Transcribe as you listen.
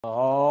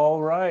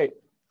All right.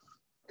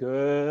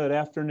 Good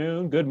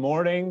afternoon, good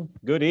morning,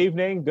 good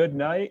evening, good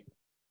night,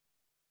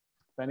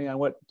 depending on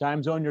what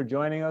time zone you're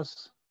joining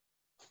us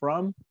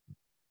from.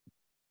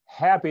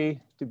 Happy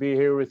to be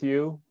here with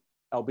you,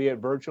 albeit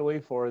virtually,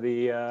 for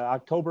the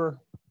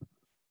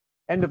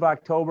end of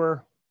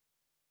October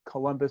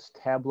Columbus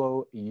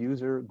Tableau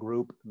user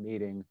group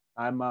meeting.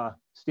 I'm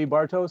Steve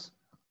Bartos.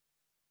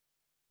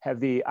 Have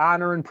the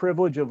honor and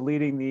privilege of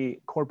leading the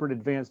corporate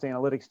advanced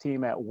analytics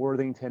team at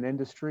Worthington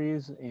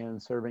Industries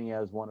and serving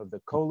as one of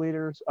the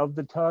co-leaders of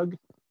the TUG.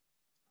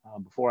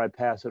 Before I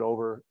pass it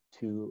over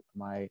to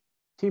my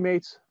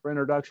teammates for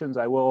introductions,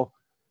 I will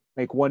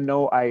make one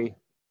note.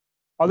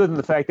 Other than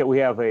the fact that we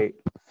have a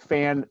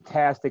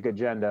fantastic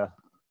agenda,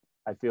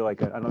 I feel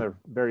like another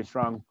very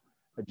strong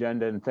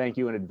agenda, and thank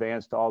you in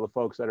advance to all the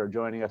folks that are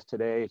joining us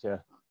today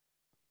to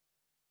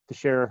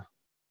share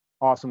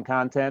awesome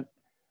content.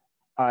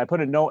 I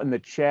put a note in the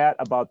chat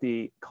about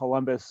the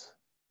Columbus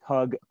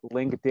TUG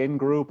LinkedIn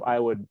group. I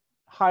would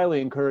highly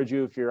encourage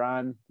you, if you're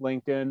on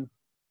LinkedIn,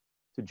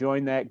 to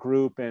join that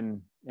group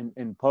and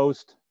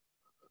post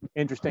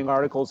interesting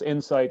articles,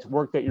 insights,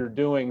 work that you're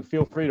doing.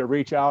 Feel free to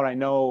reach out. I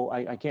know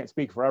I can't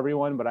speak for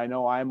everyone, but I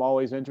know I'm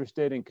always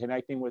interested in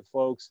connecting with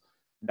folks,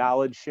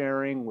 knowledge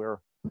sharing. We're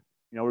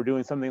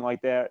doing something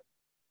like that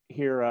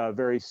here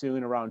very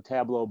soon around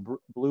Tableau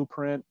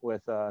Blueprint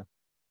with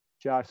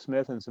Josh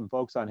Smith and some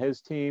folks on his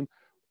team.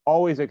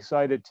 Always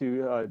excited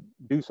to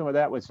do some of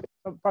that with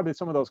probably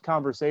some of those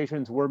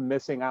conversations we're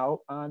missing out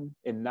on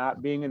in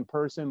not being in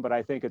person, but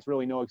I think it's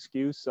really no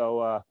excuse.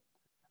 So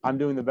I'm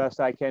doing the best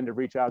I can to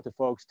reach out to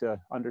folks to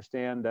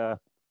understand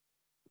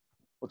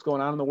what's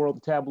going on in the world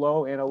of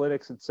Tableau,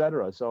 analytics,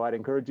 etc. So I'd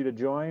encourage you to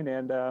join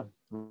and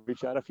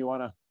reach out if you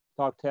want to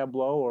talk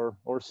Tableau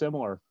or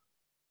similar.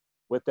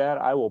 With that,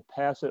 I will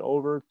pass it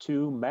over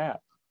to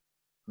Matt.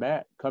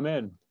 Matt, come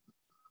in.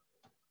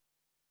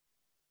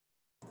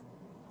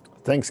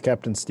 Thanks,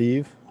 Captain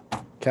Steve.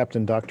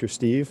 Captain Dr.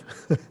 Steve.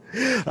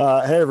 Hey,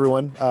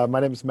 everyone. My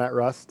name is Matt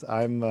Rust.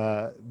 I'm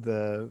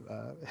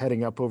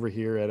heading up over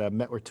here at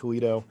Metler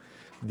Toledo,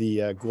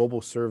 the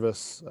global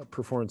service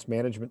performance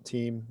management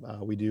team.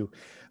 We do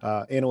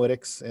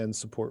analytics and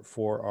support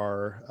for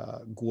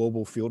our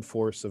global field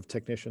force of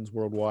technicians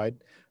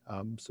worldwide.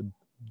 So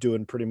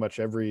doing pretty much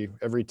every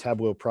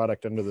Tableau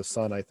product under the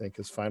sun, I think,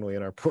 is finally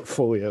in our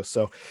portfolio.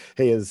 So,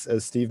 hey, as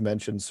Steve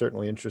mentioned,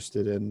 certainly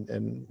interested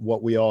in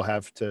what we all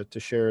have to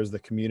share as the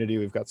community.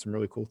 We've got some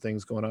really cool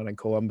things going on in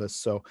Columbus.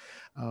 So,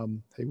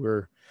 hey,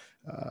 we're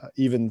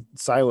even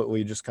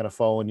silently just kind of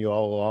following you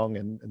all along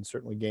and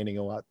certainly gaining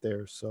a lot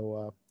there.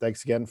 So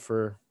thanks again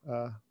for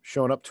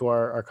showing up to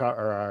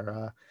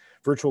our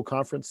virtual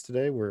conference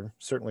today. We're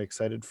certainly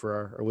excited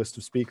for our list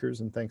of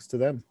speakers, and thanks to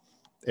them.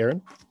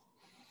 Erin?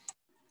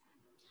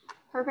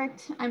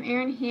 Perfect. I'm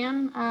Erin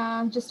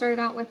Ham. Just started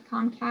out with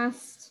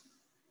Comcast.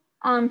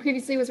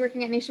 Previously was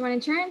working at Nationwide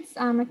Insurance.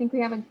 I think we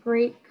have a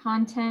great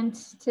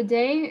content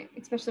today,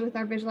 especially with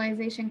our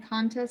visualization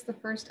contest, the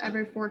first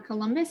ever for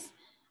Columbus.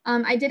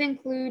 I did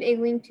include a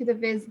link to the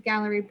Viz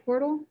Gallery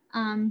portal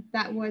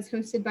that was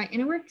hosted by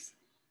Interworks.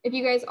 If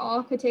you guys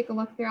all could take a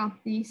look throughout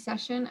the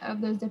session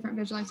of those different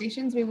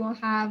visualizations, we will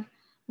have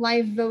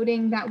live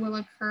voting that will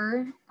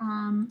occur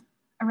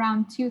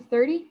around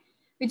 2:30.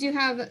 We do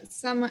have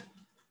some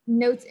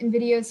notes and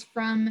videos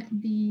from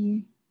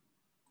the,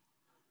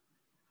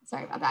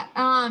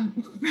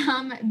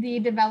 from the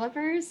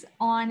developers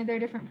on their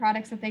different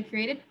products that they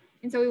created.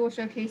 And so we will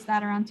showcase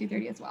that around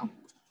 2:30 as well.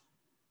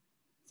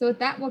 So with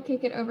that, we'll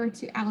kick it over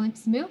to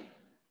Alex Moo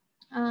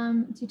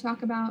to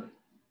talk about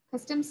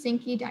custom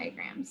Sankey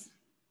diagrams.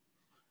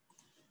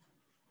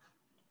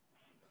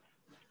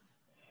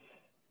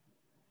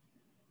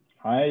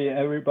 Hi,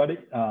 everybody.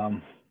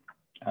 I'm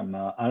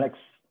Alex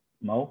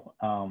Mo.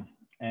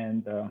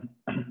 And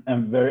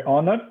I'm very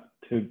honored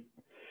to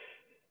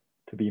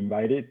be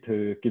invited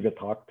to give a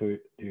talk to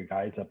you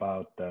guys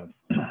about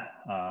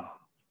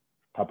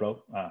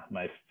Tableau,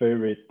 my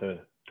favorite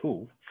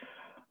tool.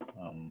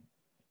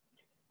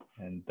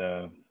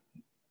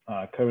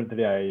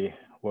 Currently I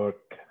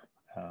work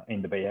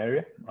in the Bay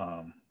Area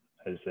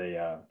as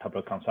a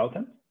Tableau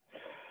consultant.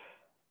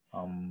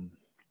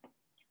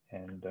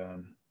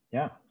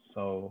 Yeah,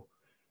 so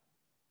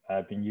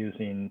I've been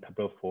using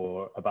Tableau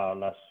for about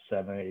last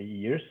 7-8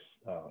 years.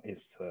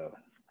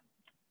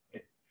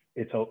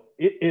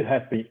 It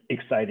has been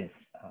exciting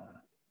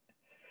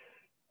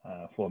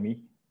for me,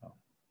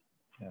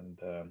 and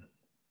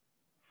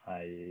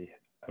I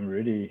am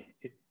really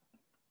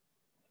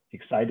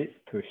excited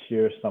to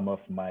share some of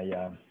my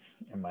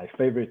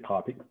favorite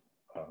topic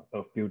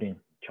of building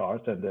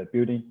charts and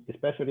building.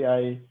 Especially,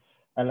 I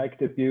like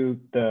to build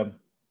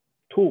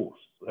tools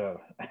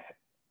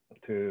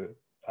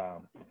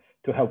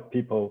to help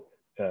people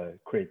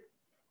create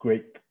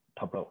great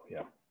Tableau.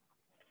 Yeah.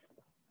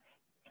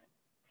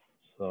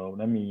 So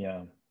let me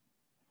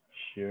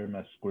share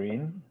my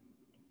screen.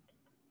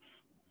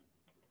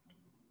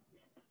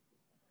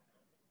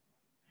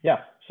 Yeah,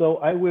 so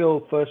I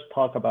will first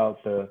talk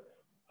about the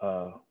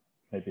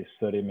maybe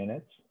 30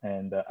 minutes,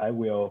 and I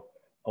will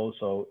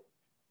also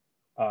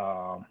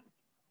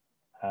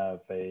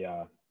have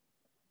a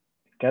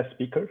guest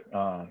speaker,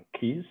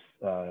 Keith.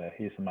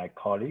 He's my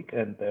colleague,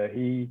 and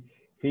he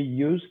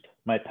used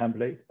my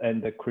template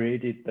and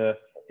created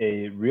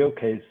a real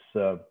case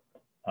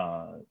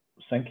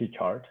Sankey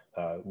chart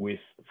with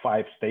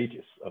 5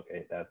 stages.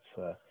 Okay,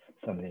 that's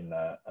something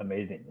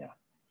amazing. Yeah.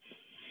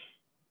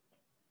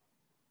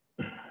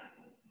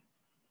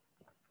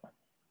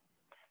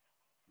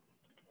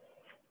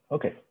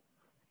 Okay,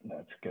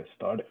 let's get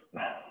started.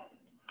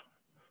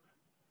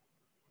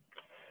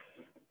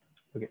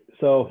 Okay,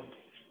 so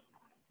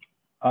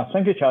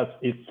Sankey chart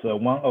is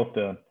one of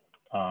the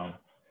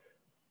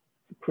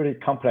pretty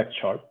complex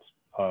charts,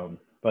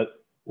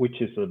 but which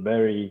is a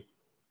very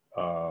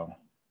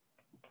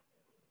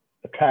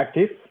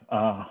attractive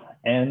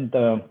and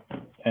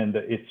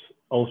it's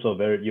also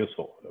very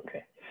useful.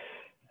 Okay,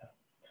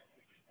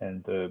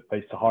 and but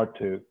it's hard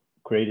to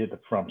create it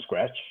from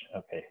scratch.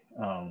 Okay,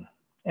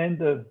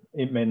 and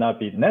it may not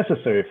be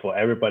necessary for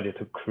everybody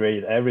to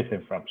create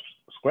everything from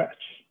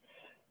scratch.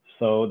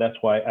 So that's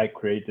why I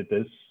created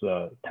this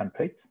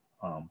template.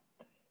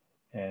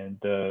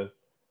 And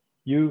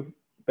you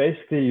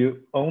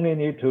only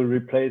need to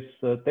replace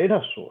the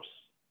data source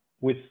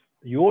with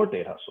your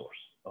data source.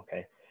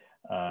 Okay,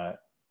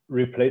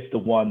 replace the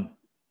one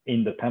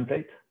in the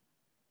template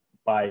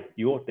by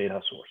your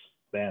data source.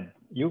 Then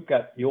you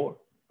get your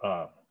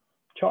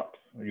chart,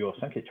 your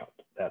Sankey chart.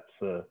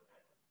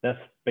 That's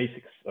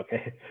basics,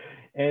 okay?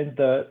 And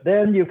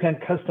then you can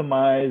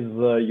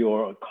customize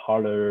your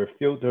color,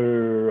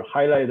 filter,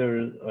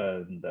 highlighter,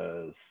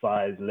 and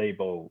size,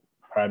 label,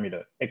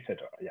 parameter, etc.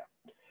 Yeah.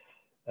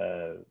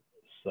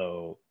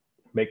 So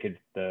make it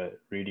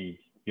really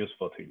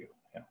useful to you.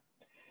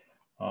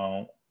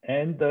 Yeah.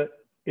 And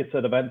its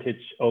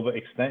advantage over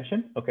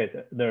extension. Okay,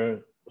 there are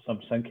some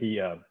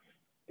Sankey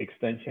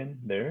extension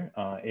there.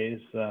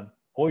 Is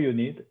all you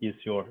need is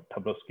your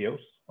Tableau skills.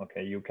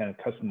 Okay, you can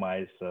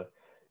customize.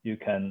 You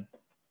can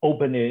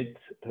open it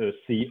to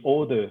see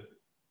all the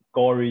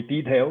gory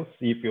details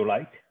if you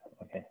like,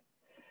 okay?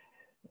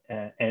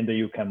 And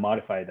you can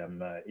modify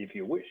them if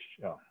you wish.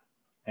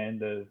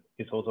 And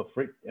it's also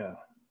free.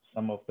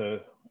 Some of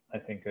the, I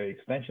think,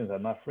 extensions are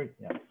not free.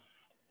 Yeah.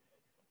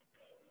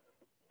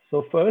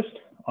 So first,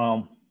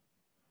 I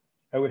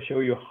will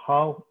show you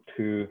how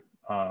to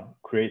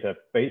create a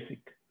basic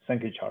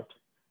Sankey chart,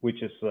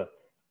 which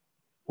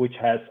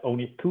has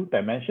only 2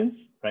 dimensions,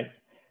 right?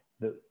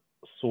 The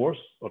source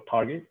or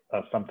target,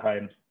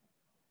 sometimes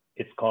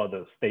it's called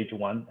stage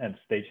 1 and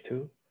stage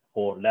 2,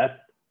 or left,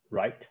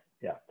 right,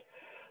 yeah.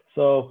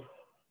 So,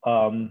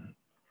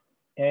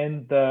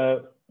 and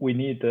we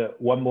need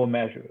one more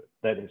measure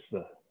that is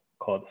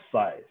called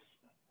size,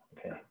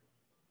 okay.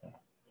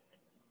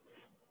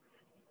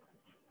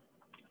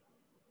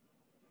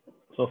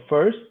 So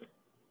first,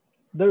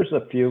 there's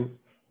a few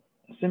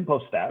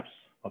simple steps,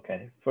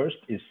 okay. First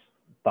is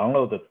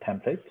download the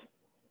template,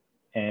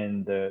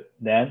 and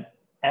then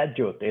add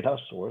your data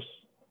source.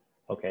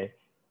 Okay,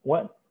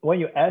 when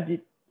you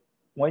added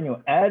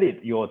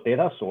your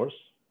data source,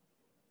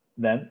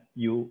 then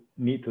you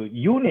need to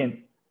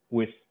union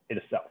with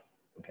itself.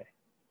 Okay,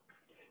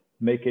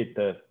 make it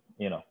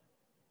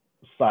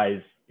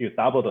size. You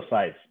double the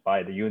size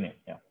by the union.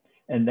 Yeah,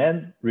 and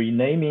then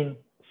renaming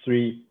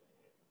 3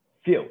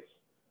 fields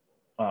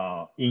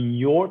in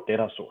your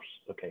data source.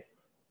 Okay,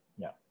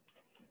 yeah.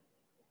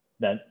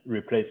 Then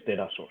replace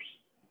data source.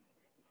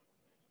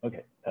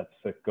 Okay,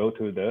 let's go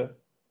to the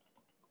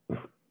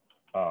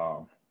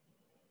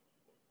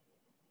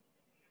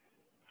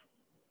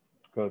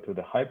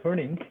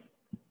hyperlink.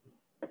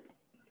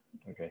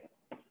 Okay,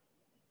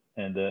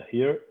 and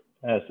here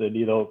has a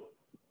little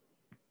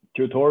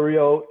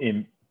tutorial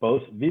in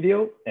both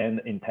video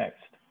and in text.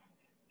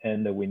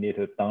 And we need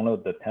to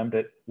download the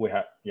template. We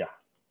have, yeah,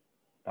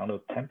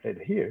 download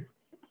template here.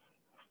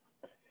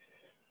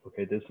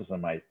 Okay, this is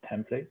my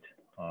template,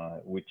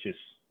 which is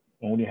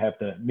only have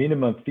the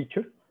minimum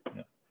feature.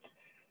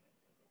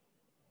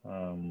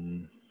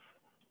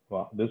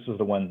 Well, this is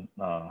the one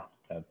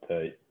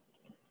that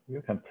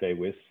you can play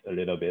with a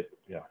little bit.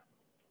 Yeah.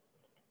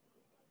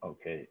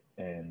 Okay,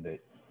 and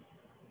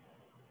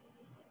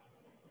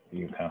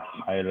you can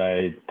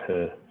highlight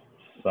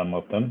some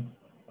of them.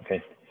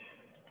 Okay.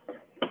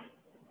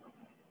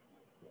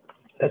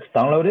 Let's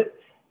download it.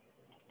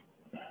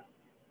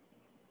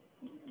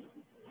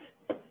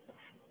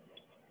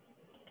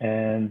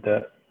 And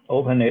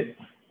open it.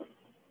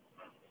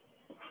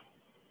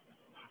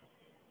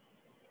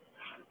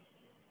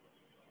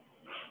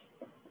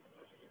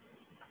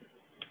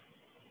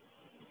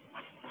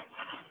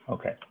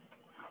 Okay,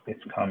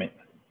 it's coming.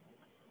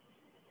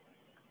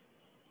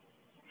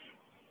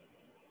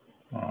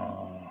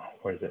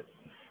 Where is it?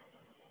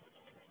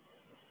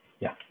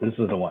 Yeah, this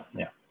is the one.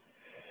 Yeah.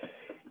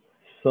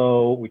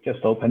 So we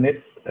just open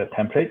it, the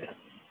template,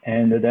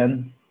 and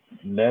then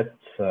let's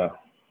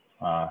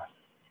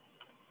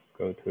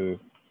go to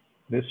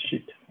this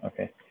sheet.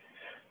 Okay.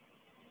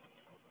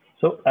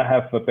 So I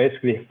have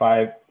basically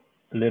 5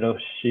 little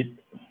sheets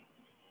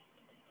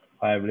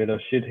 5 little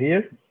sheet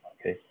here.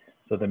 Okay,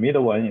 so the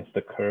middle one is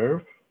the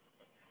curve.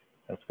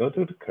 Let's go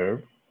to the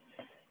curve,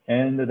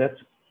 and let's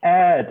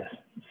add,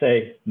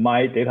 say,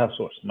 my data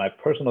source, my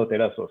personal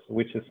data source,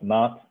 which is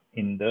not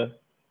in the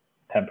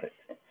template.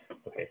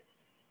 Okay,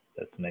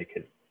 let's make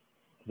it,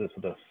 this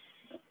is the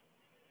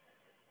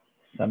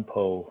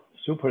sample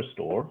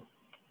superstore.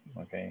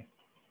 Okay,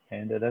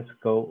 and let's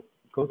go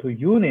to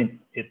union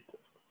it.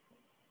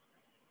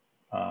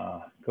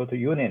 Go to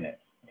union it.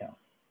 Yeah.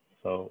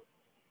 So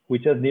we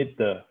just need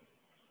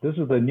this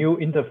is the new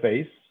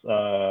interface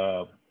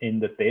in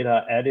the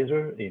data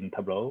editor in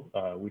Tableau,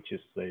 which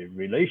is a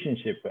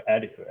relationship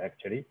editor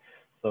actually.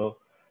 So,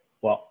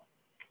 well,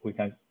 we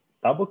can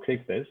double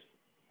click this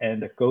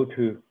and go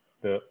to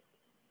the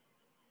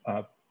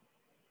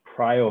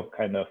prior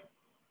kind of,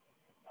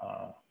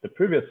 the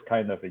previous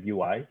kind of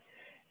UI,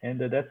 and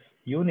that's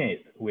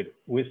unit with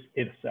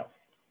itself.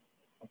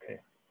 Okay,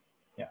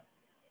 yeah.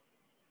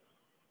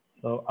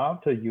 So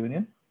after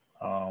union,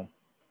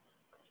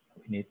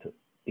 we need to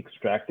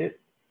extract it.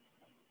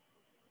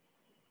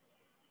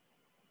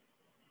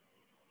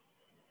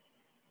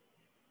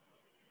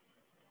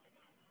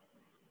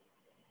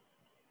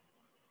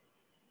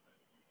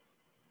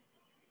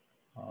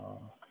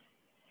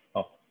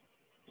 Oh,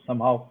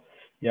 somehow,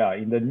 yeah,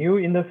 in the new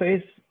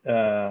interface,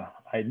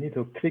 I need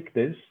to click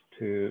this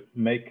to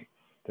make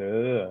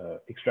the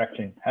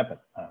extraction happen.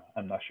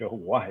 I'm not sure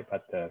why,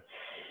 but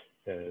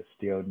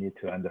still need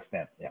to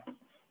understand. Yeah.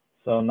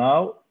 So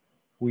now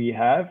we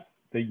have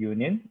the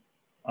union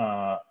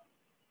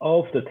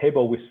of the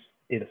table with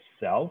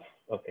itself.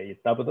 Okay,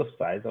 it double the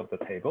size of the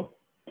table.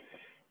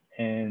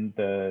 And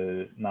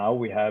now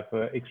we have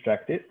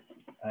extracted,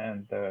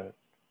 and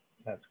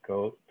let's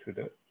go to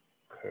the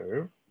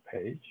curve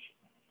page.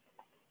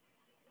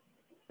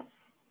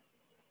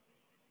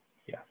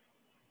 Yeah.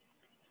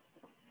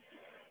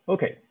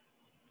 Okay.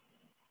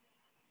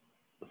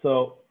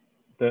 So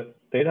the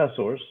data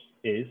source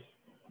is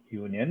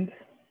union,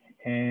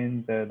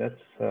 and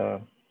let's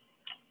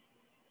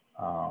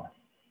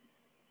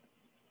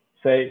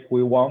say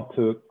we want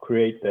to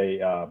create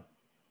a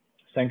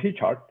Sankey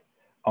chart.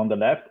 On the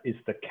left is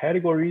the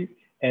category,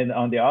 and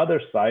on the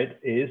other side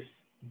is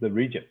the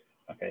region.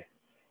 Okay,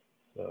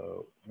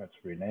 so let's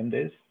rename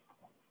this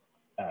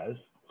as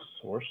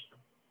source,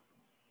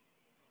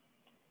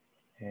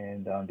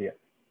 and on the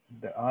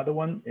other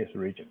one is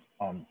region.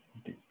 On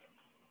the,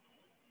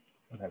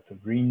 I have to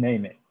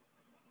rename it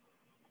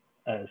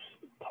as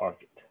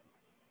target.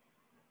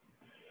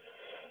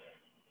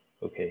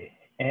 Okay,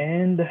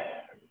 and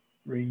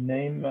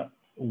rename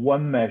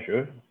one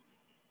measure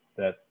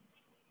that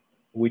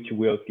which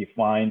will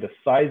define the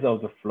size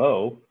of the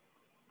flow.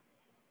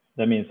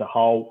 That means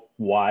how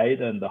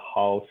wide and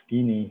how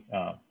skinny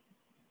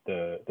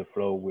the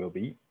flow will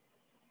be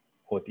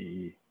for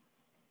the.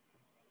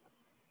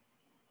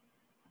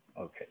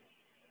 Okay.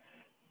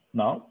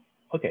 Now,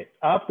 okay,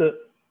 after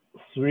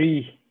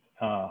 3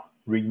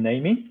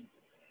 renaming,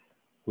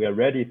 we are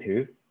ready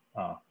to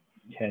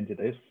change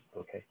this.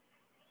 Okay,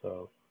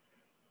 so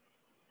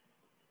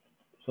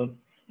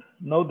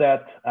note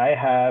that I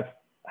have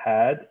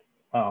had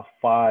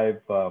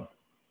 5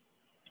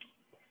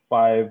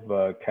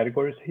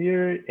 categories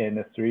here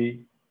and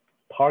 3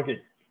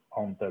 targets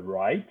on the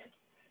right.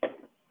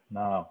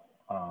 Now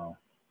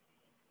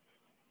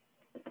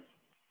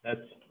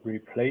let's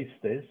replace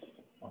this.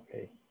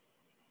 Okay,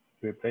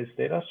 replace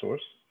data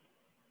source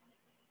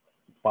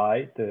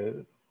by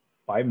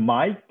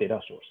my data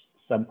source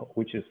sample,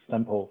 which is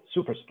sample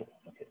superstore.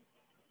 Okay.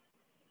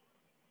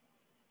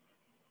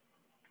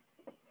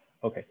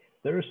 Okay,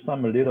 there is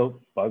some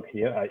little bug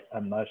here.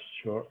 I'm not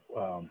sure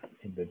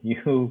in the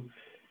new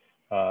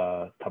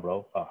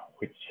Tableau,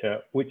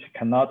 which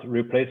cannot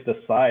replace the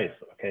size.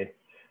 Okay,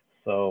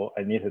 so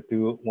I need to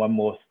do one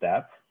more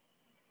step.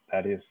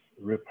 That is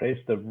replace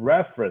the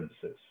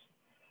references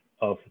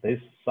of this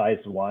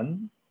size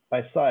 1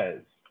 by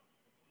size.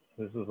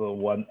 This is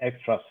one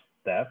extra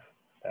step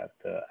that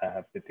I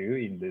have to do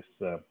in this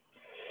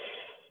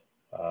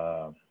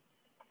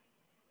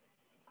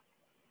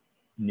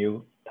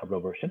new Tableau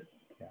version.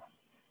 Yeah.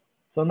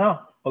 So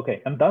now,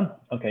 okay, I'm done.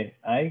 Okay,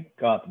 I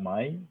got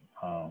my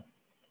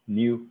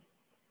new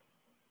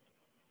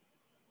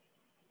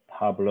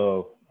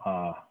Tableau,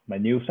 my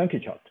new Sankey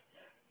chart.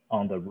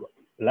 On the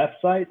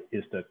left side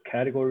is the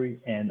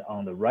category, and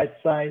on the right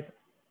side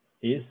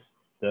is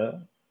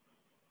the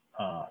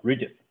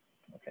region.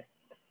 Okay.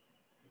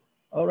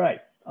 All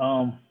right.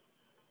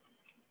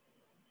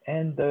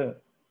 And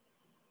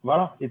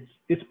voila,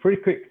 it's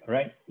pretty quick,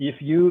 right?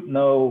 If you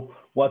know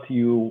what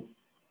you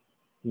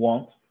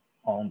want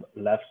on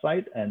the left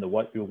side and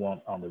what you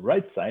want on the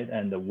right side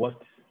and what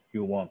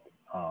you want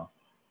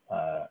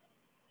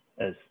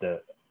as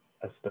the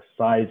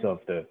size of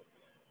the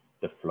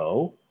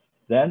flow,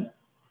 then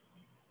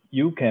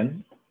you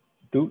can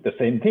do the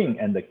same thing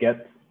and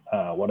get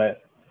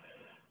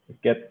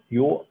get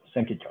your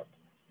Sankey chart.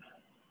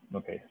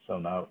 Okay, so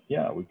now,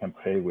 yeah, we can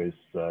play with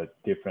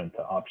different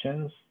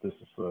options. This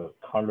is the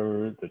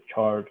color, the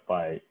chart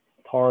by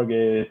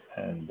target,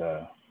 and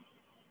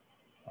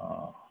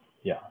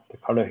Yeah, the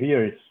color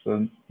here is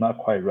not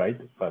quite right,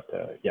 but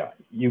yeah,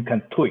 you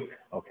can tweak,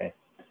 okay?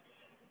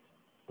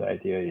 The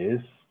idea is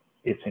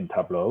it's in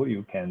Tableau.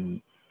 You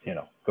can,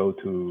 go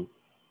to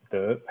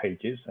the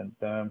pages and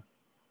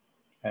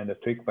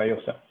tweak by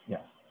yourself,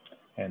 yeah.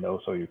 And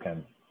also you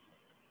can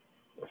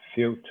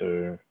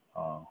filter,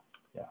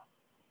 yeah,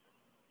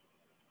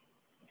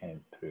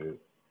 and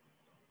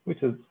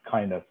which is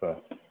kind of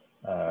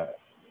a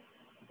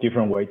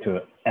different way to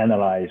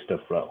analyze the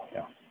flow,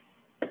 yeah.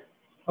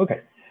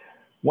 Okay.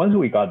 Once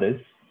we got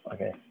this,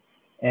 okay,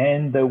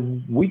 and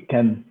we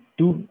can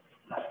do,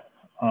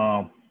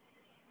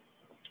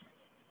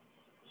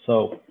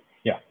 so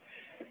yeah,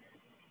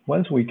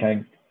 once we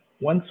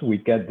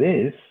get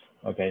this,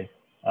 okay,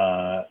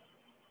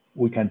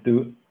 we can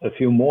do a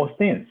few more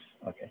things,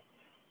 okay.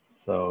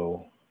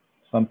 So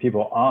some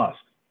people ask,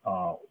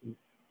 how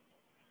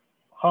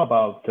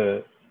about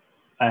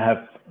I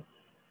have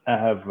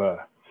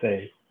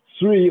say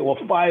 3 or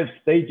 5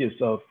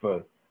 stages of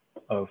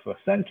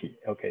Sankey,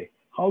 okay.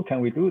 How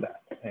can we do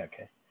that?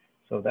 Okay,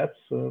 so that's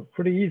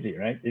pretty easy,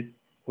 right?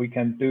 We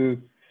can do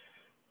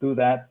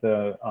that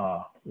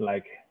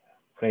like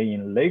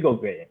playing Lego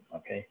game,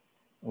 okay?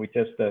 We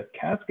just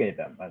cascade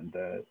them and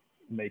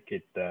make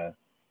it.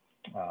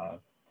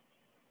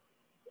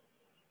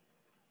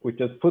 We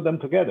just put them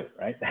together,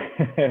 right?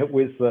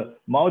 With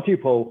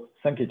multiple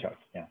Sankey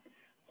charts, yeah.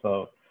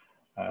 So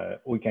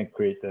we can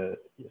create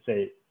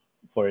say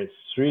for a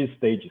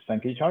 3-stage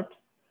Sankey chart.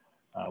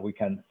 We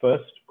can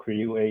first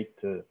create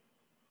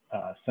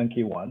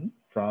Sankey 1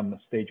 from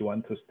stage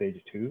 1 to stage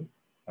 2,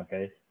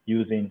 okay,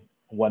 using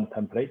one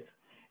template,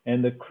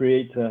 and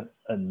create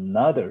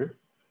another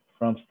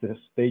from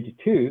stage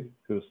 2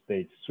 to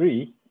stage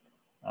 3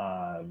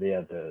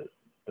 via the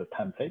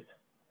template,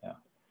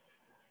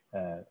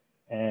 yeah,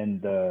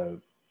 and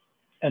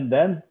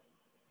then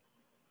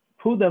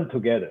put them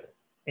together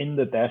in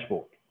the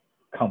dashboard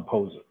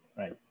composer,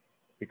 right?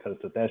 Because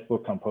the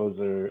dashboard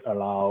composer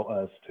allow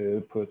us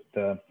to put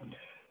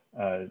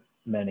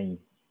many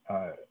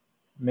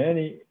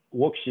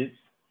worksheets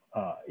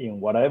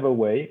in whatever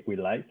way we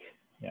like,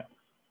 yeah.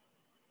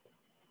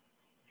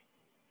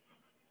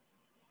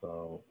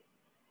 So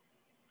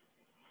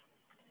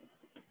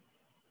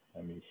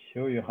let me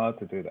show you how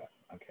to do that,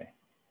 okay.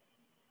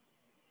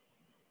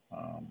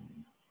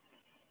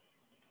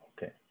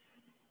 Okay.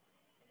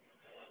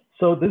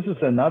 So this is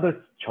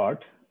another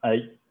chart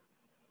I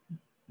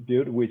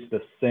built with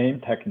the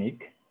same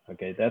technique,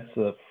 okay.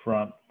 That's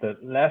from the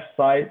left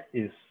side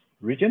is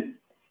region,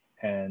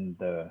 and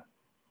the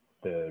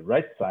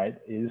right side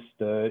is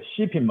the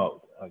shipping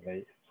mode,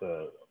 okay.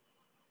 So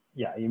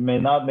yeah, it may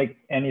not make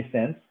any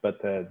sense,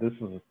 but this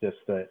is just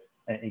an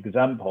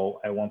example.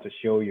 I want to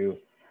show you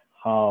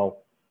how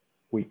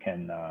we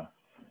can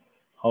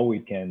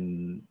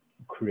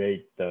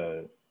create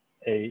a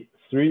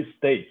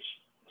 3-stage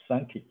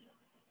Sankey.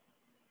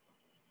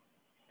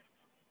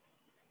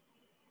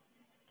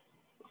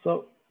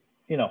 So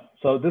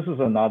so this is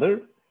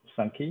another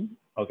Sankey.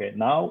 Okay,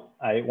 now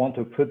I want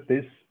to put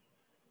this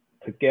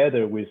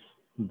together with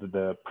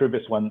the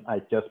previous one I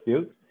just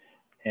built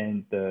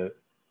and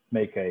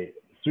make a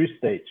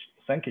 3-stage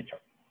Sankey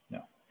chart.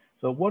 Yeah.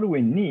 So what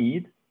we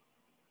need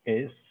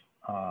is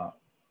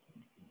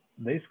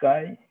this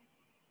guy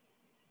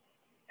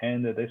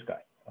and this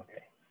guy.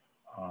 Okay.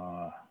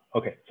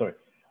 Okay. Sorry.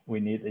 We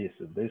need is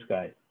this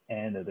guy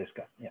and this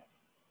guy. Yeah.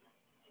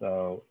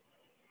 So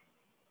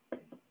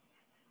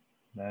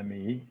let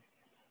me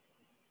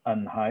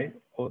unhide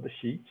all the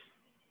sheets.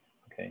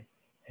 Okay.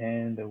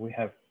 And we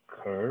have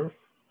curve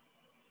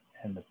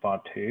and the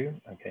bar 2.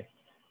 Okay.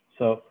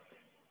 So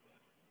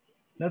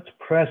let's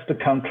press the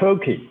Control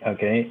key.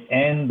 Okay.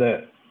 And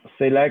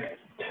select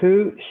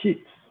 2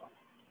 sheets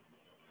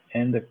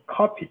and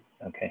copy.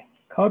 Okay.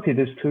 Copy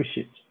these 2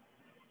 sheets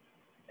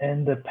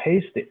and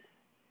paste it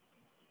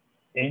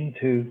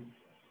into,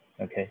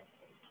 okay,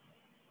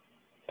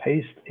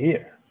 paste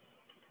here.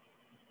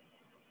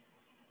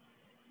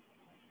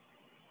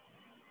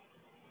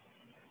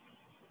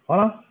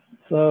 Voila.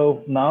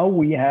 So now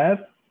we have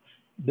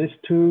these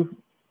 2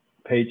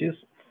 pages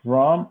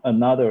from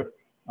another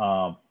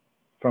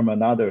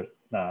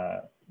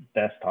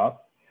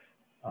desktop,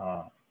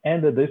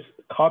 and this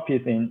copy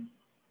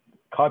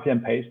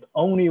and paste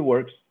only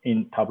works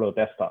in Tableau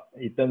desktop.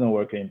 It doesn't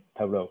work in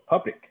Tableau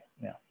public.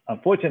 Yeah,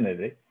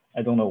 unfortunately,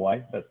 I don't know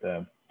why, but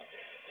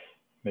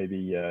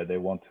maybe they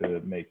want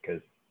to make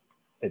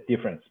a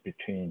difference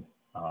between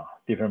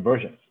different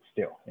versions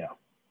still. Yeah.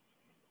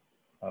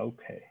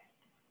 Okay.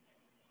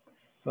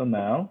 So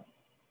now,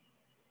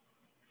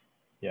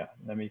 yeah,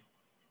 let me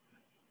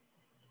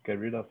get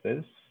rid of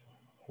this.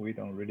 We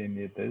don't really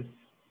need this.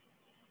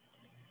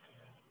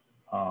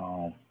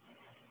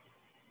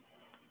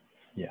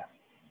 Yeah.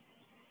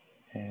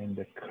 And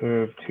the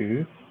curve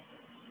 2.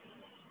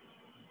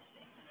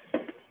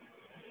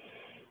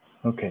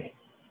 Okay,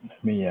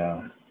 let me,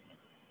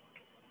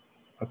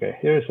 okay,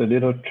 here's a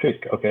little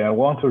trick. Okay, I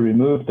want to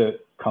remove the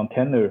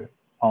container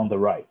on the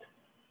right.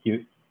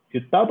 You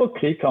double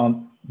click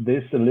on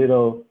this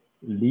little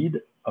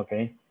lead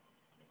okay?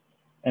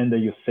 And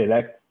you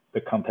select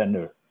the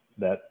container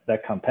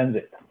that contains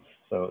it.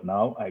 So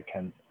now I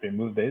can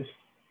remove this,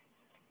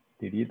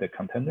 delete the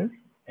container,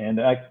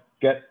 and I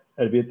get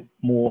a bit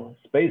more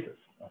spaces,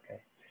 okay?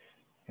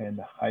 And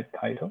hide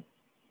title,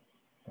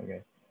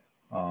 okay?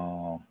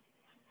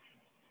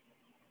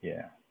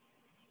 Yeah.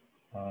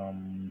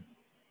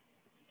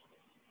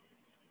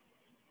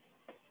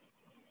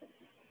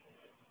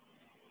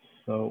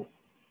 So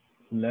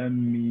let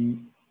me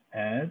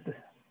add,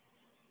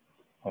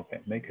 okay,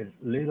 make it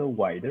a little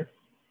wider.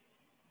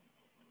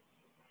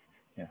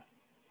 Yeah.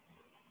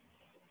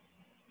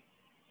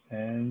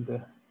 And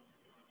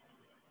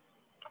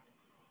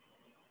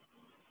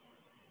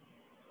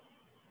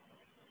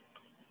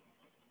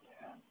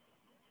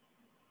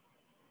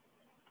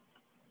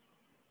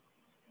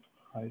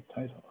high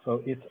title.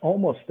 So it's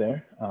almost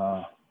there.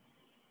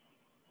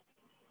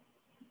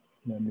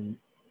 Let me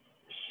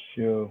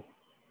show.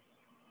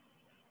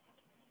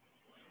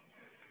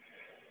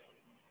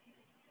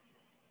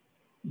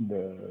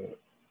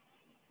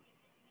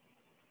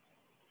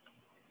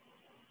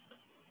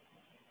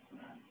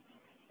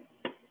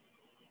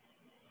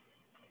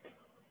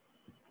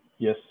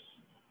 Yes,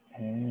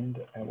 and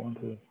I want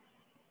to.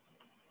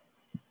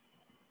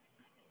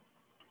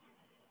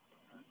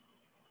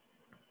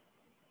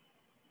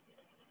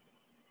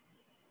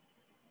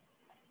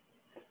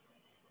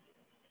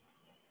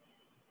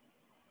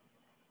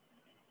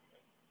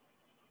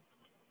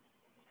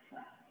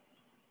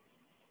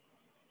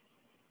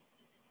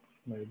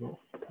 Label,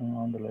 turn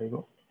on the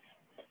label.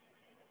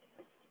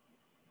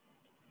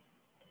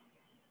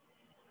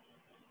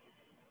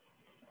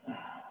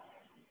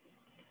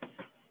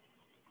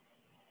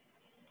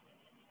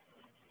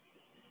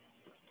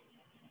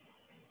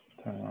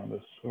 Turn on the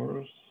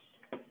source.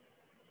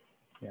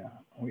 Yeah,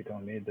 we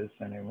don't need this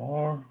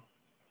anymore.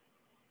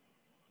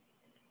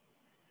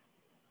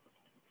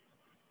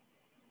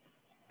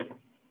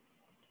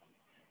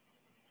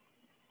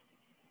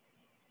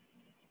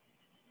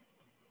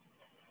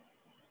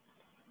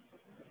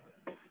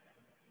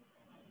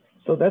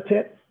 So that's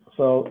it.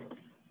 So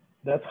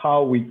that's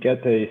how we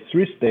get a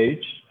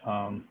three-stage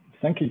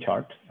Sankey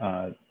chart.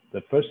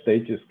 The first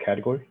stage is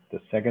category, the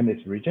second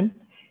is region,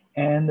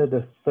 and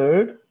the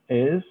third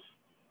is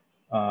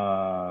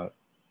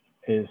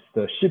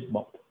the ship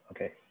mode.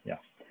 Okay, yeah.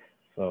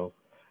 So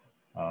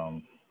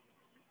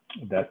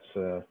that's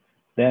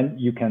then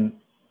you can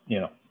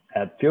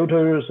add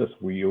filters as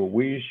you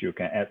wish. You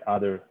can add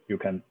other. You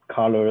can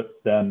color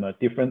them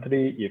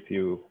differently if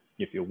you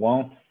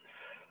want.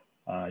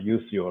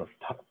 Use your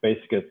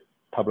basic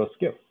Tableau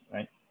skills,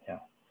 right? Yeah.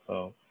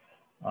 So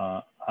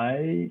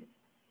I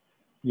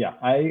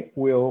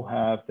will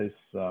have this.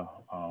 I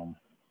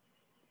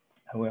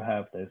will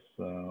have this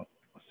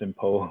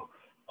simple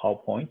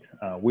PowerPoint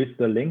with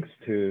the links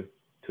to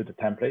the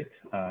template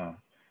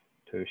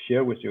to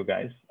share with you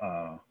guys.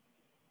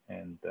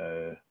 And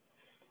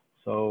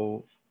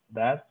so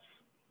that's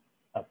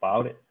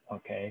about it.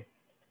 Okay.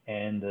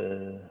 And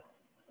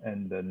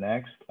the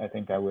next, I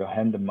think I will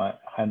hand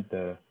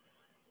the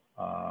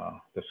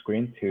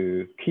screen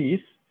to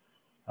Keith,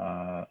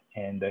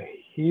 and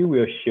he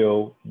will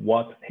show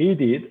what he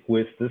did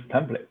with this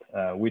template,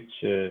 which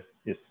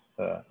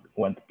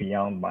went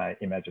beyond my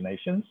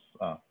imaginations.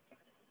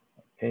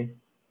 Okay.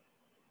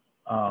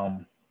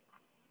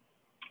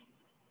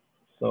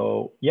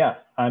 So yeah,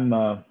 I'm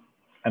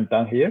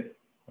done here.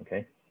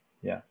 Okay.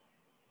 Yeah.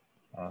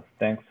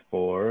 Thanks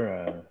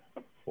for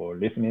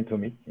listening to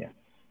me. Yeah.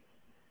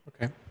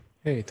 Okay.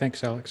 Hey,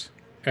 thanks, Alex.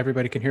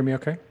 Everybody can hear me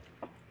okay?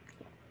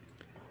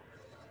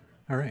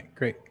 All right,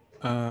 great.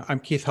 I'm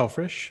Keith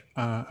Helfrich.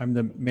 I'm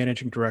the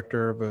managing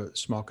director of a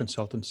small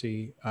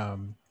consultancy,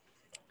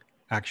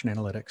 Action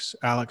Analytics.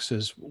 Alex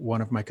is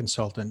one of my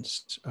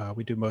consultants.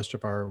 We do most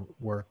of our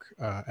work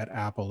at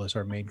Apple as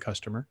our main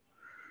customer.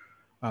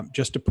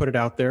 Just to put it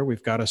out there,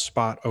 we've got a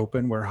spot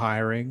open. We're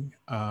hiring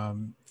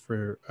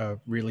for a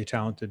really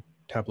talented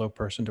Tableau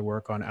person to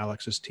work on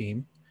Alex's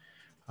team.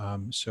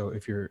 So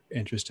if you're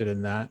interested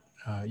in that,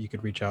 you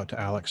could reach out to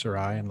Alex or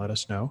I and let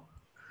us know.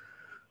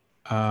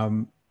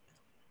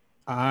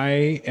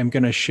 I am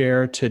going to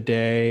share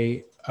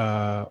today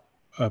a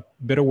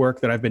bit of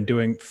work that I've been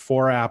doing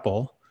for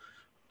Apple.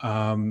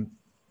 And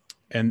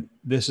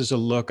this is a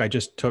look. I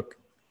just took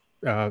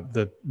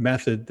the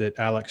method that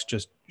Alex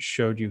just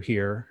showed you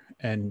here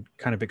and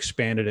kind of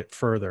expanded it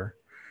further.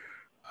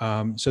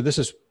 So this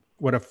is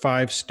what a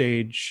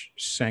 5-stage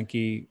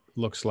Sankey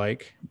looks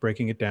like,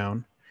 breaking it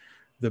down.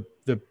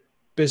 The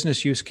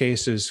business use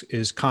case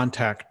is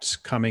contacts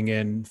coming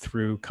in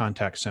through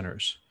contact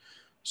centers.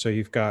 So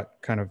you've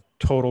got kind of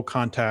total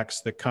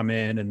contacts that come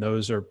in, and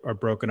those are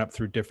broken up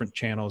through different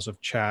channels of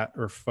chat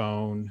or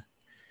phone.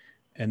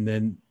 And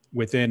then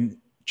within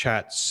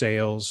chat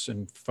sales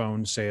and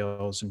phone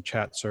sales and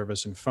chat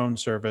service and phone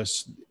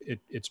service,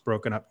 it's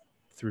broken up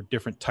through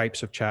different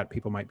types of chat.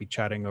 People might be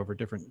chatting over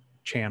different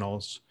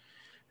channels.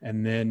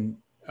 And then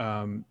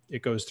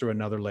it goes through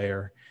another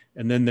layer.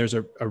 And then there's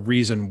a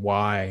reason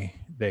why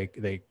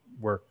they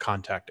were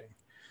contacting.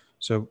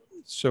 So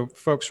So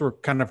folks were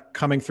kind of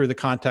coming through the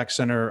contact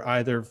center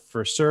either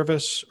for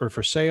service or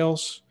for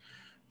sales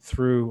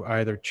through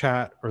either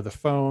chat or the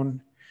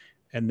phone.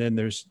 And then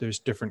there's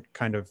different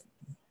kind of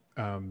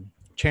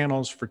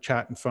channels for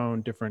chat and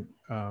phone, different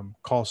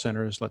call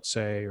centers, let's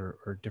say,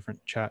 or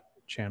different chat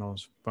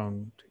channels,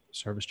 phone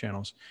service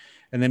channels.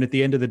 And then at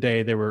the end of the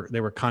day, they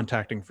were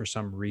contacting for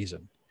some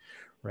reason,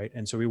 right?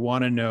 And so we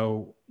want to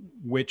know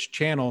which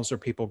channels are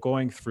people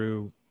going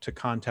through to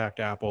contact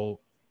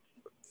Apple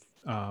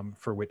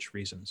for which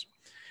reasons.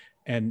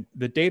 And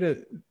the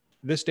data,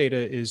 this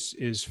data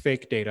is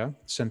fake data,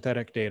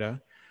 synthetic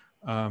data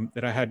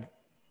that I had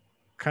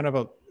kind of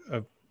a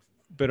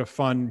bit of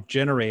fun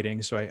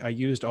generating. So I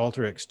used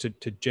Alteryx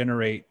to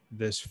generate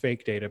this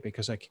fake data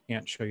because I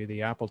can't show you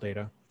the Apple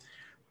data.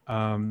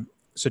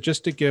 So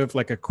just to give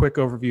like a quick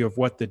overview of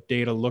what the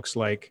data looks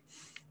like,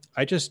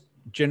 I just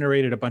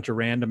generated a bunch of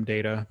random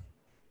data,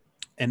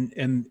 and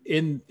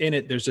in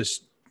it there's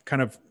this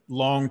kind of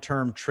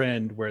long-term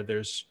trend where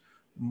there's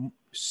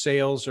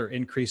sales are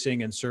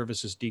increasing and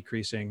services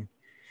decreasing,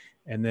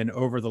 and then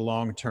over the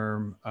long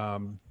term,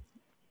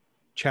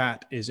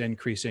 chat is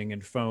increasing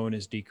and phone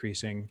is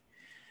decreasing.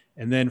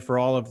 And then for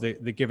all of the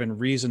given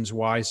reasons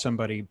why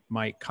somebody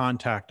might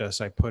contact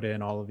us, I put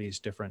in all of these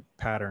different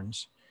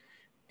patterns.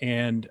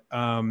 And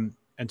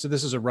so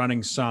this is a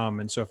running sum.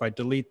 And so if I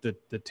delete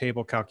the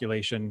table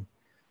calculation,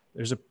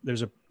 there's a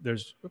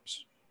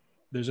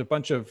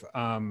bunch of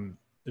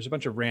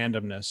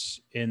randomness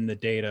in the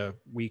data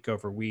week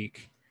over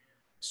week,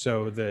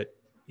 so that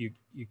you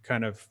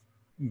kind of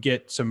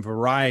get some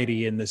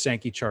variety in the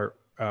Sankey chart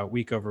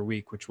week over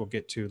week, which we'll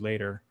get to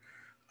later.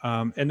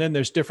 And then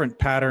there's different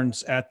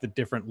patterns at the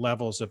different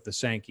levels of the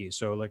Sankey.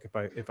 So like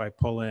if I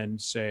pull in,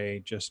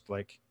 say, just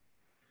like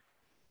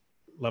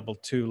level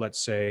 2,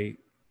 let's say,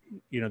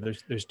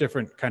 there's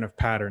different kind of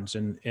patterns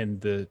in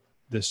the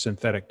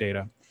synthetic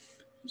data.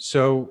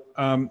 So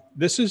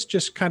this is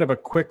just kind of a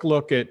quick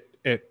look at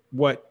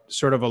what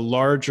sort of a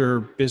larger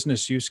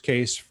business use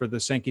case for the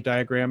Sankey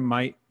diagram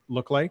might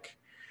look like.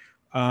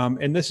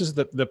 And this is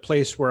the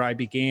place where I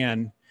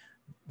began.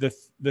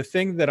 The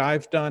thing that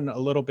I've done a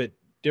little bit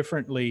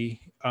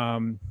differently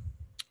on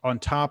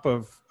top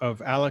of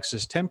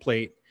Alex's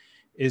template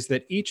is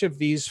that each of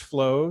these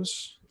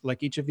flows,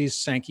 like each of these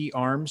Sankey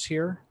arms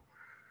here,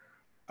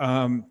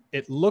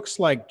 it looks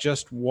like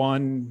just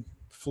one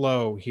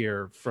flow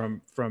here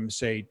from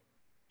say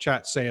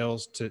chat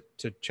sales to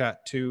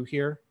chat 2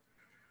 here,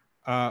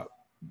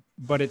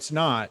 but it's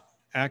not.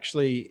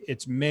 Actually,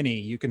 it's many.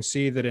 You can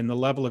see that in the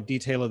level of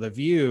detail of the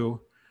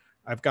view,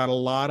 I've got a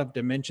lot of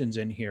dimensions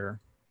in here.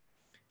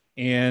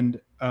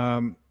 And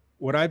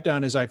what I've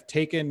done is I've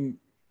taken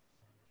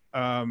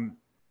the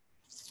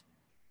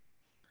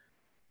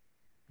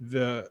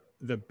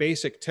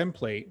basic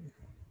template,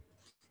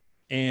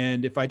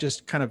 and if I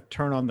just kind of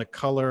turn on the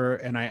color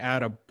and I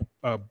add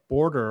a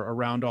border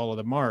around all of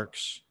the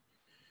marks,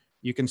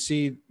 you can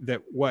see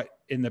that what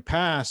in the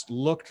past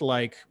looked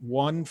like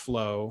one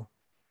flow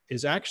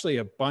is actually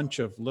a bunch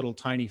of little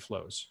tiny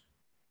flows.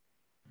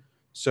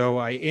 So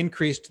I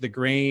increased the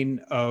grain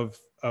of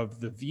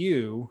the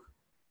view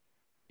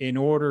in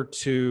order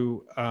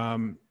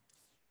to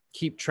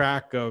keep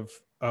track of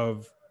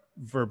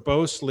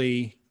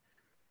verbosely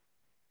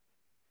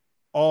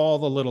all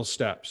the little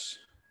steps.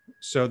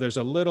 So there's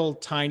a little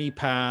tiny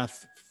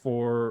path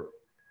for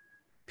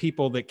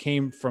people that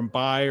came from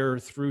buyer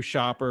through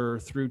shopper,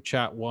 through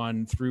chat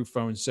 1, through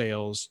phone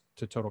sales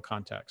to total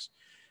contacts.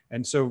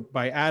 And so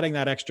by adding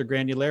that extra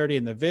granularity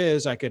in the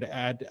Viz, I could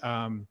add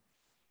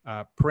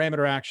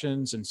parameter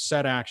actions and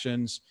set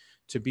actions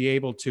to be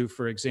able to,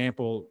 for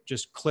example,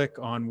 just click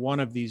on one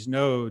of these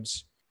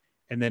nodes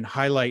and then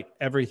highlight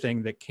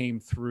everything that came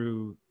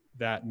through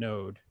that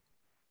node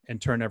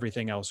and turn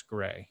everything else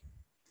gray.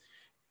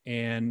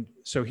 And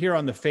so here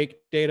on the fake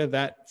data,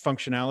 that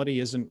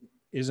functionality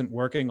isn't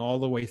working all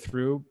the way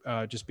through,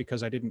 just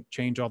because I didn't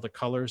change all the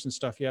colors and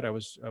stuff yet. I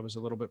was a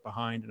little bit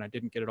behind and I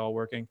didn't get it all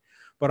working.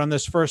 But on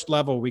this first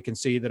level, we can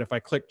see that if I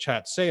click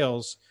chat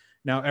sales,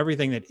 now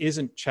everything that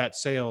isn't chat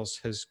sales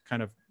has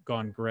kind of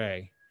gone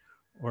gray.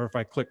 Or if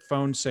I click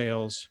phone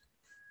sales,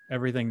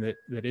 everything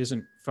that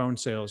isn't phone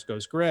sales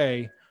goes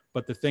gray,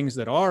 but the things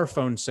that are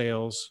phone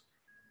sales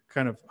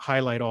kind of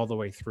highlight all the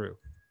way through.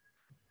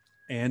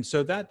 And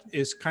so that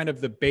is kind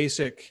of the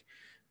basic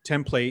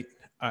template,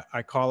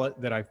 I call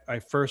it, that I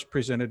first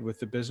presented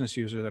with the business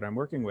user that I'm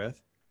working with.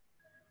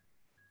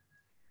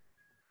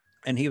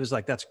 And he was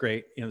like, that's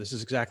great. This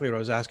is exactly what I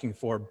was asking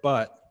for,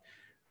 but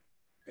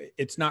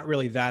it's not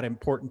really that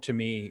important to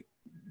me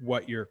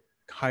what you're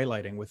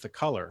highlighting with the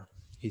color.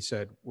 He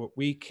said, what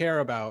we care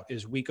about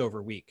is week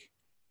over week.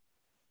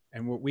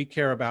 And what we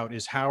care about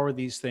is how are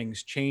these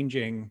things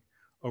changing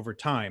over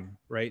time,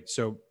 right?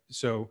 So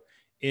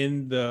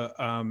in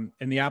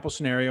the Apple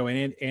scenario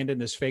and in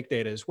this fake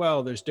data as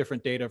well, there's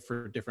different data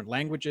for different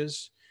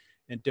languages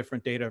and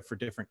different data for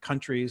different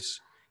countries.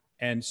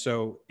 And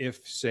so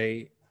if,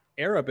 say,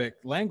 Arabic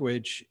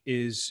language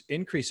is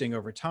increasing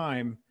over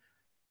time,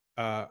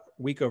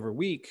 week over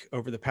week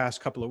over the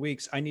past couple of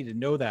weeks, I need to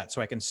know that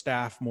so I can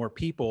staff more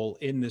people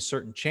in this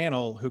certain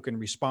channel who can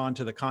respond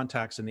to the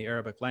contacts in the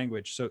Arabic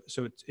language. So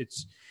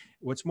it's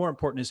what's more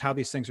important is how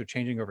these things are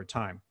changing over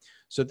time.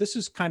 So this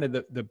is kind of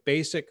the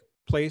basic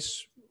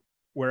place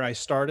where I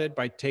started,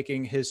 by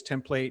taking his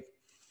template,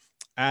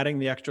 adding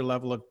the extra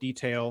level of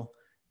detail,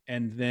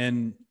 and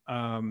then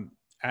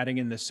adding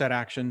in the set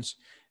actions.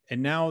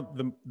 And now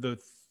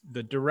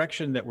the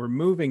direction that we're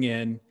moving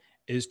in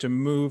is to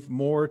move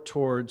more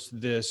towards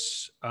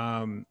this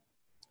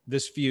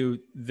this view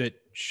that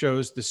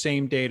shows the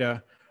same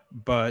data,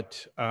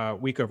 but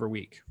week over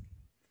week.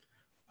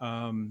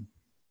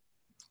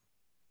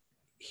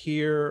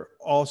 Here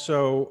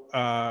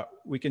also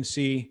we can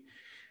see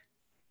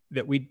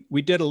that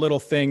we did a little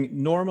thing.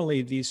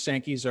 Normally these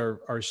Sankeys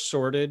are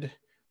sorted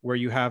where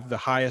you have the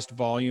highest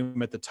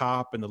volume at the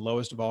top and the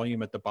lowest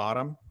volume at the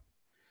bottom.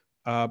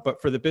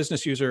 But for the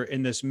business user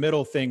in this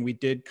middle thing, we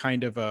did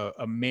kind of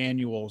a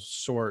manual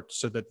sort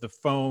so that the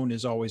phone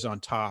is always on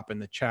top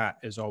and the chat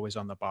is always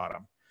on the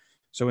bottom.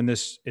 So in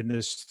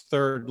this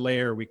third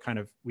layer, we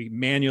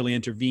manually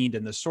intervened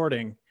in the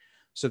sorting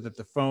so that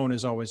the phone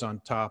is always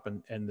on top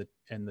and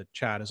the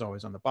chat is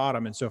always on the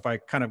bottom. And so if I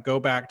kind of go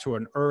back to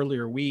an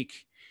earlier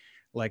week,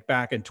 like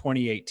back in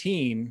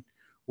 2018,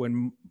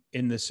 when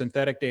in the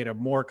synthetic data,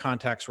 more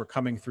contacts were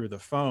coming through the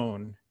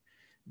phone,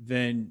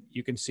 then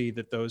you can see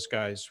that those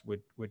guys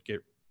would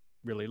get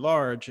really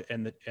large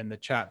and the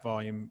chat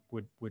volume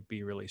would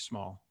be really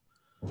small.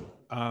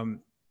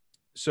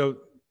 So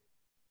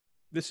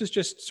this is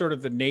just sort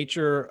of the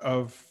nature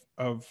of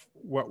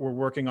what we're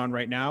working on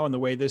right now. And the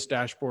way this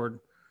dashboard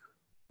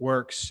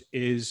works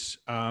is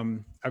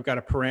I've got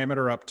a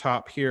parameter up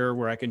top here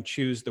where I can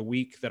choose the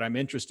week that I'm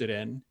interested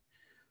in.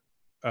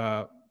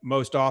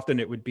 Most often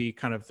it would be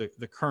kind of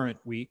the current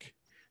week,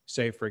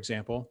 say, for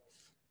example.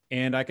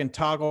 And I can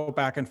toggle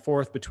back and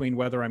forth between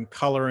whether I'm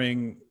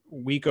coloring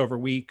week over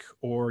week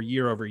or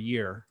year over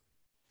year.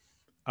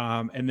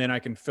 And then I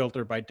can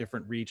filter by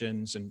different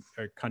regions and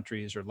or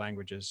countries or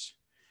languages.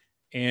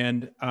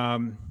 And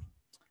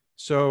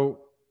so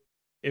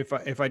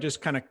if I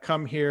just kind of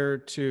come here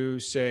to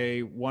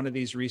say one of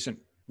these recent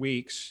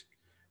weeks,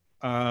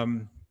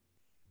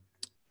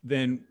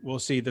 then we'll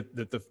see that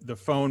the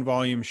phone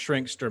volume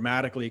shrinks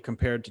dramatically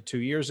compared to 2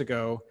 years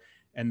ago,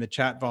 and the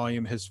chat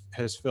volume has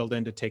filled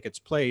in to take its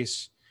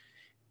place.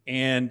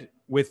 And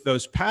with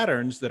those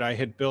patterns that I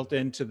had built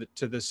into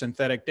the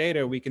synthetic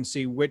data, we can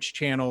see which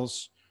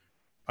channels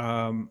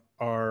are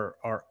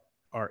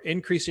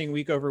increasing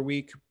week over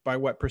week by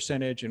what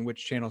percentage, and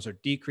which channels are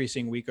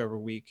decreasing week over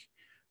week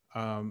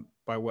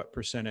by what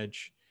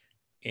percentage.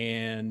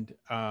 And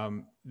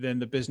then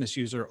the business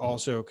user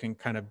also can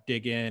kind of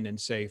dig in and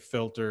say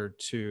filter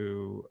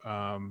to,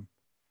 I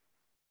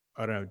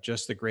don't know,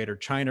 just the greater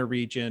China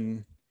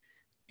region,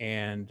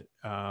 and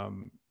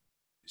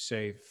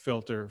say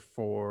filter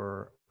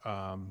for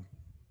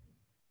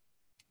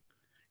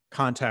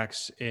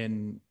contacts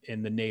in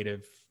the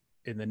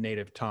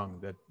native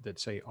tongue that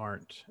say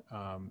aren't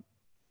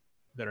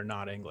that are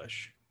not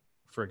English,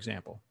 for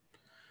example.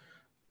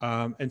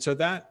 And so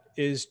that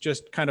is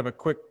just kind of a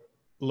quick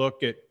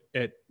look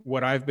at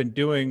what I've been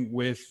doing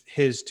with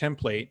his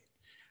template.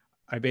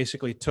 I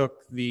basically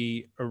took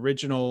the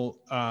original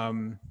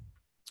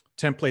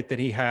template that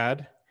he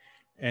had,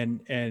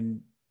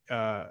 and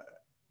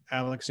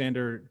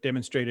Alexander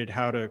demonstrated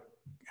how to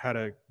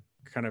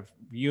kind of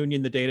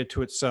union the data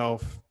to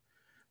itself,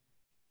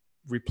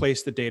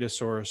 replace the data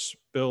source,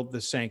 build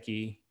the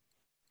Sankey,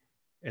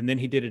 and then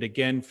he did it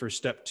again for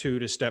step 2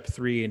 to step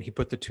 3, and he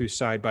put the two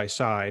side by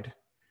side.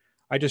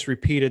 I just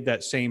repeated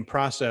that same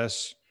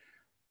process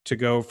to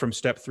go from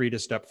step 3 to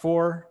step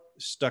 4,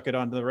 stuck it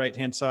onto the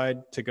right-hand side,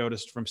 to go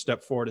from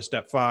step 4 to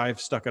step 5,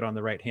 stuck it on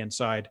the right-hand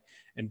side,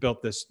 and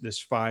built this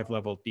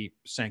 5-level deep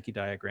Sankey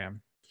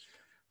diagram.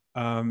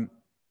 And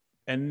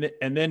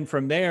then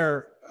from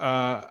there,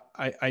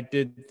 I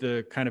did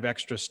the kind of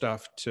extra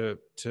stuff to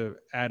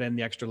add in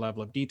the extra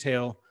level of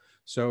detail.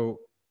 So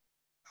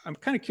I'm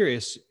kind of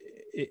curious,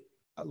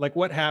 like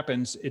what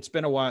happens? It's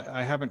been a while.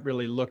 I haven't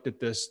really looked at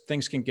this.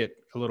 Things can get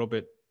a little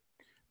bit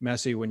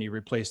messy when you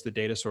replace the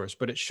data source,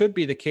 but it should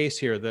be the case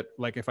here that,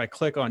 like, if I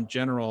click on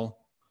general,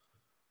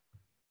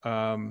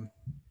 that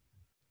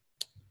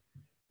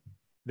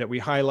we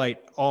highlight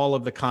all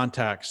of the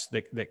contacts,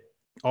 that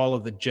all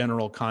of the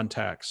general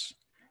contacts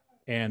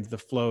and the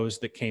flows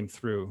that came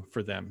through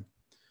for them.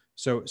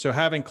 So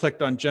having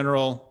clicked on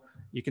general,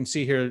 you can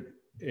see here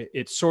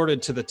it's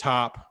sorted to the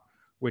top,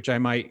 which I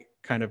might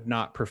kind of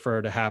not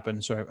prefer to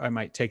happen. So I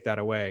might take that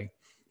away.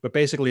 But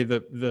basically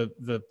the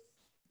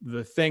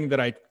thing that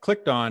I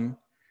clicked on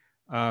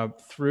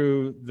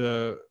through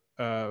the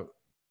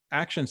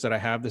actions that I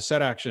have, the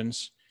set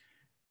actions,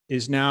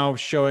 is now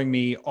showing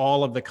me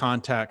all of the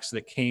contacts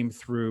that came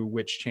through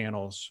which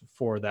channels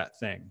for that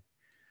thing.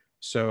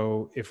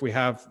 So if we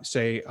have,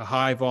 say, a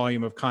high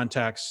volume of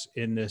contacts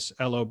in this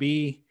LOB,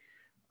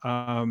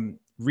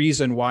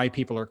 reason why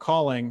people are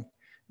calling,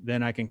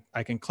 then I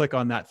can click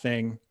on that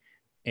thing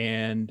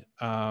and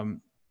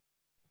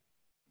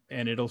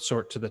it'll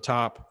sort to the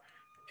top,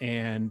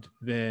 and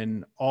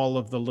then all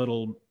of the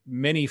little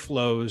mini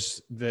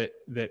flows that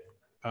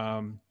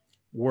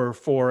were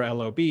for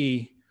LOB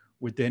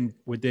would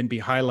then be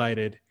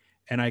highlighted,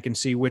 and I can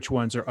see which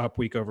ones are up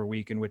week over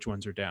week and which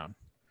ones are down.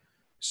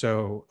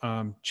 So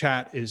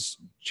chat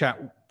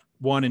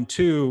 1 and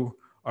 2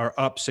 are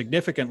up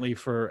significantly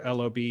for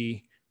LOB,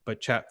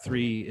 but chat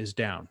 3 is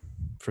down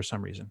for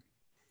some reason.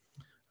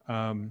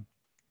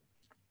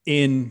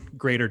 In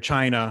Greater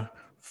China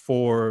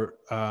for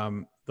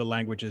the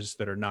languages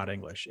that are not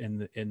English,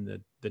 in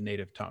the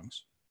native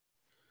tongues.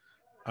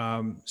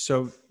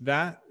 So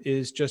that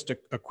is just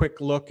a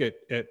quick look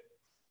at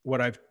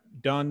what I've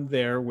done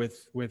there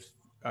with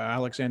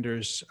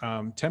Alexander's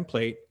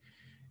template.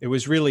 It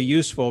was really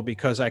useful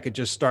because I could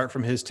just start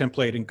from his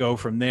template and go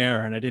from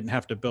there, and I didn't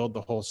have to build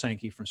the whole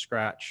Sankey from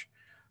scratch.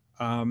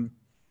 And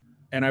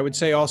I would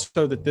say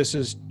also that this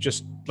is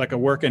just like a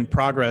work in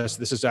progress.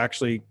 This is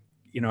actually,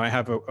 you know, I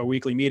have a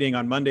weekly meeting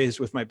on Mondays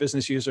with my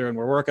business user, and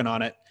we're working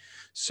on it.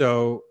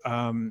 So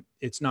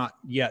it's not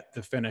yet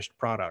the finished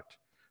product,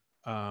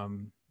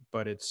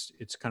 but it's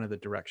kind of the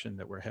direction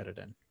that we're headed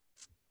in.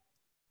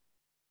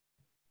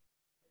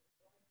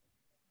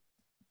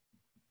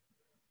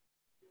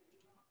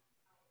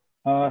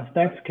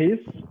 Thanks, Keith.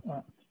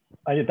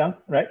 Are you done,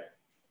 right?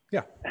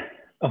 Yeah.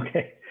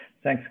 Okay,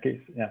 thanks,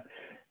 Keith. Yeah,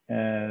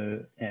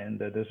 and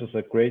this is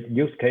a great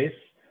use case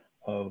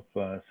of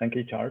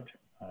Sankey chart.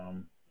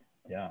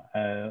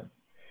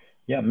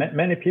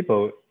 Many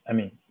people, I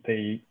mean,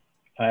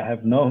 I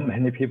have known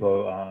many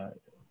people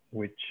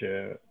which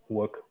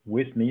work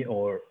with me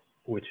or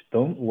which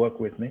don't work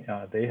with me.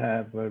 They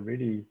have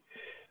really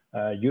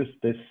used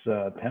this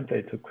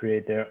template to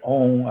create their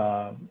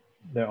own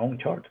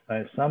chart.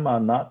 Some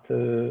are not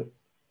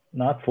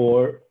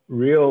for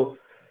real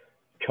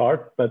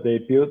chart, but they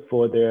build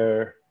for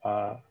their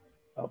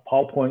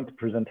PowerPoint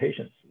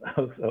presentations,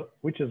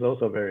 which is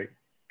also very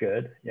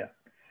good. Yeah.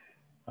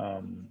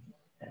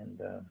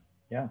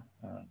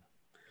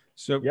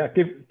 So yeah,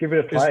 give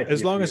it a try.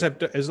 As long as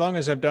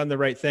I've done the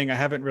right thing. I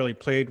haven't really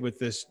played with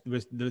this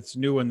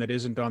new one that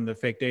isn't on the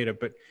fake data,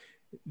 but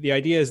the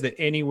idea is that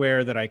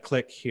anywhere that I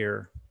click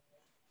here,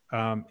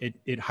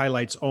 it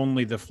highlights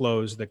only the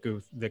flows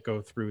that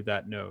go through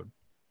that node.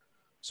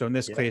 So in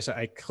this case,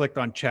 I clicked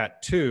on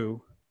chat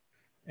 2,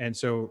 and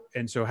so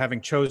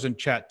having chosen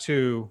chat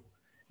 2,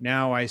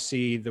 now I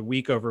see the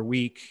week over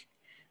week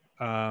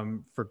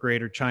for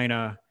Greater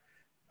China.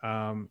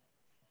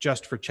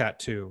 Just for chat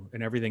 2,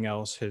 and everything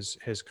else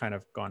has kind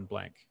of gone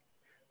blank.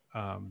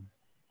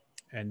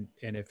 And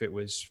if it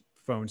was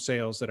phone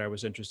sales that I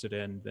was interested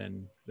in,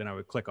 then I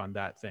would click on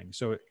that thing.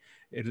 So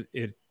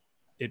it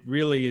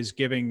really is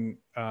giving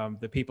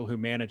the people who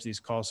manage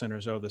these call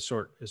centers, the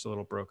sort is a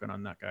little broken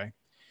on that guy.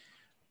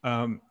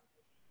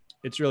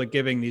 It's really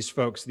giving these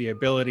folks the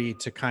ability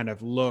to kind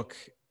of look,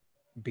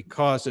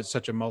 because it's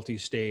such a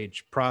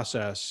multi-stage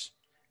process,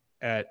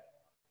 at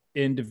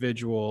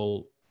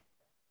individual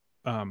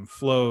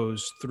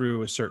flows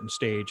through a certain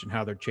stage and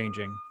how they're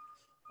changing.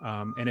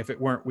 And if it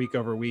weren't week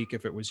over week,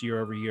 if it was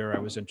year over year I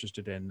was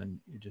interested in,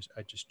 then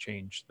I just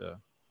changed the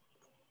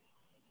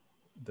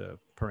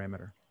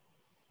parameter.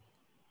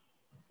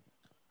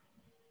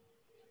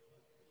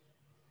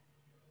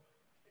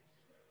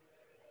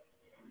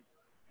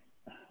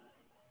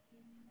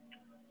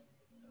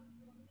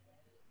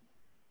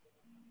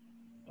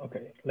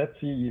 Okay, let's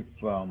see if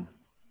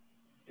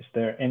is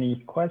there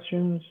any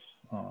questions?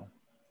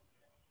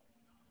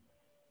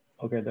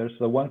 Okay, there's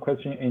one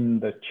question in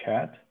the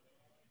chat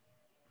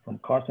from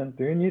Carson.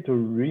 Do you need to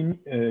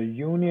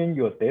union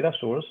your data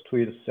source to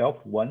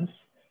itself once,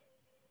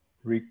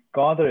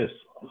 regardless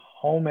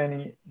how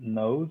many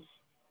nodes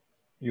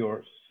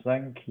your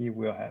Sankey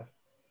will have?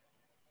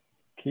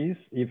 Keith,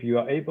 if you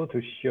are able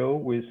to show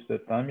with the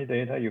dummy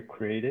data you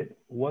created,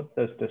 what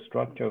does the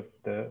structure of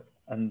the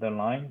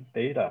underlying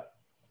data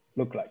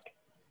look like?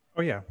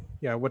 Oh yeah,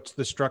 what's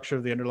the structure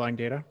of the underlying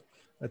data?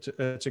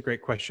 That's a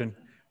great question.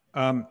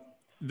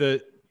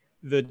 The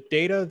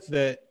data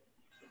that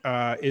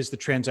is the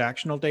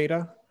transactional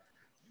data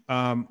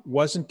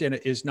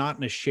is not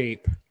in a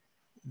shape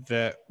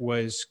that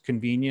was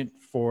convenient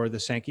for the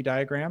Sankey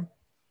diagram.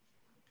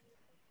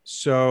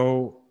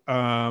 So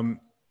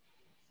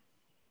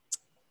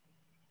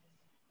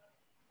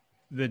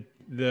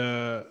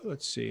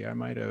let's see, I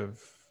might have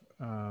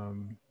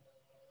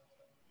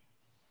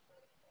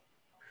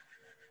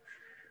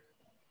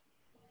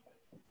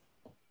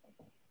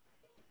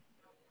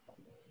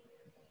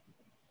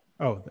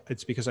oh,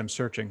 it's because I was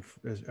searching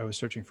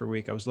for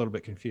week. I was a little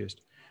bit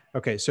confused.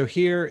 Okay, so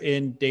here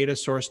in data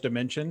source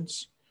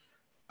dimensions,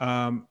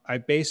 I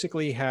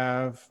basically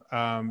have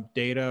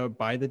data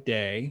by the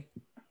day,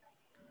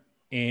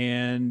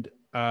 and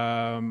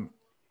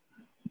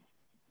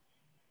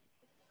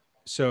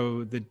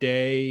so the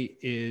day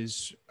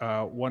is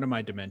one of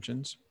my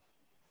dimensions.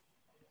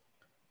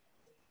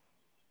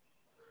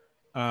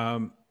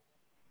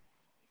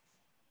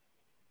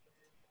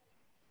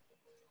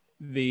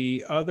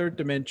 The other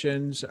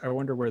dimensions, I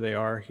wonder where they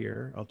are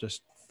here. I'll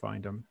just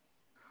find them.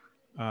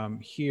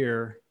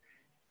 here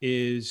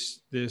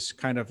is this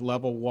kind of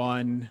level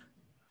 1,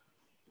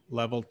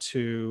 level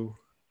 2,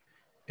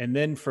 and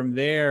then from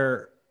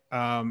there,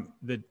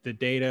 the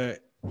data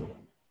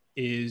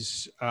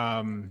is,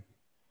 from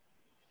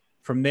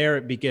there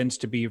it begins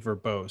to be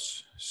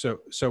verbose.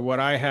 So what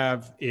I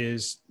have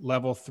is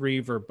level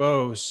 3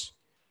 verbose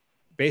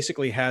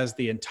basically has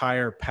the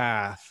entire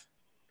path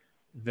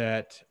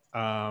that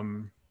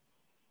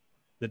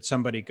that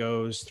somebody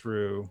goes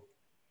through.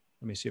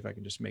 Let me see if I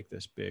can just make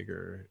this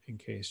bigger in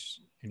case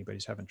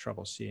anybody's having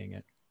trouble seeing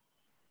it.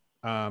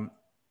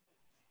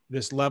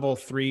 This level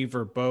 3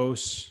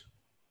 verbose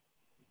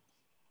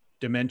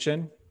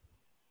dimension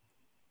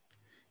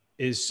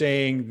is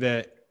saying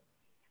that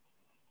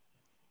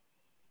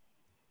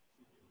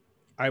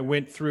I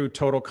went through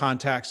total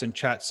contacts and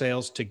chat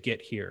sales to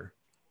get here.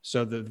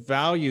 So the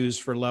values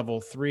for level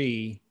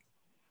 3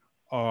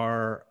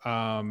 are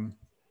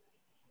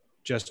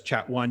just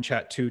chat 1,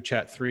 chat 2,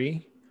 chat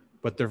 3,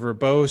 but the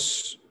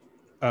verbose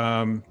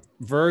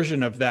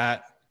version of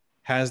that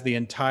has the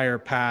entire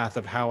path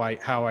of how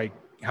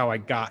I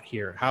got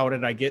here. How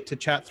did I get to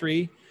chat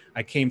 3?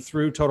 I came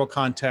through total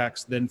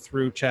contacts, then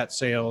through chat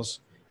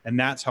sales, and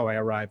that's how I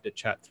arrived at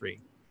chat 3.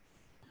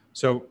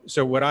 So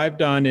what I've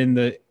done in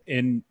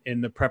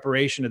the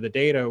preparation of the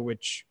data,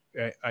 which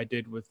I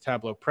did with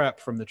Tableau Prep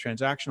from the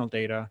transactional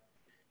data,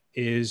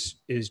 is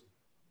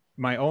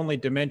my only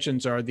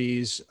dimensions are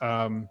these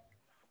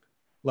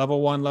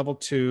level 1, level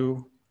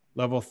 2,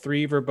 level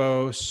 3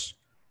 verbose,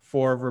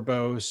 4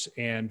 verbose,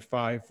 and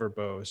 5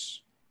 verbose.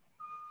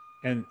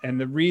 And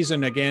the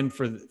reason, again,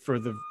 for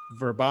the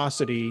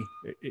verbosity,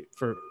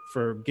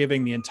 for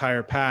giving the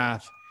entire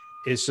path,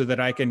 is so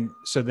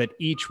that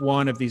each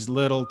one of these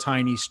little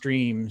tiny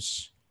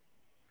streams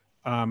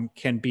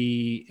can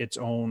be its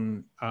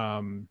own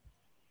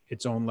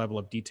level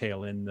of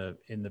detail in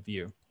the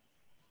view.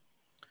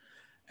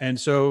 And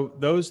so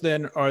those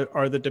then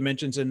are the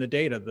dimensions in the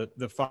data,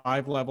 the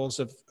 5 levels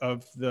of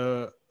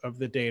the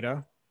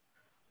data,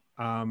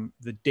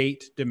 the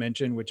date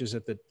dimension, which is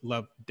at the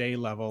day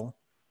level,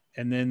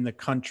 and then the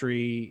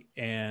country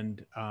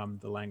and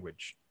the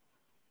language.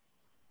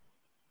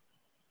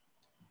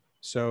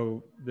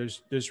 So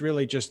there's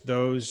really just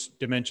those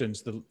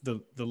dimensions,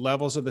 the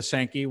levels of the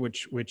Sankey,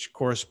 which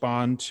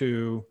correspond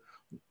to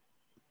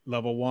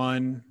level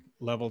 1,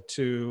 level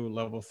 2,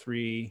 level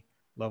 3,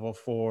 level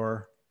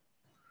 4,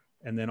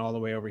 and then all the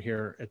way over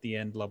here at the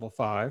end, level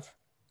 5.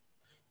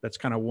 That's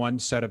kind of one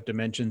set of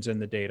dimensions in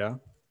the data.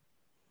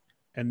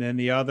 And then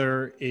the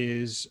other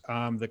is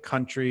the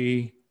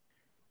country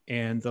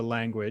and the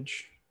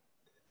language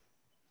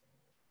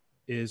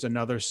is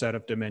another set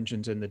of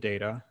dimensions in the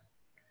data.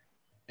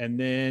 And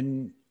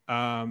then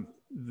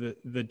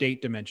the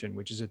date dimension,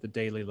 which is at the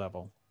daily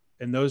level.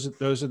 And those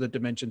are the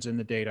dimensions in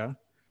the data.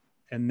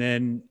 And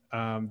then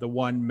the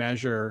one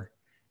measure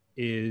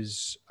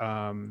is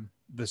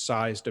the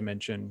size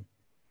dimension,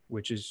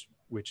 which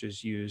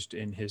is used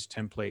in his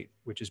template,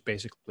 which is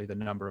basically the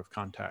number of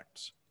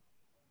contacts.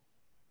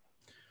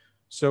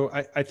 So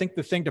I think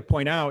the thing to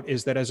point out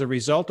is that as a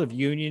result of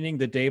unioning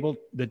the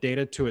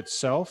data to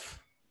itself,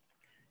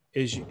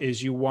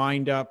 is you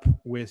wind up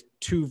with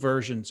 2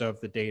 versions of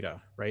the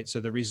data, right? So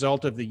the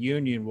result of the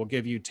union will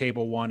give you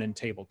table 1 and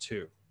table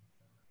 2,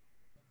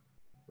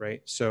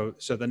 right? So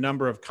the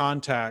number of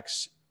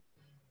contacts,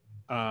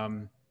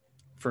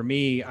 for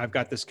me, I've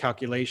got this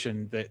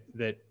calculation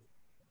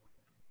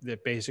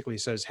that basically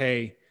says,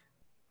 hey,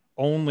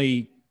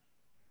 only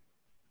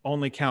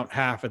count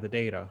half of the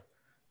data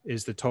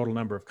is the total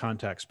number of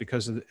contacts,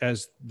 because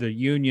as the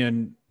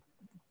union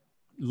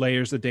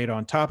layers the data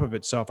on top of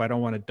itself, I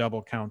don't want to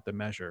double count the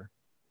measure.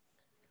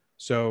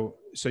 So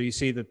you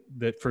see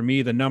that for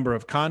me, the number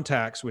of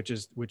contacts, which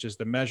is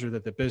the measure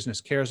that the business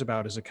cares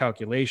about, is a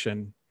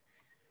calculation,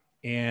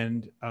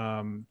 and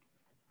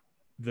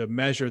the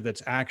measure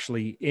that's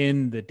actually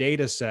in the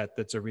data set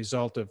that's a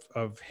result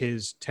of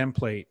his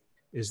template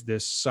is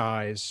this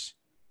size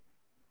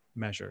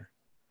measure.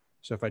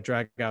 So if I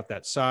drag out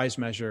that size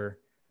measure,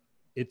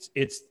 it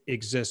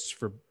exists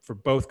for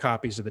both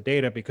copies of the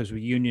data because we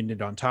unioned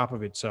it on top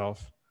of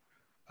itself,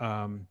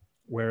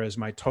 whereas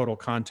my total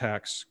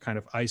contacts kind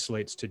of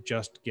isolates to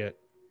just get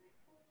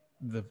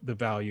the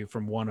value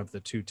from one of the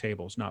 2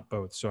 tables, not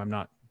both. So I'm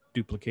not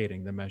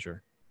duplicating the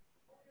measure.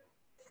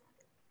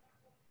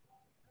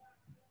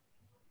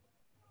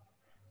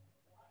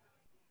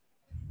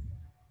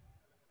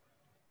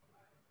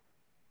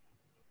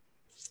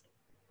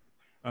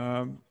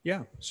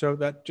 Yeah, so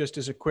that just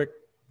is a quick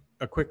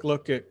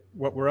look at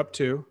what we're up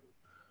to.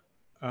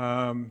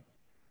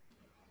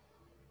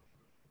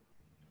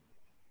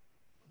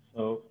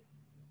 So,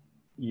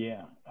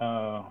 yeah.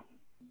 No,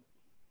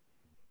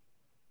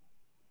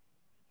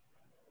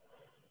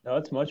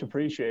 it's much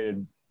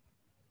appreciated.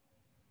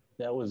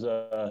 That was,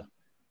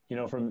 you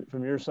know,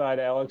 from your side,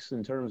 Alex,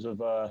 in terms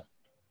of, I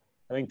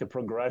think the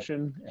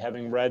progression,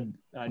 having read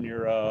on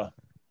your,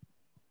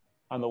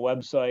 on the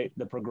website,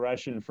 the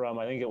progression from,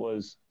 I think it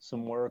was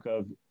some work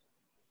of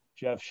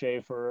Jeff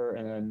Schaefer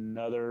and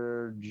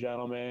another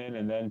gentleman,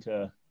 and then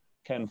to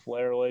Ken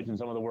Flaherledge and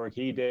some of the work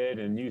he did,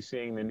 and you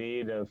seeing the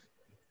need of,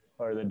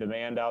 or the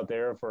demand out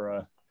there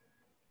for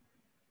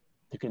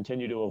to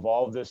continue to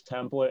evolve this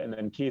template. And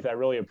then Keith, I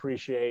really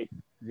appreciate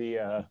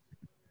the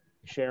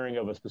sharing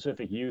of a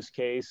specific use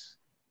case.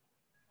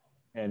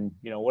 And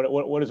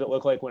what does it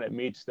look like when it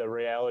meets the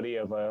reality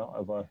of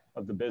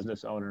the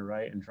business owner,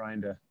 right? And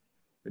trying to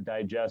the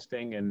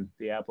digesting and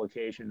the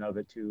application of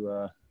it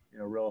to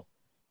real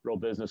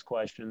business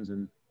questions.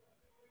 And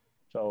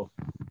so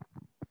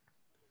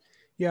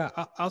yeah,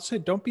 I'll say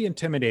don't be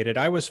intimidated.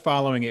 I was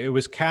following it. It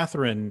was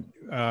Catherine,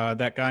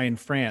 that guy in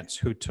France,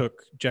 who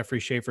took Jeffrey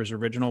Schaefer's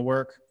original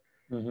work.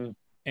 Mm-hmm.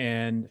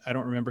 And I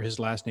don't remember his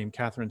last name,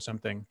 Catherine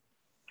something.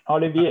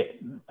 Olivier.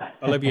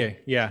 Olivier,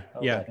 yeah,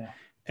 Okay. yeah.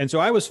 And so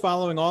I was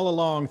following all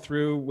along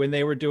through when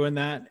they were doing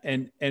that.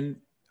 And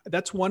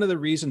that's one of the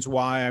reasons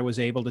why I was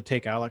able to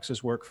take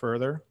Alex's work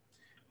further,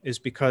 is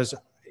because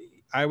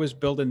I was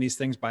building these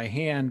things by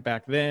hand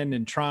back then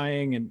and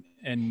trying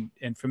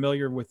and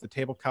familiar with the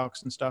table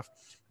calcs and stuff.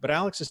 But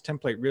Alex's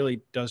template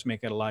really does make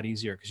it a lot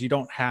easier, because you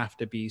don't have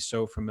to be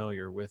so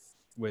familiar with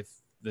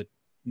the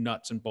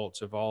nuts and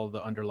bolts of all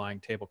the underlying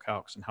table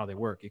calcs and how they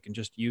work. You can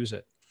just use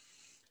it.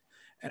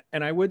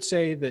 And I would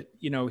say that,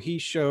 he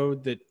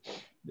showed that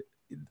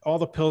all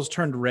the pills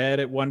turned red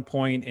at one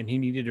point, and he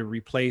needed to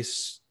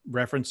replace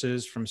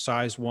references from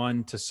size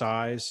 1 to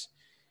size.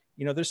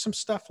 There's some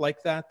stuff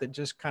like that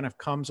just kind of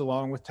comes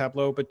along with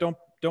Tableau, but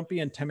don't be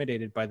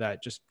intimidated by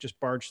that. Just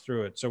barge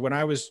through it. So when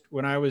I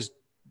was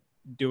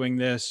doing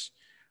this,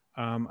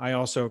 I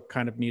also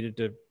kind of needed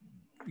to,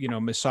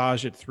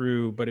 massage it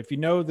through. But if you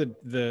know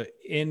the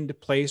end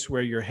place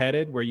where you're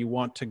headed, where you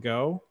want to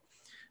go,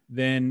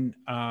 then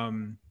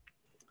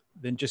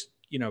just,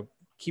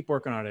 keep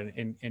working on it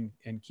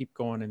and keep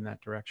going in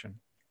that direction.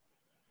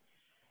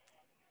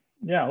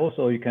 Yeah.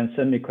 Also, you can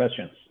send me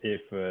questions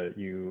if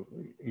you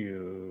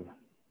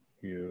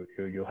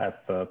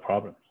have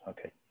problems.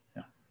 Okay.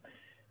 Yeah.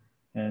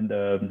 And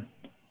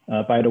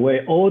by the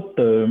way, all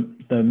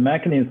the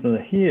mechanism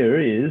here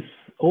is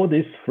all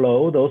this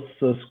flow. Those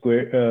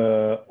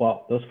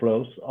those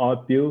flows are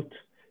built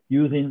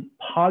using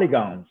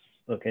polygons.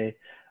 Okay.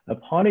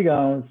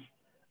 Polygons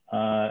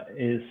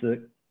is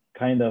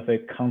kind of a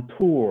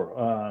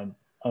contour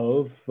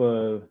of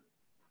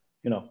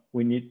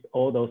we need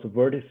all those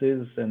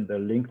vertices and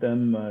link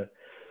them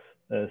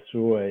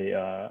through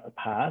a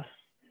path.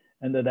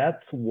 And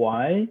that's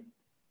why,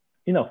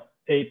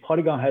 a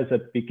polygon has a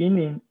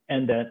beginning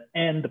and an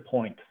end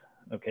point,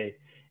 okay?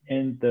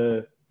 And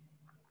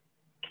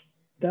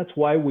that's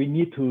why we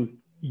need to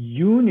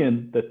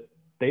union the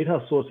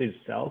data source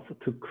itself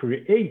to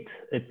create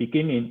a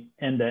beginning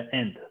and an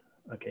end,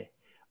 okay?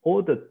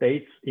 All the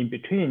dates in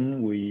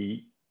between,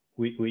 we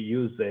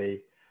use a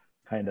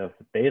kind of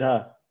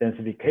data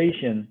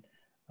densification.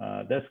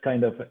 That's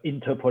kind of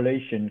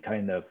interpolation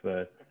kind of,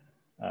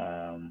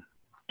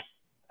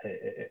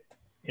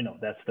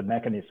 that's the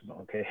mechanism,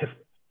 okay,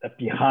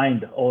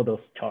 behind all those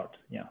charts.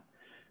 Yeah,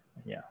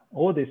 yeah.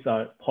 All these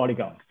are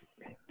polygons.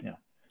 Okay? Yeah.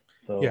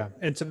 So yeah,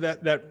 and so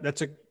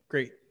that's a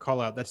great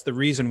call out. That's the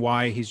reason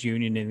why he's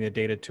unioning the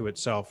data to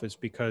itself, is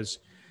because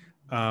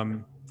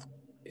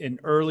in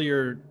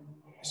earlier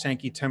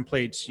Sankey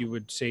templates, you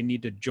would say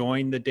need to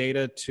join the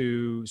data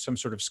to some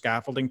sort of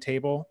scaffolding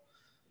table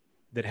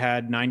that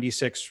had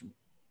 96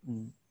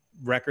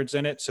 records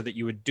in it, so that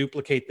you would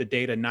duplicate the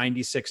data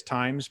 96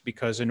 times,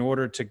 because in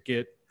order to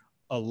get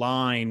a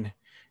line,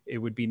 it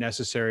would be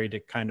necessary to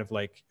kind of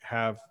like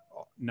have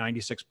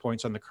 96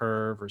 points on the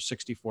curve or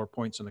 64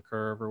 points on the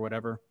curve or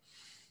whatever.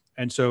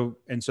 And so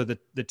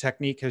the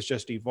technique has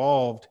just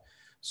evolved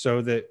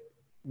so that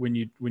when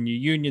you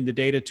union the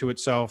data to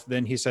itself,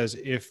 then he says,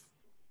 if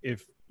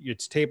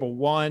it's table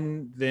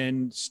 1,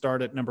 then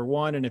start at number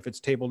 1. And if it's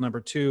table number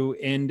 2,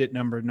 end at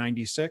number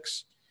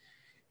 96.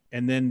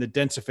 And then the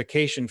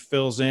densification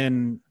fills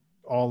in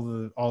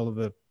all of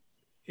the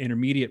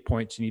intermediate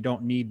points, and you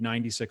don't need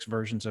 96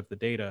 versions of the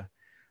data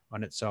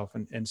on itself.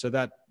 And so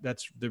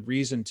that's the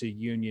reason to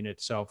union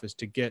itself, is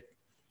to get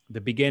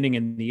the beginning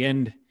and the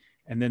end,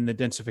 and then the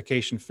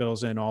densification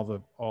fills in all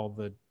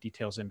the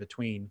details in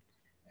between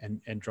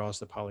and draws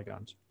the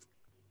polygons.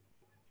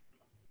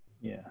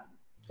 Yeah.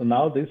 So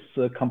now this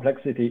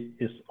complexity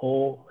is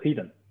all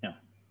hidden, yeah,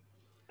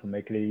 to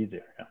make it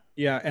easier. Yeah.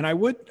 Yeah, and I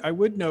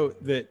would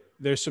note that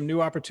there's some new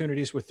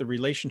opportunities with the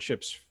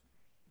relationships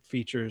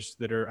features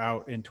that are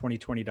out in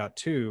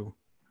 2020.2,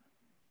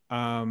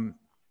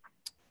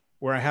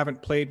 where I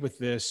haven't played with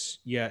this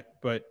yet,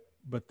 but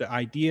the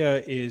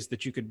idea is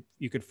that you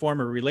could form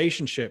a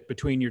relationship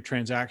between your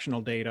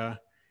transactional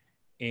data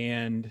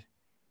and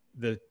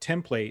the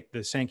template,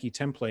 the Sankey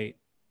template,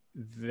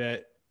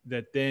 that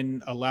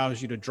then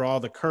allows you to draw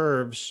the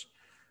curves,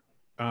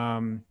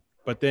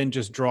 but then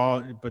just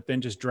drag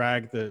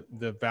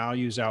the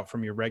values out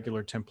from your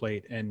regular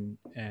template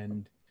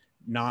and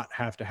not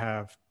have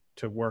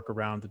to work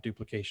around the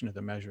duplication of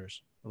the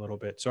measures a little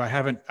bit. So I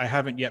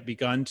haven't yet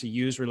begun to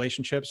use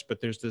relationships,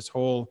 but there's this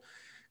whole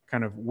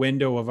kind of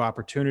window of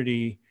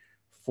opportunity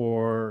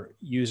for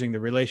using the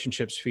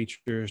relationships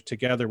features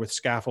together with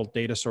scaffold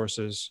data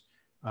sources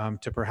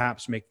to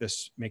perhaps make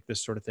this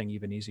sort of thing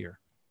even easier.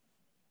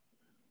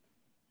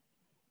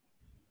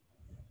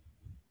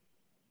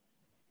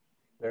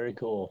 Very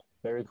cool.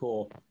 Very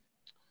cool.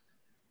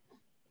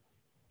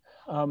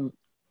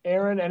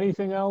 Aaron,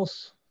 anything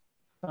else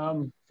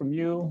from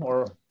you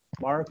or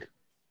Mark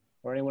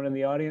or anyone in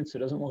the audience? It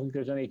doesn't look like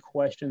there's any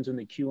questions in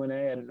the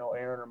Q&A. I don't know,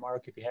 Aaron or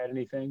Mark, if you had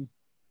anything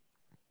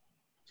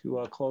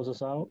to close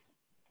us out.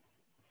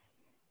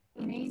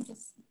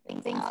 Just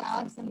things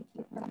Alex and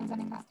keep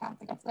representing best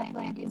topic. That's what I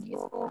think is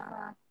useful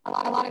for a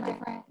lot of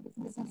different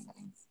business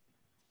settings.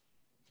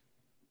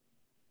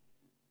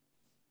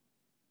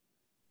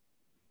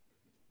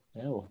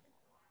 Yeah, well,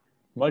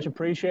 much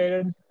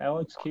appreciated,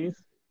 Alex, Keith.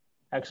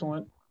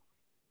 Excellent.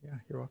 Yeah,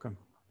 you're welcome.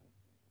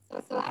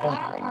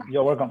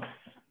 You're welcome.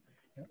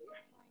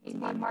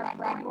 Mark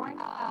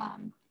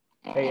Bradbourne.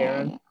 Hey,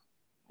 Aaron.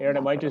 Aaron,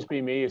 it might just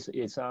be me.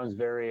 It sounds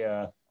very.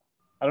 I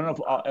don't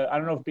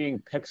know if being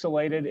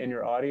pixelated in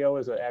your audio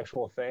is an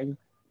actual thing.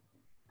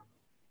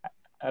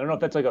 I don't know if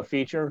that's like a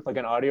feature, like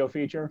an audio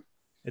feature.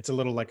 It's a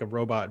little like a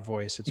robot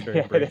voice. It's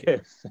very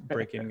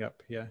breaking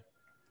up. Yeah.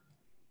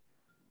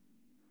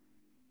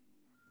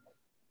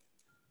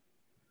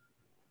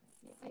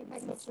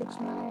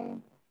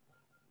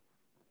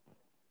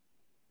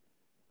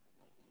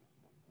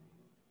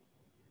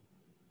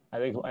 I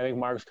think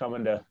Mark's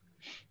coming to.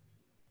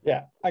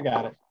 Yeah, I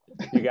got it.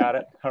 You got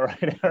it. All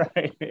right. All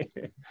right.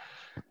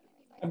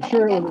 I'm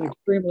sure it was an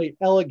extremely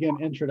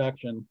elegant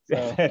introduction.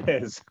 So. It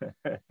is.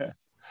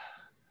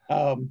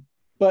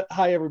 But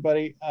hi,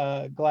 everybody.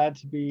 Glad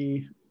to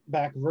be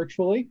back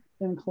virtually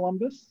in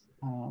Columbus.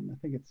 I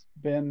think it's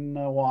been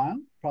a while,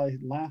 probably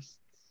last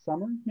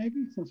summer,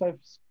 maybe, since I've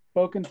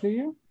spoken to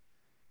you.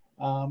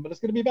 But it's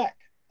going to be back.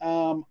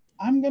 I'm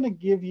going to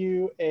give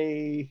you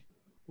a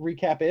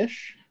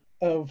recap-ish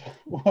of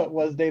what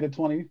was Data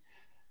 20.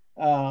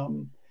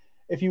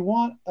 If you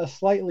want a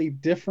slightly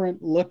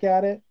different look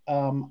at it,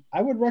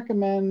 I would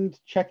recommend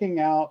checking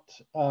out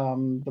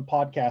the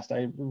podcast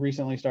I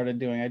recently started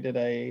doing. I did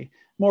a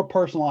more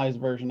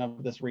personalized version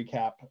of this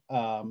recap,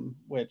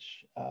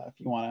 which if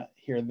you want to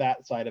hear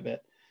that side of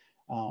it,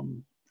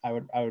 I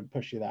would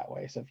push you that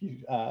way. So if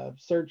you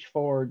search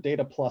for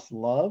Data Plus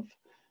Love,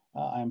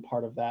 I'm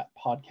part of that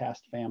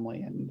podcast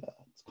family, and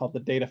it's called the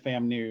Data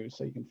Fam News.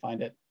 So you can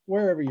find it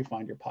wherever you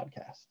find your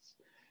podcasts.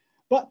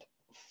 But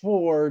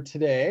for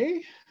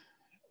today,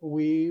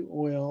 we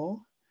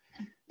will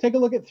take a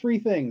look at three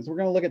things. We're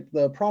going to look at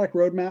the product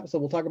roadmap. So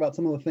we'll talk about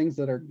some of the things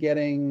that are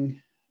getting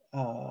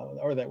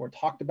or that were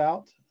talked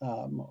about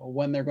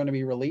when they're going to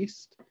be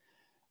released,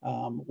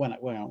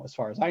 as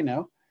far as I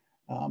know.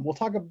 We'll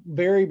talk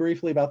very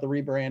briefly about the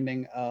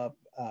rebranding of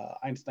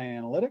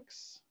Einstein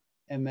Analytics.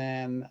 And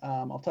then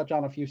I'll touch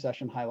on a few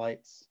session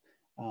highlights.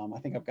 I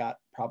think I've got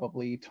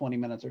probably 20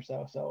 minutes or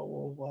so.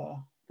 So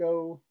we'll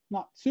go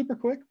not super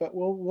quick, but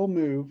we'll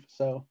move.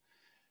 So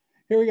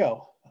here we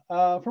go.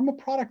 From a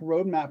product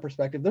roadmap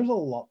perspective, there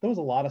was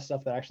a lot of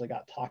stuff that actually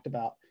got talked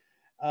about.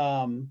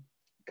 A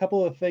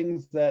couple of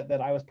things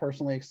that I was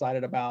personally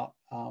excited about,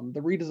 the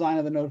redesign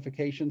of the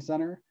notification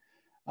center.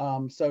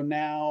 So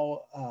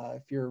now,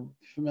 if you're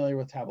familiar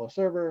with Tableau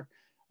Server,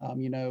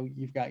 you know,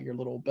 you've got your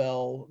little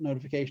bell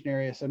notification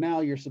area. So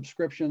now your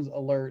subscriptions,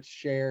 alerts,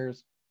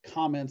 shares,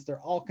 comments,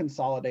 they're all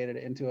consolidated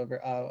into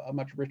a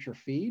much richer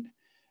feed.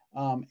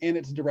 And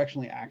it's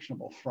directionally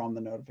actionable from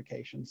the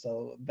notification.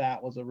 So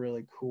that was a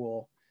really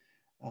cool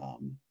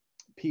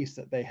piece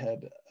that they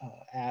had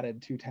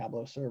added to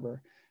Tableau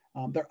Server.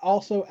 They're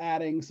also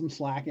adding some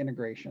Slack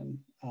integration.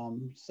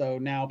 So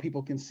now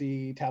people can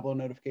see Tableau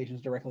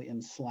notifications directly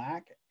in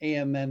Slack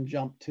and then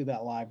jump to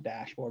that live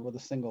dashboard with a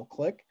single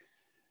click,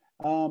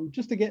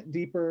 just to get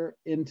deeper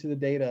into the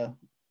data,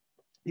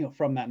 you know,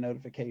 from that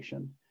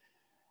notification.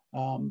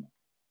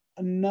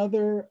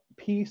 Another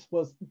piece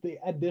was the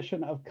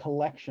addition of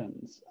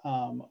collections,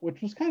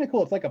 which was kind of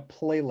cool. It's like a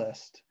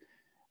playlist.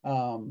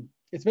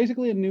 It's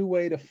basically a new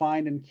way to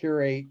find and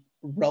curate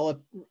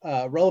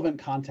relevant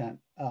content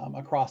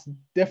across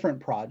different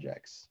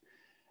projects.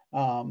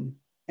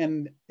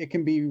 And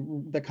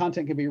the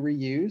content can be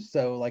reused.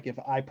 So like if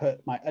I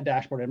put a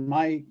dashboard in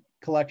my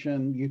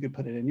collection, you could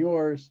put it in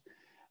yours.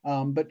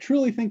 But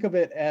truly think of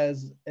it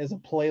as a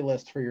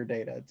playlist for your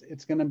data.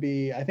 It's going to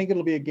be, I think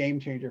it'll be a game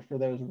changer for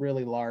those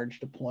really large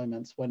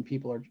deployments when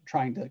people are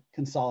trying to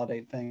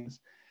consolidate things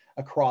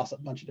across a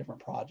bunch of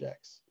different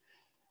projects.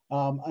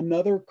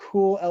 Another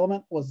cool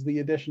element was the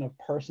addition of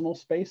personal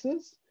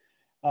spaces.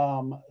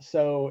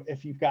 So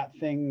if you've got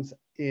things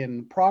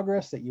in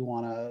progress that you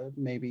want to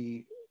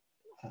maybe,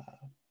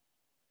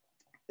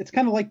 it's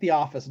kind of like the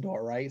office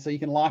door, right? So you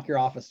can lock your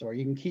office door.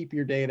 You can keep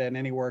your data and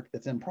any work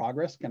that's in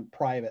progress can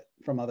private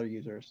from other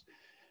users.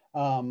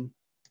 And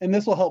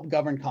this will help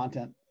govern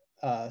content.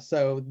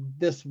 So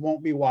this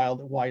won't be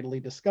widely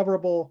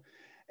discoverable,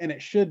 and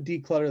it should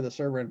declutter the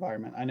server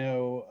environment. I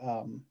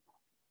know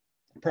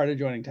prior to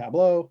joining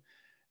Tableau,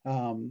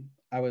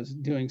 I was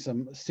doing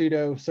some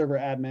sudo server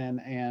admin,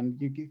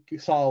 and you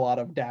saw a lot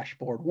of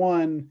dashboard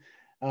one,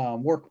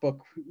 workbook,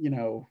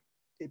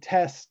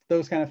 test,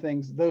 those kind of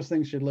things. Those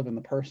things should live in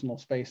the personal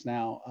space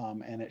now,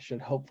 and it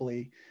should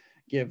hopefully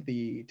give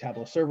the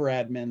Tableau server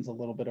admins a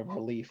little bit of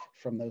relief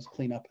from those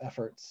cleanup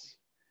efforts.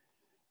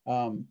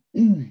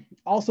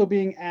 Also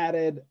being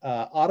added,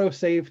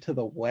 autosave to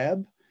the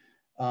web.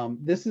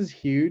 This is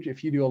huge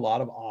if you do a lot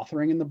of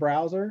authoring in the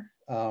browser.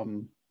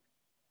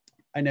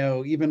 I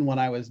know even when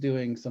I was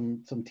doing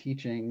some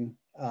teaching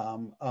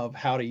of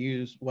how to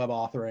use web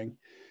authoring,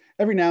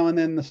 every now and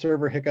then the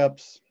server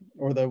hiccups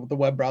or the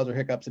web browser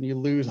hiccups and you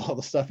lose all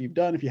the stuff you've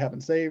done if you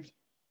haven't saved.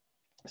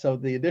 So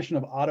the addition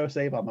of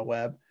autosave on the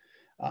web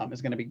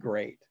is going to be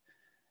great.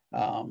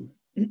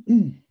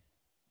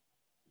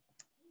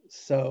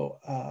 So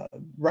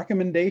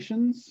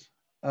recommendations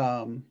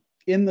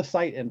in the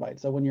site invite.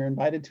 So when you're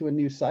invited to a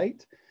new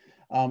site,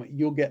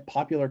 you'll get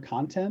popular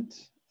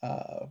content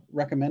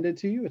recommended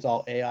to you. It's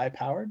all AI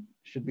powered,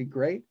 should be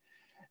great.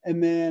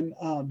 And then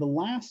the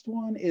last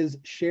one is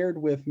shared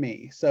with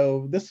me.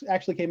 So this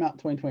actually came out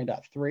in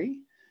 2020.3.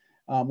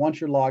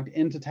 Once you're logged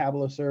into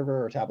Tableau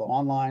server or Tableau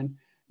online,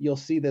 you'll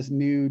see this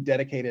new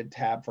dedicated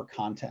tab for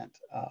content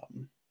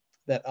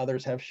that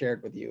others have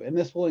shared with you. And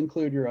this will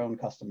include your own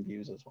custom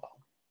views as well.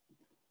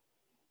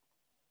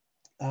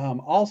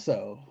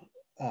 Also,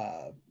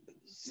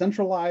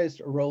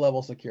 centralized row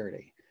level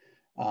security.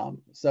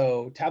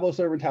 So Tableau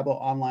server and Tableau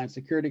online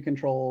security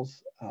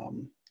controls,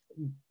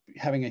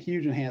 having a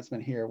huge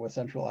enhancement here with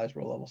centralized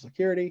row level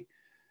security.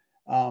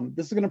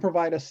 This is going to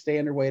provide a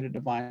standard way to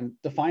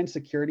define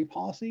security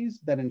policies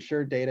that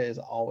ensure data is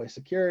always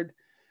secured.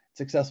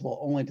 It's accessible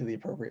only to the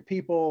appropriate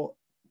people.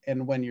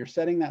 And when you're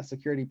setting that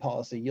security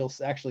policy, you'll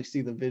actually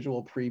see the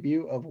visual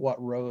preview of what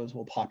rows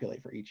will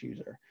populate for each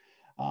user.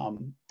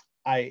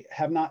 I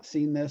have not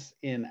seen this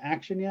in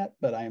action yet,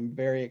 but I am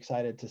very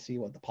excited to see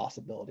what the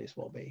possibilities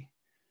will be.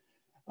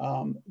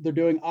 They're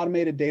doing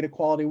automated data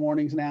quality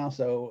warnings now.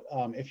 So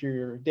if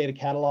you're a data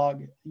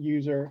catalog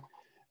user,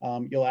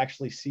 you'll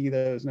actually see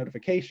those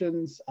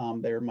notifications.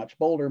 They're much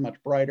bolder,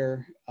 much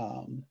brighter,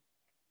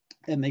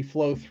 and they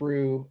flow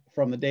through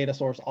from the data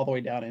source all the way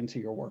down into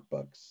your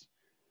workbooks.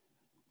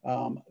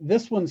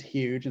 This one's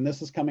huge, and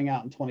this is coming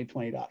out in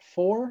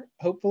 2020.4,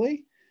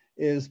 hopefully,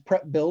 is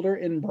Prep Builder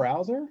in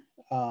browser.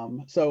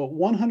 So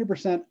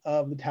 100%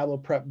 of the Tableau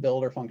Prep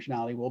Builder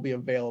functionality will be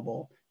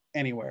available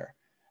anywhere,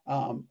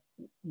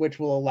 which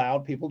will allow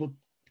people to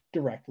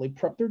directly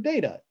prep their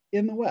data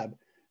in the web.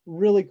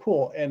 Really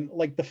cool. And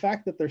like the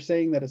fact that they're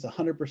saying that it's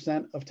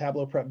 100% of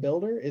Tableau Prep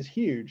Builder is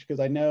huge,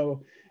 because I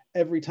know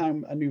every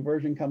time a new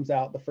version comes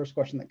out, the first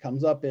question that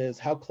comes up is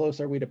how close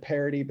are we to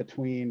parity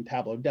between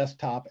Tableau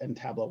Desktop and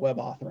Tableau Web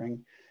Authoring?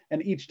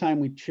 And each time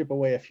we chip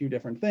away a few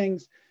different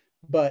things.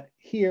 But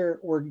here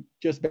we're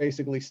just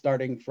basically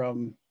starting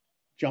from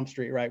Jump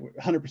Street, right?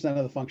 100%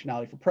 of the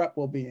functionality for prep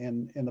will be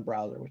in the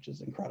browser, which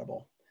is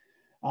incredible.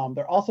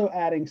 They're also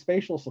adding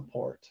spatial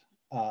support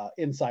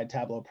inside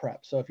Tableau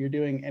Prep. So if you're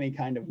doing any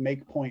kind of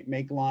make point,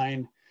 make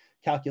line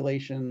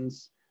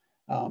calculations,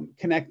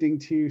 connecting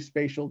to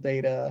spatial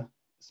data,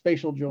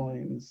 spatial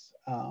joins,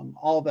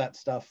 all of that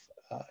stuff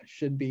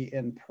should be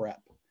in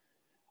prep.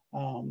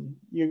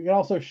 You can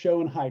also show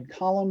and hide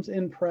columns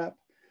in prep.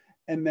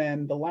 And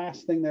then the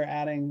last thing they're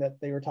adding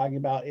that they were talking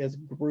about is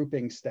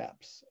grouping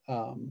steps.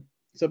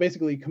 So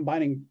basically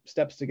combining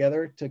steps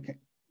together to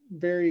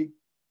very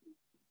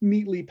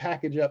neatly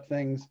package up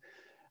things,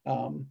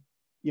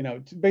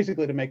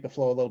 basically to make the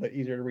flow a little bit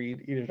easier to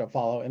read, easier to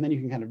follow. And then you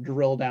can kind of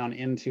drill down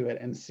into it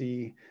and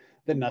see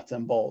the nuts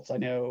and bolts. I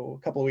know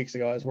a couple of weeks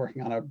ago, I was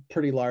working on a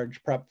pretty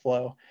large prep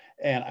flow,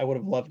 and I would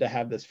have loved to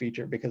have this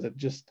feature because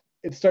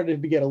it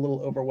started to get a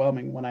little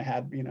overwhelming when I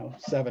had,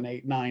 7,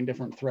 8, 9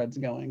 different threads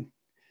going.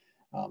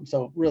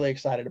 So really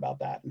excited about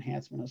that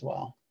enhancement as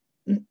well.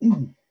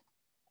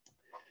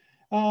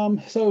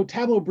 So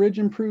Tableau Bridge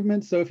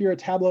improvements. So if you're a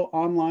Tableau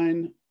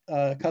online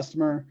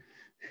customer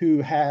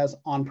who has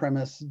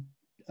on-premise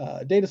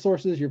data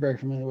sources, you're very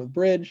familiar with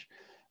Bridge.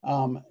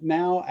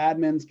 Now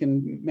admins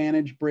can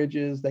manage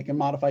bridges, they can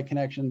modify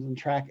connections and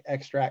track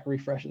extract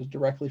refreshes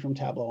directly from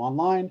Tableau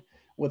online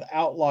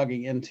without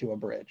logging into a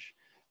bridge.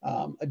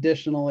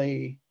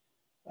 Additionally,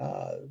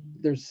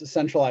 there's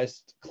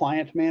centralized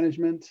client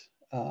management.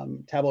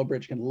 Tableau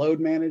Bridge can load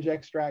manage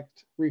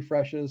extract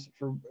refreshes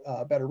for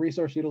better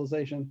resource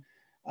utilization.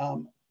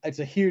 It's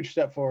a huge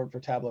step forward for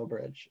Tableau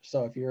Bridge.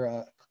 So if you're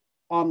an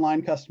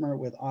online customer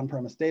with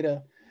on-premise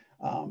data,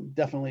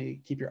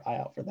 definitely keep your eye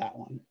out for that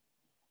one.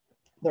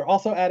 They're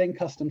also adding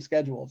custom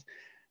schedules.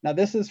 Now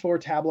this is for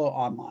Tableau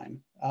Online.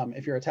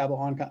 If you're a Tableau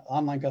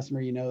Online customer,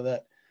 you know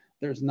that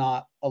there's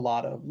not a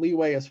lot of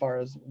leeway as far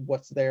as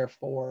what's there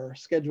for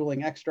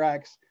scheduling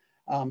extracts.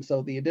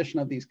 So the addition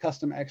of these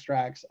custom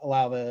extracts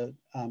allow the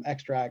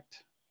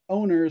extract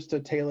owners to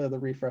tailor the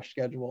refresh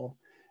schedule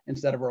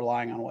instead of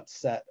relying on what's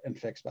set and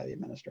fixed by the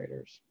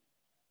administrators.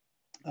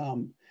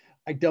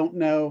 I don't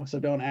know, so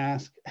don't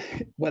ask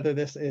whether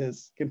this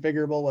is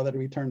configurable, whether to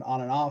be turned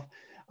on and off.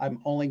 I'm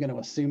only going to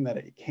assume that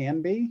it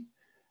can be.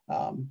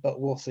 but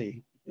we'll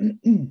see.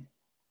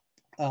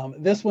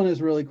 This one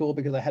is really cool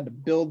because I had to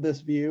build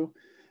this view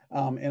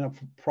in a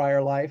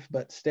prior life,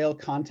 but stale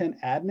content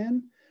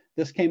admin.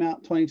 This came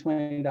out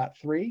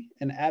 2020.3,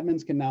 and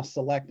admins can now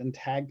select and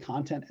tag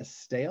content as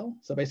stale.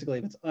 So basically,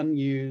 if it's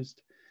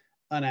unused,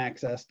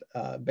 unaccessed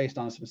based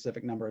on a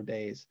specific number of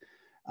days,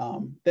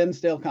 then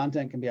stale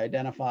content can be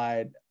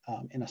identified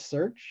in a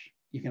search.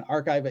 You can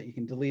archive it, you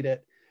can delete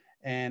it,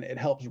 and it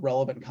helps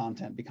relevant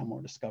content become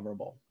more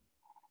discoverable.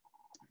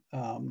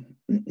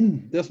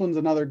 This one's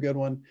another good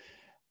one,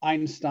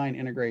 Einstein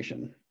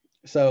integration.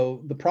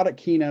 So the product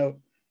keynote,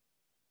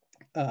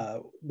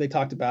 they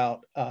talked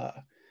about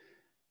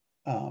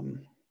the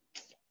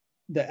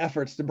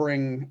efforts to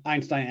bring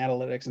Einstein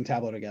Analytics and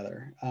Tableau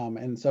together.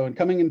 And so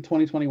coming in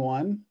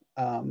 2021,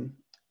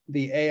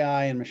 the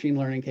AI and machine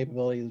learning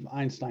capabilities of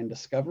Einstein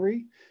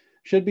Discovery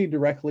should be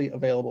directly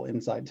available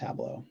inside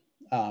Tableau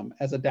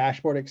as a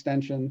dashboard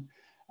extension,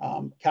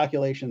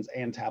 calculations,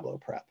 and Tableau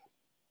prep.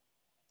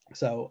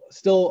 So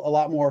still a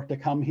lot more to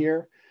come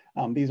here.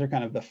 These are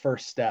kind of the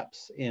first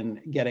steps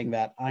in getting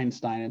that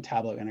Einstein and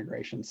Tableau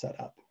integration set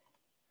up.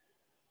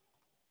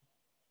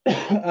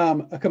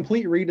 A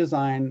complete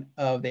redesign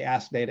of the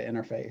Ask Data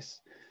interface.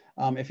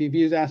 If you've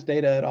used Ask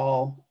Data at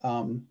all,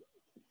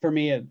 for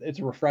me, it's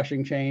a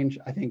refreshing change.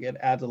 I think it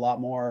adds a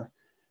lot more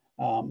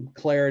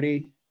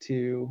clarity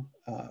to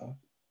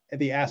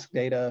the Ask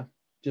Data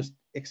just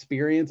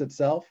experience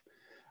itself.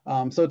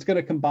 So it's going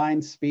to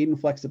combine speed and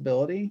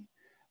flexibility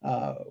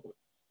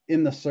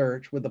in the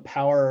search with the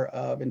power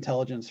of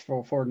intelligence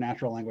for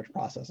natural language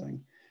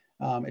processing.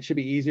 It should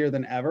be easier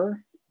than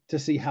ever to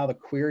see how the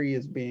query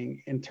is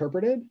being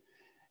interpreted.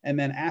 And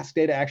then Ask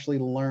Data actually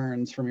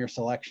learns from your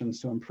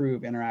selections to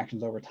improve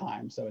interactions over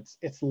time. So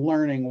it's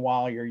learning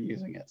while you're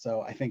using it.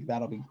 So I think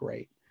that'll be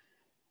great.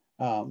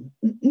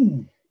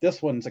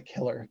 This one's a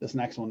killer. This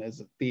next one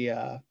is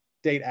the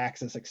date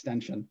access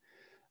extension.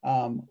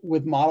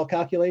 With model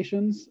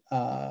calculations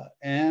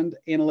and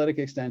analytic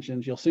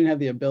extensions, you'll soon have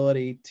the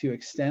ability to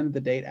extend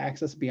the date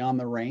access beyond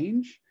the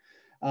range.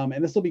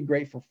 And this will be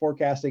great for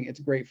forecasting. It's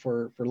great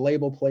for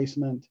label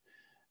placement.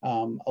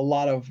 A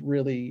lot of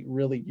really,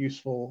 really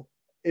useful.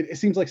 It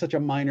seems like such a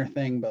minor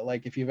thing, but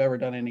like if you've ever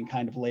done any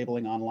kind of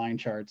labeling on line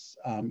charts,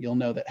 you'll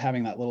know that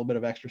having that little bit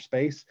of extra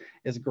space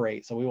is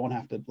great. So we won't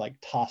have to like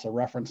toss a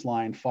reference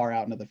line far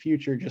out into the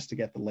future just to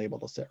get the label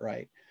to sit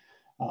right.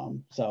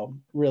 So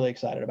really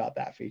excited about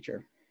that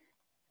feature.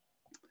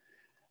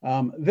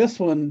 This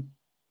one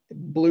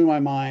blew my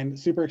mind,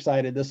 super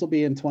excited. This will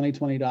be in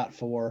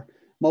 2020.4,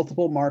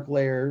 multiple mark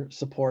layer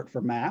support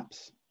for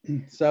maps.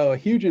 So a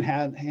huge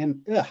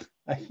enhancement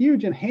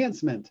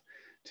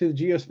to the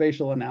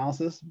geospatial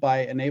analysis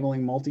by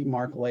enabling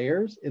multi-mark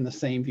layers in the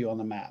same view on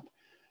the map.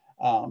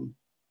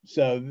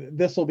 So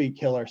this will be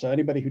killer. So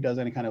anybody who does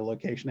any kind of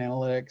location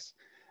analytics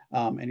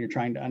and you're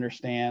trying to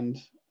understand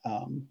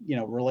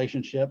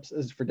relationships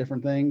is for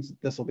different things,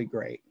 this will be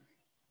great.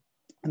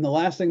 And the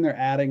last thing they're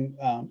adding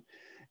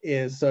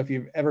is, so if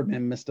you've ever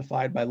been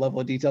mystified by level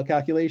of detail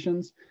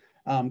calculations,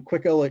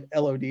 quick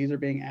LODs are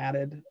being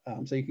added.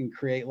 So you can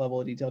create level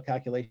of detail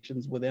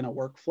calculations within a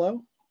workflow.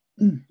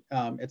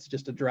 It's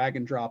just a drag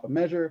and drop a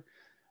measure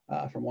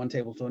from one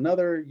table to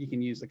another. You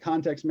can use the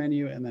context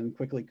menu and then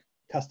quickly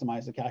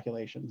customize the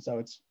calculation. So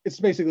it's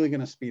basically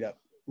going to speed up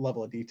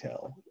level of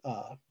detail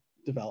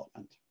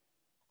development.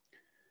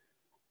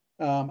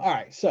 All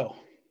right, so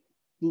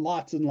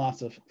lots and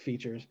lots of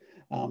features.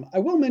 I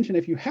will mention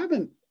if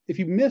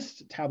you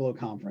missed Tableau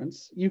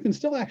conference, you can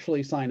still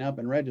actually sign up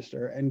and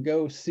register and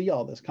go see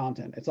all this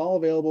content. It's all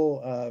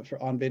available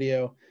on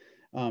video,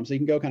 so you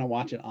can go kind of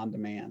watch it on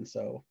demand.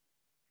 So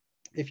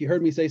if you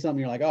heard me say something,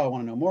 you're like, oh, I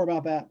want to know more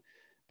about that,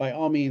 by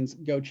all means,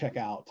 go check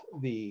out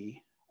the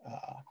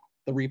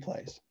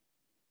replays.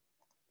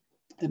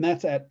 And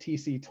that's at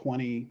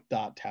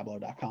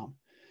tc20.tableau.com.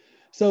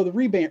 So the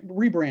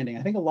rebranding,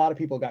 I think a lot of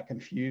people got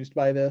confused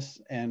by this,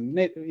 and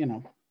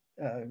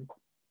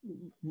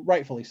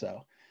rightfully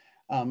so.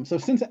 So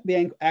since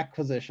the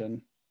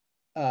acquisition,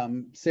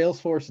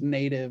 Salesforce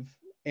native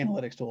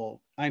analytics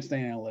tool,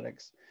 Einstein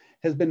Analytics,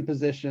 has been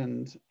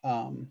positioned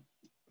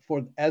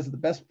as the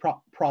best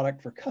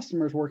product for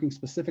customers working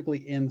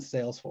specifically in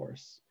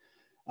Salesforce,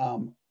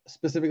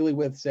 specifically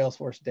with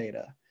Salesforce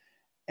data.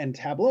 And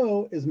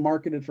Tableau is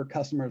marketed for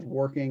customers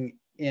working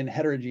in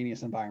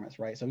heterogeneous environments,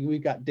 right? So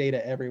we've got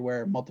data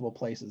everywhere, multiple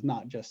places,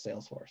 not just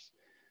Salesforce.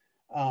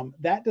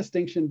 That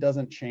distinction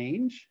doesn't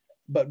change,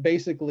 but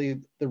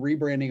basically the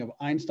rebranding of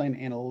Einstein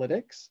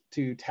Analytics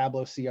to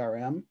Tableau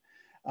CRM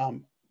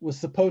was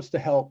supposed to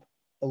help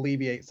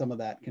alleviate some of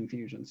that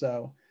confusion.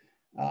 So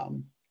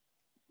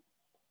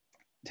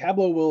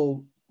Tableau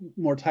will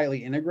more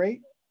tightly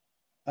integrate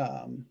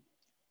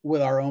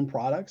with our own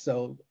products.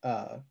 So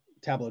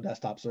Tableau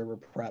Desktop Server,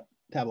 Prep,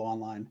 Tableau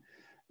Online.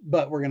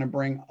 But we're going to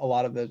bring a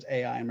lot of those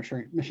AI and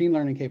machine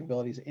learning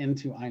capabilities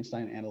into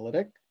Einstein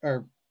Analytic.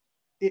 We're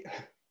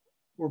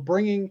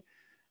bringing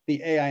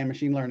the AI and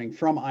machine learning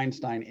from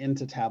Einstein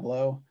into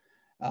Tableau.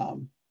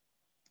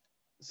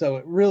 So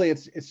it really,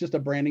 it's just a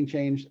branding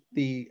change.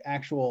 The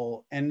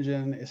actual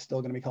engine is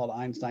still going to be called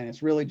Einstein.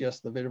 It's really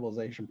just the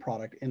visualization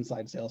product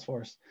inside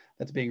Salesforce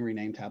that's being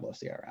renamed Tableau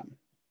CRM.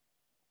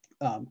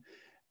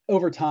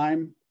 Over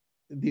time,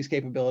 these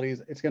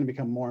capabilities, it's going to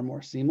become more and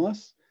more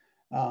seamless.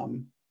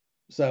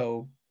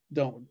 So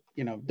don't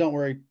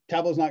worry.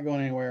 Tableau's not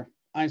going anywhere.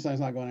 Einstein's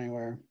not going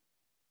anywhere.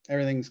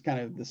 Everything's kind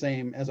of the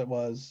same as it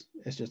was.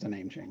 It's just a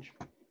name change.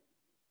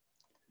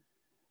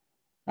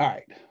 All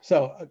right,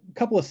 so a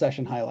couple of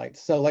session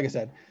highlights. So like I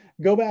said,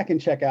 go back and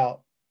check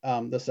out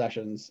the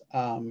sessions.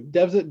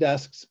 Devs at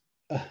Desks,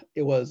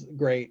 it was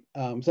great.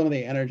 Some of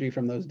the energy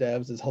from those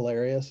devs is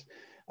hilarious.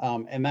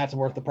 And that's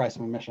worth the price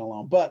of admission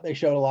alone. But they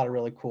showed a lot of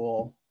really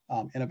cool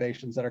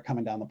innovations that are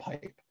coming down the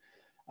pipe.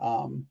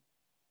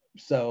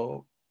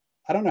 So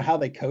I don't know how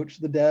they coach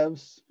the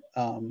devs,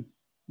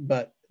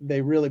 but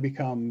they really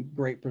become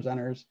great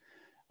presenters.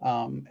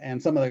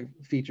 And some of the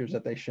features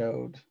that they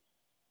showed,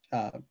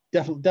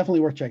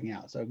 definitely worth checking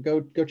out. So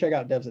go check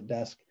out Devs at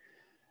Desk.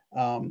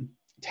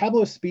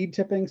 Tableau speed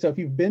tipping. So if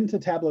you've been to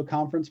Tableau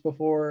conference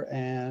before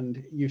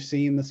and you've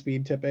seen the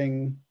speed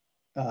tipping,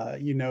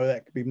 you know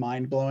that could be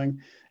mind-blowing.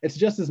 It's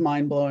just as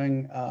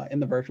mind-blowing in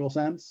the virtual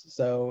sense.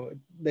 So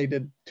they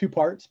did two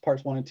parts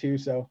 1 and 2.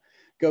 So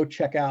go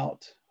check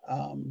out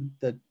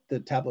the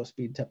Tableau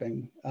speed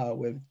tipping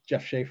with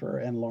Jeff Schaefer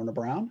and Lorna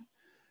Brown.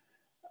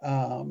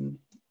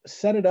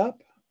 Set it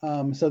up.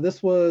 So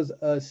this was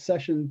a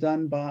session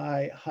done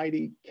by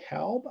Heidi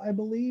Kalb, I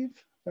believe,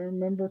 if I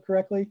remember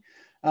correctly.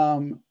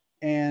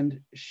 And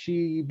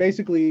she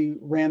basically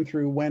ran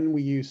through when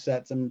we use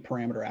sets and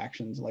parameter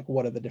actions, like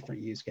what are the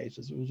different use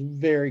cases. It was a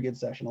very good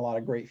session, a lot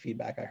of great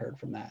feedback I heard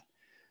from that.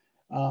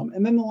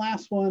 And then the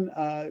last one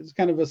is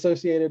kind of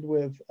associated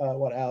with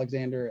what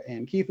Alexander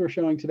and Keith were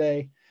showing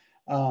today,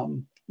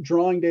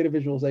 drawing data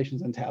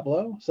visualizations in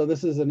Tableau. So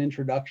this is an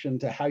introduction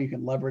to how you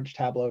can leverage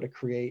Tableau to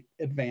create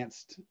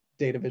advanced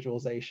data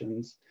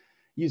visualizations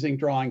using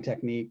drawing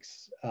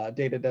techniques,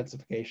 data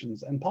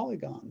densifications, and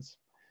polygons.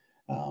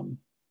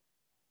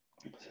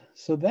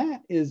 So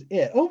that is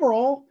it.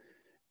 Overall,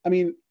 I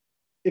mean,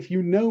 if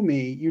you know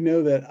me, you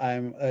know that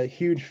I'm a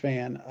huge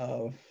fan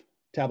of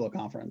Tableau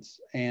Conference,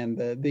 and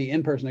the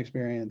in-person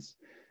experience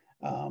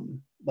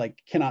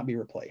like cannot be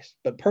replaced.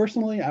 But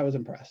personally, I was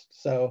impressed.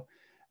 So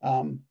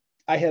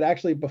I had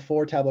actually,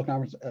 before Tableau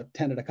Conference,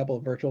 attended a couple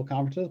of virtual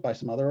conferences by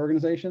some other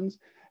organizations,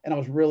 and I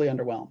was really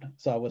underwhelmed.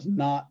 So I was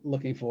not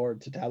looking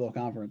forward to Tableau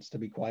Conference, to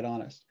be quite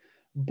honest.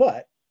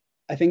 But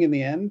I think in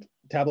the end,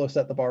 Tableau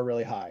set the bar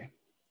really high.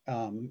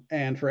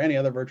 And for any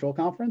other virtual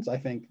conference, I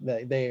think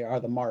that they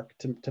are the mark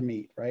to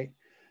meet, right?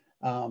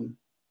 And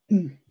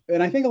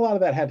I think a lot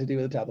of that had to do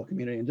with the Tableau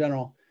community in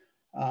general.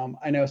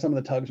 I know some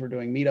of the tugs were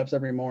doing meetups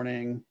every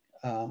morning.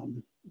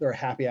 There are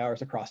happy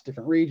hours across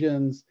different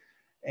regions.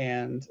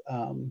 And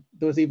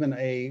there was even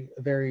a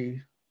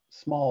very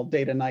small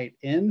data night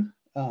in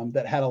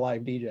that had a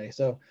live DJ.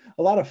 So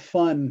a lot of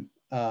fun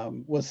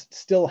was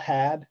still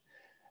had.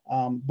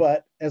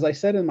 But as I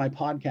said in my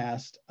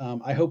podcast,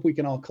 I hope we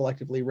can all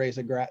collectively raise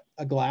a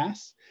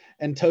glass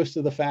and toast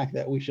to the fact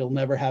that we shall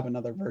never have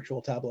another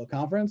virtual Tableau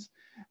conference,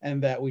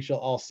 and that we shall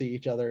all see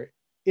each other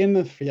in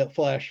the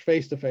flesh,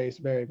 face to face,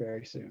 very,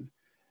 very soon.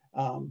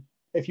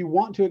 If you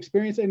want to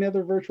experience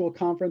another virtual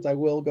conference, I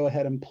will go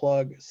ahead and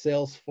plug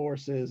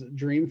Salesforce's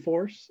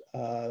Dreamforce.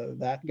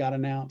 That got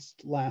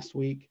announced last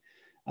week.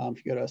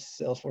 If you go to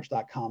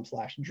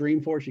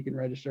salesforce.com/Dreamforce, you can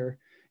register.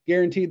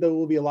 Guaranteed there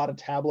will be a lot of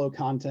Tableau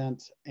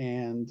content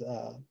and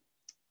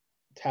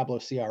Tableau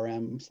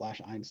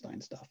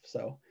CRM/Einstein stuff.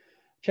 So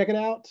check it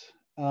out.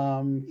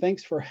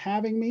 Thanks for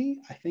having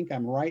me. I think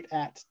I'm right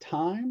at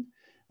time.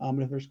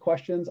 If there's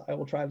questions, I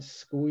will try to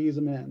squeeze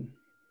them in.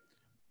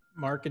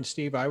 Mark and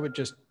Steve, I would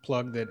just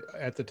plug that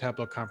at the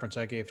Tableau conference,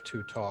 I gave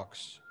 2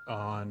 talks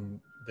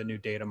on the new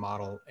data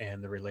model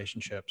and the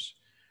relationships,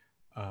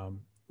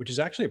 which is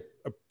actually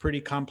a pretty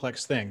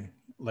complex thing.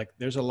 Like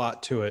there's a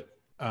lot to it.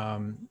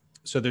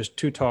 So there's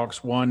 2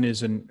 talks. One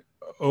is an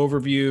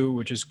overview,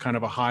 which is kind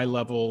of a high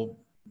level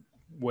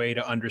way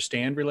to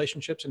understand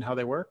relationships and how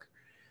they work.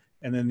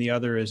 And then the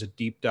other is a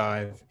deep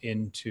dive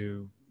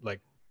into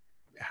like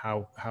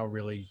how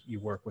really you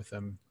work with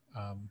them.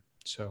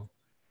 So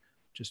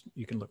just,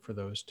 you can look for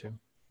those too.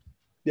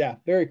 Yeah,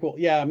 very cool.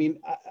 Yeah, I mean,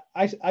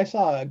 I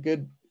saw a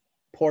good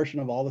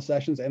portion of all the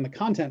sessions, and the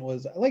content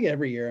was like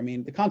every year. I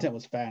mean, the content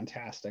was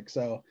fantastic.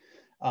 So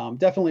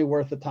definitely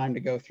worth the time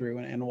to go through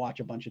and watch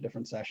a bunch of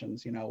different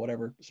sessions, you know,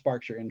 whatever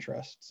sparks your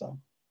interest. So.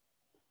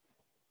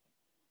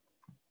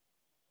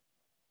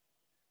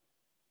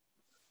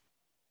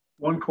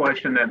 One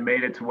question that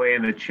made its way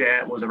in the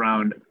chat was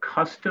around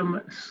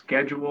custom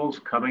schedules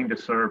coming to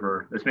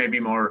server. This may be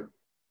more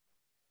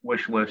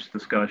wish list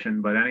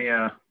discussion, but any,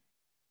 I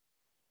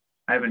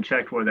haven't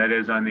checked where that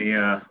is on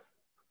the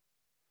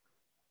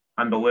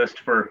list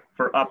for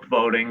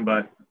upvoting,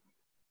 but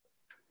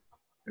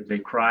there's a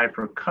cry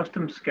for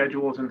custom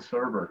schedules in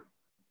server.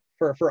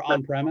 For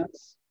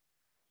on-premise,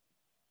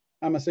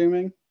 I'm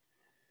assuming.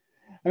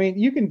 I mean,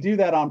 you can do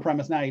that on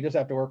premise now. You just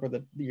have to work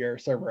with your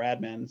server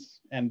admins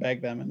and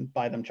beg them and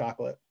buy them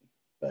chocolate.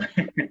 But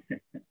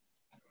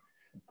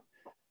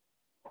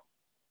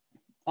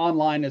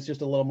online is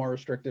just a little more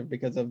restrictive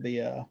because of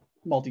the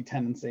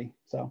multi-tenancy.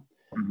 So,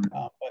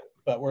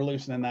 but we're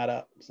loosening that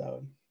up.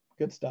 So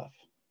good stuff.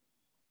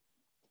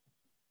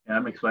 Yeah,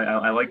 I'm excited.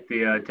 I like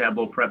the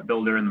Tableau prep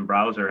builder in the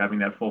browser, having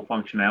that full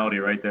functionality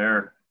right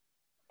there.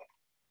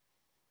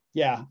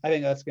 Yeah, I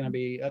think that's gonna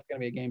be a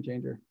game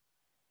changer.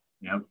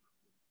 Yep.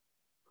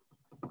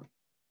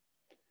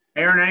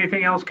 Aaron,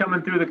 anything else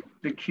coming through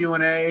the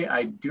Q&A?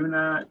 I do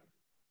not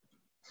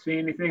see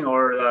anything,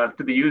 or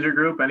to the user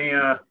group, any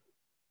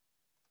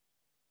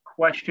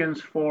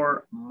questions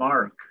for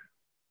Mark?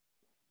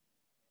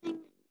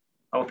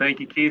 Oh,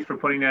 thank you, Keith, for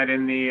putting that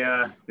in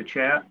the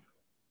chat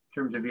in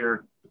terms of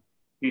your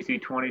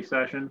PC20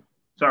 session.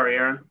 Sorry,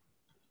 Aaron.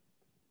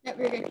 Yep,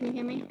 you're good. Can you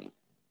hear me?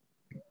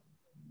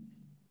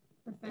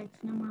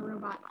 Perfect. No more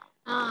robot.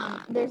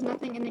 There's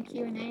nothing in the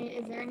Q&A.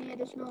 Is there any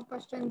additional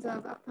questions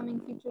of upcoming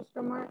features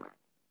for Mark?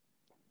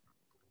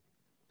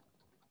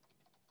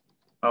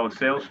 Oh,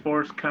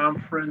 Salesforce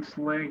conference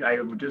link. I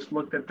just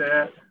looked at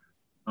that.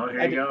 Oh,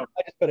 here you go.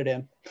 I just put it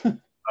in.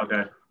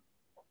 Okay.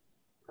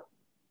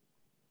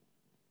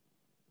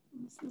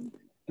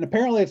 And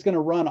apparently it's going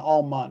to run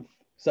all month.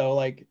 So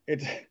like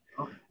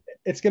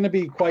it's going to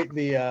be quite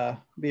the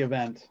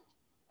event.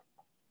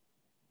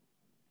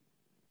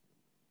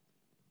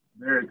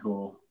 Very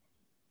cool.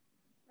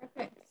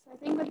 Perfect. So I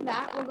think with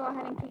that, we'll go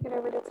ahead and kick it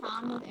over to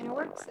Tom with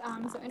Interworks.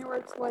 So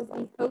Interworks was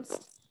the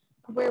host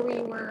where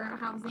we were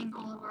housing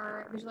all of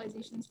our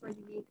visualizations for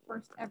the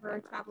first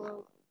ever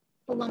Tableau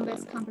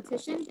Columbus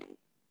competition.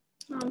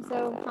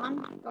 So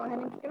Tom, go ahead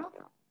and kick it off.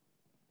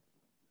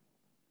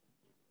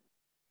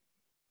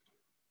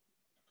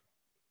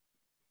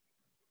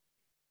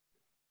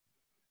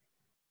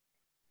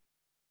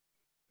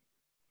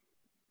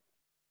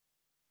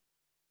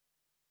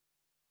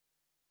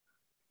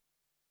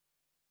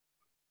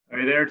 Are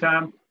you there,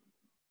 Tom?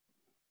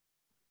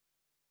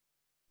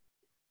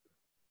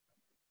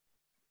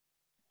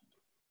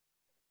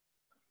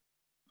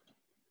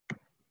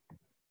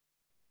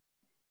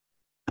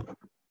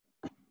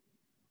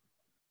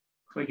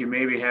 Looks like you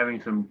may be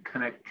having some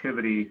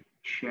connectivity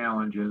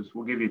challenges.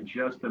 We'll give you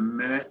just a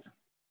minute.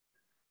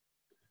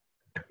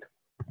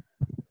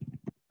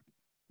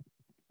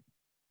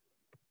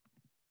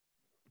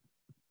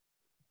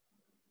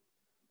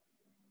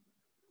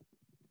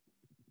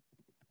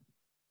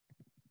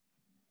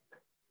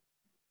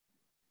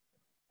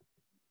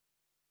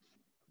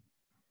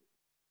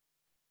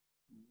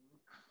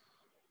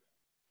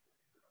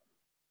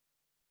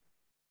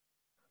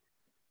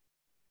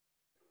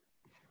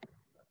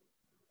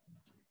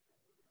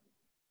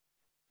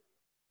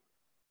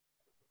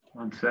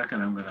 One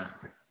second, I'm gonna.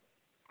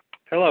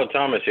 Hello,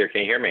 Thomas here.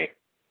 Can you hear me?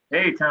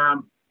 Hey,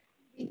 Tom.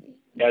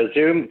 Yeah,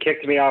 Zoom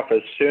kicked me off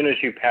as soon as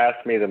you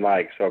passed me the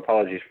mic, so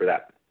apologies for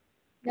that.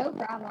 No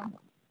problem.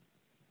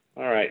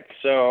 All right,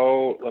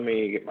 so let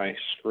me get my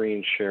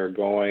screen share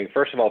going.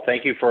 First of all,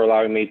 thank you for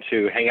allowing me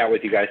to hang out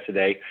with you guys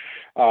today.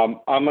 I'm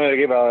going to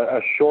give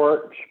a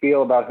short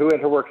spiel about who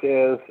Interworks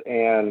is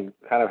and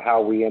kind of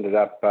how we ended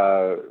up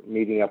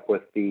meeting up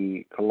with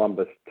the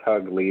Columbus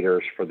Tug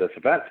leaders for this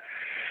event.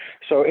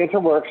 So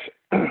Interworks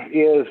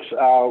is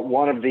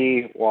one of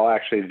the, well,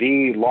 actually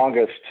the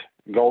longest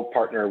gold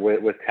partner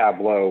with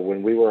Tableau.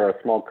 When we were a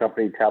small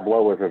company,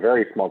 Tableau was a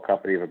very small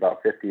company of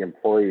about 50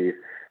 employees.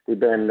 We've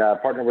been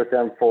partnered with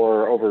them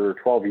for over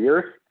 12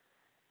 years,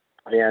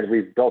 and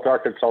we've built our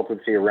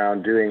consultancy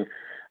around doing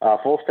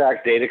full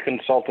stack data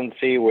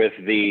consultancy with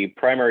the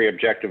primary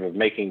objective of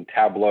making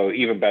Tableau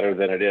even better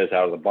than it is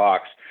out of the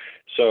box.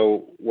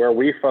 So where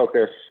we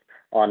focus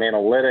on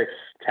analytics,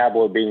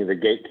 Tableau being the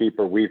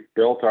gatekeeper, we've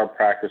built our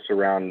practice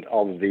around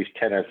all of these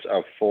tenets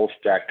of full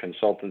stack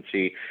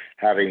consultancy,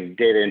 having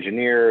data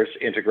engineers,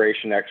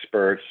 integration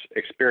experts,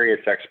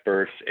 experience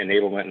experts,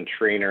 enablement and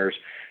trainers,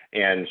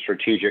 and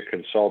strategic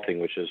consulting,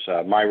 which is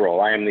my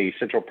role. I am the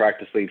central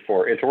practice lead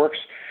for Interworks.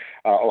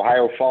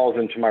 Ohio falls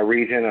into my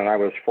region, and I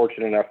was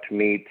fortunate enough to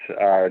meet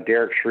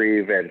Derek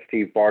Shreve and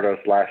Steve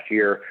Bartos last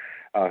year,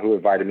 who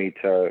invited me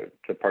to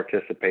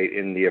participate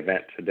in the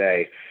event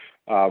today.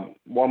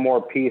 One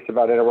more piece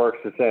about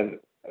Interworks is that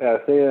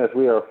seeing as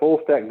we are a full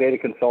stack data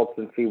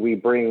consultancy, we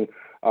bring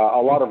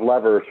a lot of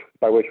levers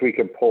by which we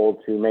can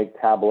pull to make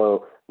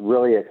Tableau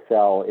really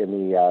excel in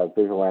the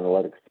visual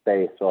analytics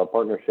space. So our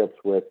partnerships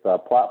with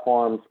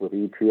platforms, with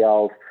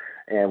ETLs,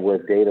 and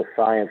with data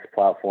science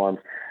platforms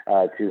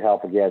to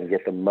help, again,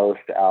 get the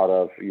most out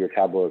of your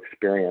Tableau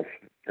experience.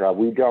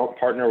 We don't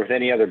partner with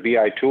any other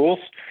BI tools.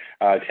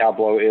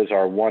 Tableau is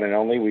our one and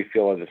only. We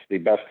feel it's the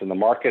best in the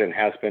market and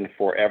has been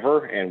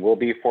forever and will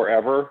be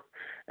forever,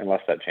 unless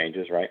that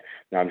changes, right?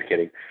 No, I'm just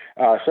kidding.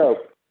 So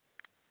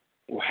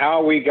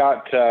how we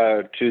got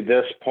to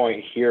this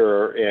point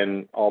here,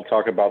 and I'll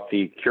talk about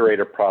the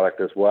Curator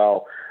product as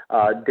well.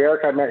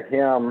 Derek, I met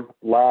him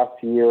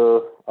last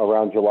year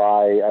around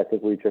July. I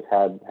think we just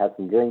had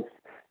some drinks,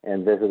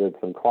 and visited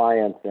some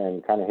clients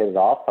and kind of hit it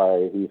off.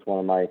 He's one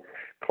of my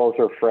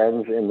closer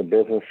friends in the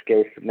business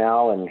space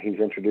now, and he's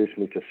introduced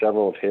me to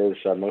several of his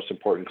most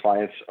important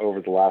clients over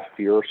the last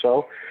year or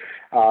so.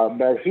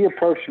 But he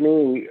approached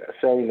me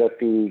saying that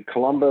the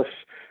Columbus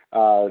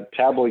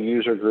Tableau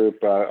user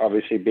group,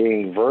 obviously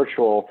being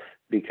virtual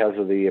because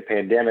of the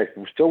pandemic,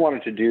 still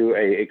wanted to do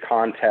a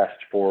contest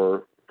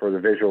for the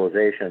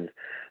visualizations.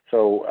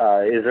 So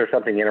is there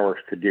something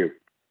Interworks could do?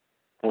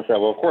 And we said,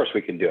 well, of course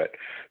we can do it.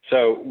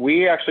 So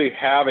we actually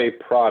have a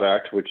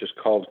product which is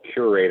called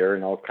Curator,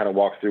 and I'll kind of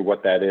walk through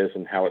what that is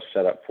and how it's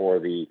set up for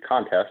the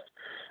contest,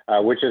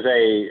 which is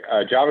a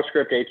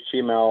JavaScript,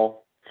 HTML,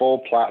 full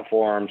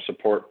platform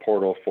support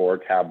portal for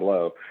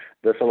Tableau.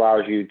 This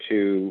allows you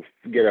to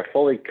get a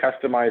fully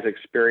customized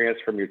experience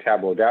from your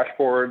Tableau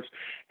dashboards,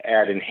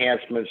 add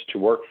enhancements to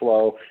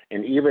workflow,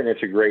 and even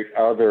integrate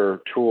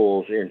other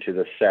tools into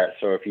the set.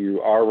 So if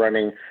you are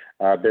running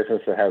a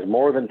business that has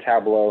more than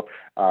Tableau,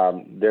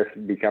 this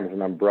becomes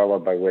an umbrella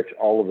by which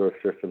all of those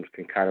systems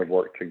can kind of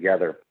work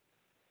together.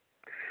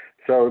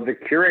 So the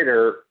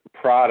Curator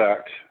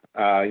product,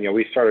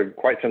 we started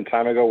quite some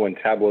time ago when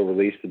Tableau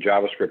released the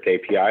JavaScript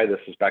API. This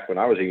is back when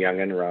I was a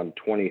youngin', around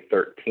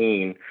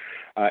 2013.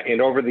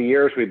 And over the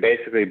years, we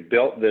basically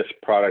built this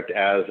product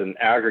as an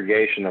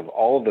aggregation of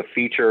all of the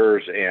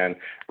features and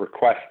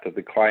requests that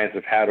the clients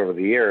have had over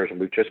the years, and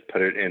we've just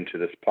put it into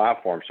this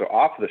platform. So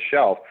off the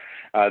shelf,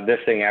 this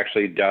thing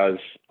actually does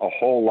a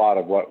whole lot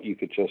of what you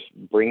could just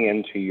bring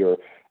into your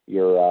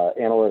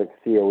analytics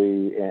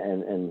COE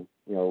and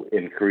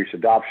increase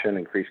adoption,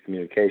 increase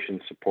communication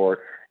support,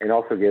 and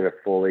also give a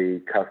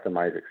fully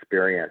customized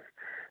experience.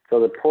 So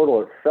the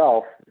portal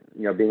itself,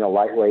 being a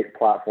lightweight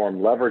platform,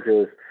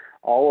 leverages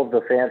all of the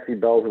fancy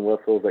bells and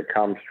whistles that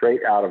come straight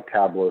out of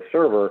Tableau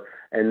server,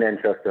 and then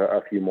just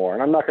a few more.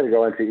 And I'm not going to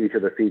go into each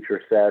of the feature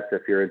sets.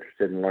 If you're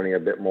interested in learning a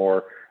bit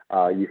more,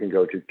 you can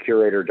go to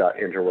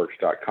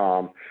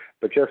curator.interworks.com.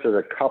 But just as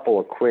a couple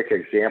of quick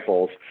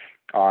examples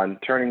on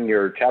turning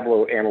your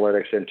Tableau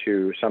analytics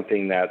into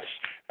something that's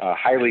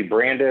highly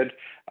branded,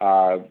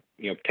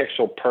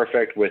 pixel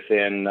perfect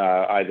within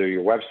either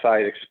your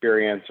website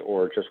experience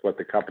or just what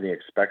the company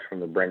expects from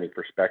the branding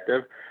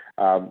perspective.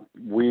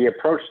 We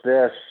approached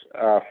this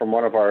from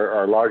one of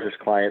our largest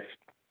clients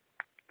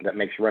that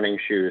makes running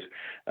shoes,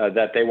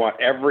 that they want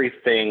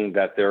everything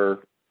that their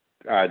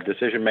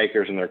decision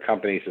makers and their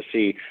companies to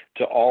see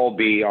to all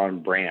be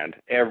on brand,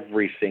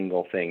 every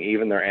single thing,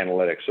 even their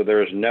analytics. So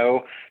there is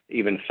no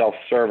even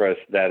self-service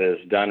that is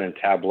done in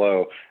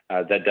Tableau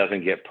that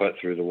doesn't get put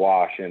through the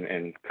wash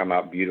and come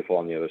out beautiful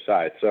on the other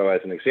side. So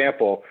as an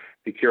example,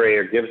 the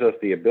Curator gives us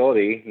the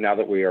ability, now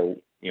that we are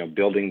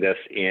building this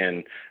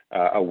in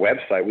a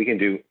website, we can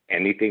do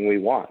anything we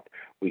want.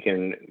 We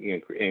can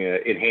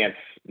enhance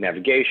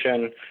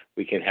navigation.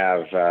 We can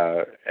have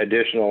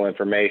additional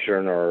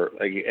information or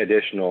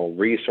additional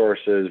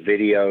resources,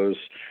 videos,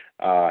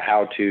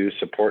 how to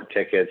support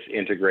tickets,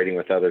 integrating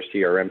with other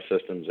CRM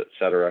systems, et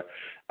cetera.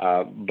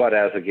 But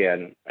as,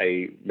 again,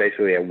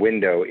 basically a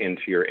window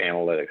into your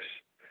analytics.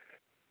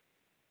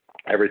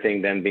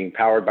 Everything then being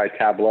powered by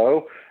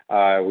Tableau.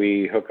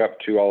 We hook up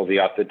to all of the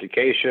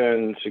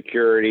authentication,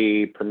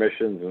 security,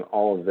 permissions, and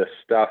all of this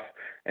stuff.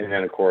 And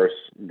then, of course,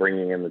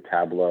 bringing in the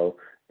Tableau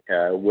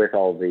with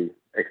all the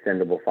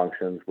extendable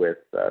functions with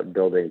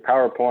building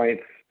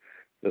PowerPoints.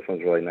 This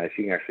one's really nice.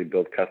 You can actually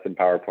build custom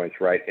PowerPoints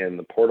right in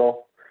the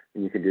portal,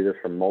 and you can do this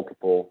from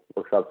multiple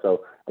workshops.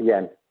 So,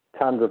 again,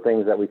 tons of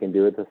things that we can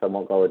do with this. I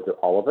won't go into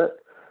all of it.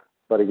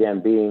 But, again,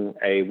 being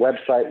a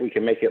website, we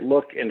can make it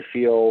look and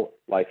feel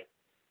like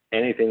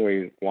anything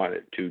we want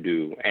it to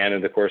do. And,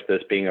 of course,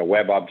 this being a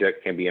web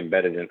object can be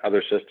embedded in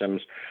other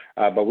systems.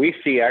 But we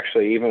see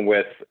actually even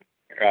with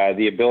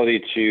the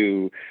ability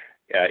to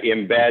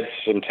embed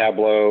some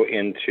Tableau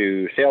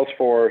into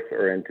Salesforce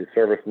or into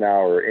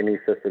ServiceNow or any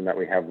system that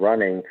we have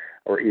running,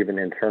 or even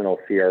internal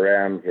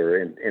CRMs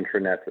or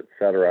intranets, et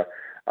cetera,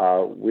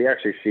 we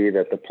actually see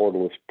that the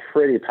portal is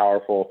pretty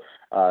powerful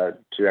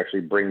to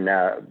actually bring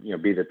that,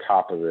 be the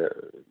top of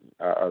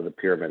the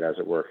pyramid, as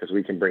it were, because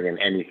we can bring in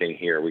anything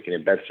here. We can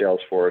embed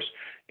Salesforce,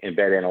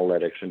 embed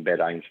analytics,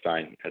 embed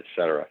Einstein, et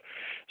cetera.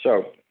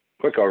 So,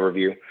 quick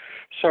overview.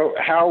 So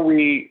how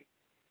we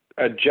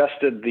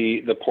adjusted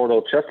the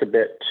portal just a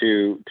bit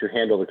to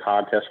handle the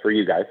contest for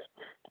you guys.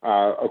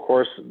 Of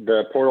course,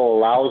 the portal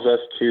allows us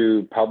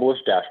to publish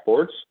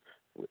dashboards,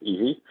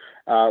 easy,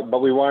 but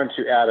we wanted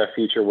to add a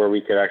feature where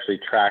we could actually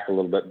track a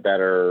little bit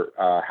better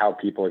how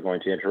people are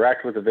going to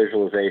interact with the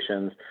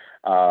visualizations,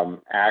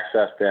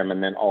 access them,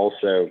 and then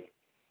also,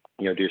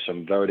 do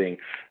some voting.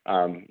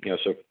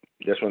 So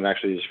this one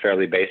actually is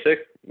fairly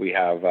basic. We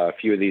have a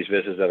few of these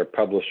visits that are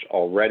published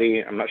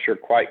already. I'm not sure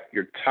quite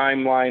your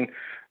timeline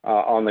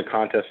on the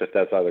contest, if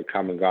that's either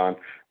come and gone,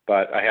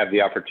 but I have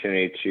the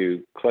opportunity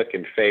to click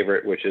and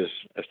favorite, which is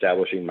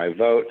establishing my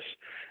votes.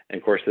 And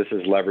of course, this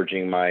is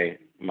leveraging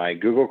my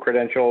Google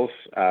credentials.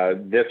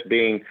 This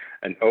being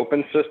an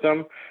open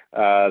system,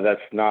 that's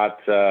not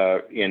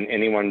in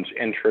anyone's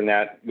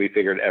intranet. We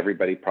figured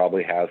everybody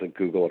probably has a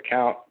Google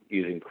account.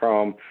 using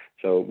Chrome.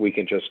 So we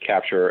can just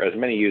capture as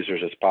many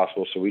users as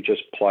possible. So we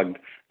just plugged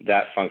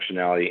that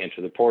functionality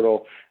into the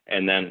portal,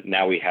 and then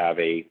now we have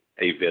a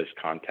Viz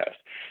Contest.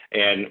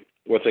 And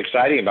what's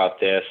exciting about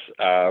this,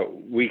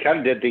 we kind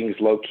of did things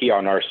low key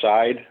on our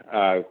side.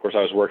 Of course,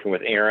 I was working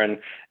with Aaron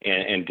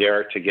and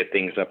Derek to get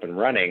things up and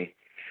running.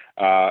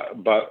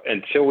 But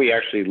until we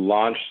actually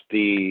launched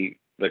the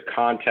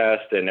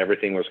contest and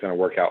everything was going to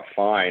work out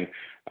fine,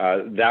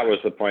 that was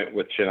the point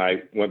which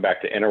I went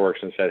back to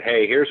Interworks and said,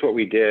 hey, here's what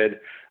we did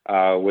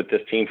with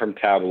this team from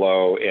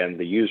Tableau and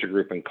the user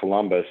group in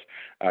Columbus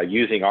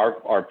using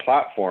our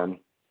platform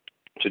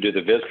to do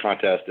the Viz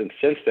Contest. And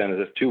since then,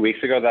 it's 2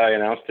 weeks ago that I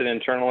announced it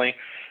internally,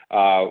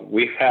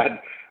 we've had,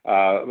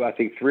 I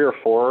think, 3 or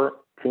 4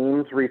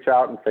 teams reach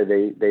out and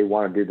say they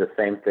want to do the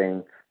same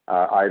thing,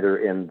 either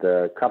in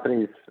the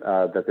companies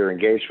that they're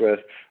engaged with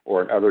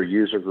or in other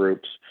user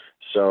groups.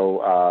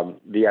 So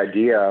the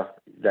idea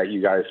that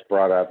you guys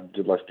brought up,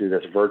 let's do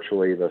this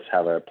virtually, let's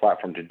have a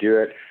platform to do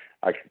it,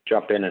 I can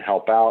jump in and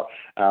help out.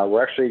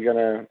 We're actually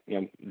going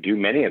to do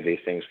many of these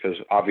things because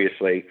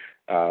obviously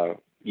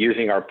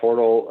using our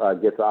portal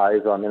gets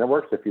eyes on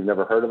Interworks. If you've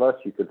never heard of us,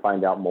 you could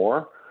find out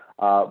more.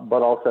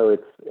 But also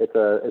it's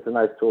a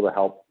nice tool to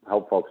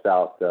help folks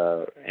out.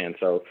 And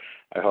so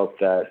I hope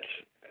that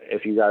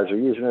if you guys are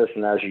using this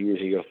and as you're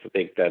using it, you'll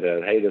think that,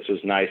 hey, this was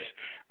nice.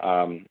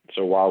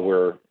 So while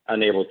we're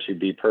unable to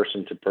be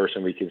person to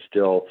person, we can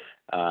still,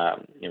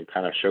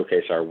 kind of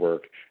showcase our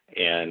work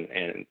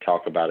and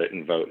talk about it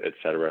and vote, et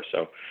cetera.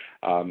 So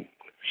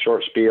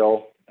short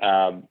spiel,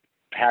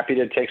 happy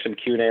to take some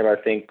Q&A, but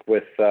I think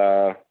with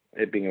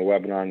it being a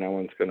webinar, no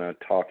one's going to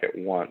talk at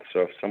once.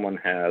 So if someone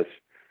has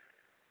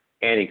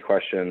any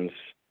questions,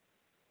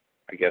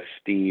 I guess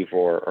Steve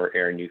or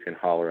Aaron, you can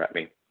holler at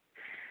me.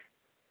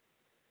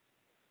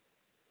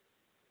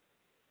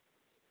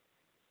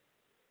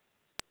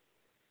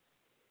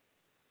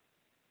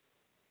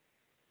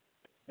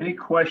 Any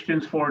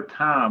questions for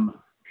Tom,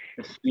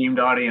 esteemed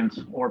audience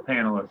or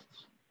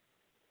panelists?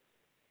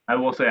 I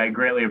will say I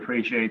greatly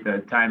appreciate the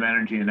time,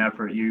 energy, and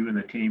effort you and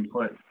the team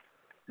put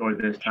toward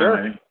this time. Sure.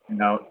 I think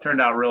it turned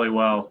out really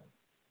well.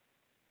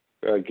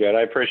 Very good.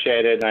 I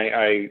appreciate it. And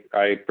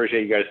I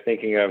appreciate you guys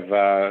thinking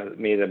of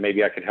me that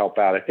maybe I could help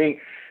out. I think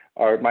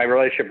my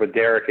relationship with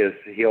Derek is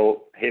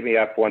he'll hit me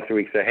up once a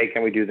week, say, hey,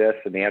 can we do this?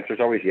 And the answer is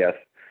always yes.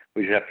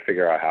 We just have to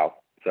figure out how.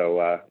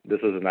 So this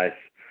is a nice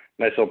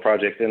little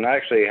project. And I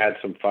actually had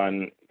some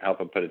fun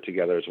helping put it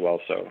together as well.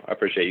 So I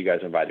appreciate you guys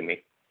inviting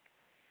me.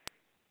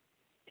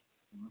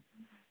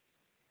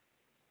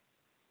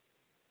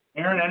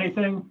 Aaron,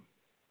 anything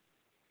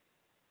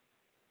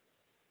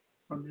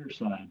from your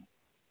side?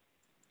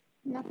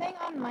 Nothing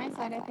on my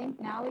side. I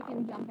think now we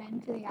can jump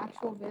into the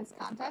actual Viz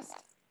Contest.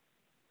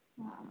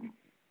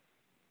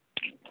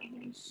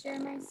 Share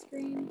my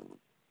screen.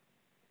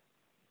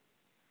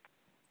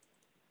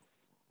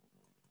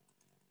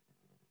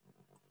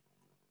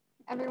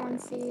 Everyone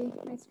see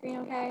my screen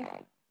okay?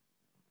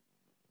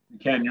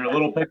 Ken, you're a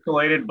little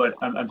pixelated, but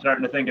I'm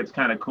starting to think it's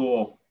kind of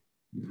cool.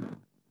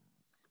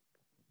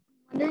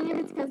 Wondering if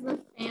it's because the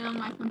fan on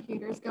my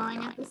computer is going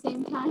at the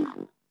same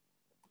time.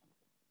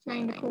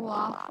 Trying to cool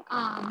off.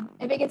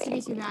 If it gets to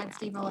be too bad,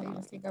 Steve, I'll let you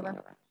just take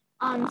over.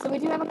 So we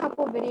do have a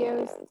couple of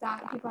videos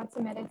that people had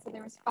submitted. So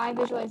there was 5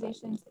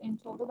 visualizations in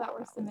total that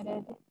were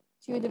submitted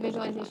to the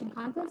visualization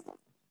contest.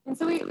 And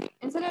so we,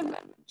 instead of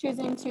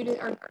choosing 2 to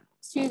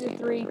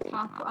 3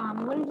 top,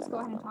 we want to just go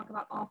ahead and talk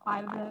about all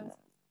 5 of those.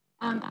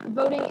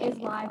 Voting is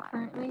live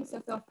currently,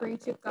 so feel free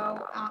to go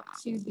out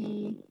to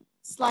the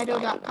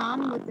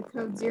slido.com with the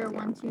code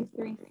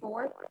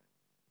 01234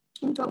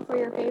 and vote for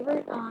your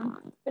favorite.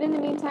 But in the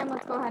meantime,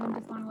 let's go ahead and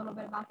just learn a little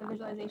bit about the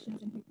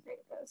visualizations and who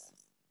created those.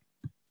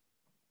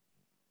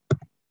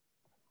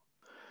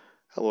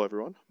 Hello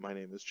everyone, my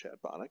name is Chad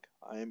Bonick.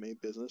 I am a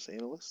business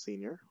analyst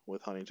senior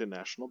with Huntington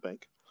National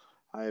Bank.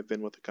 I have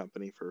been with the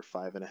company for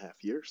 5.5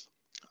 years.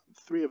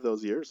 3 of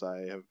those years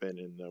I have been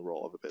in the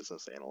role of a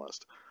business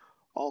analyst.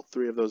 All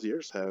 3 of those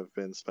years have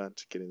been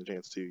spent getting the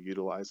chance to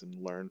utilize and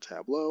learn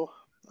Tableau,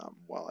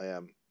 while I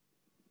am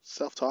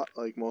self-taught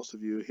like most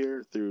of you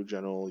here through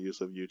general use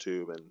of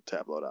YouTube and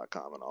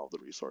Tableau.com and all of the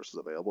resources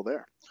available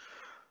there.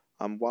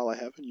 While I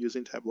have been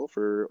using Tableau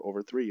for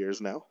over 3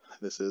 years now,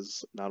 this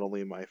is not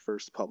only my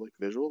first public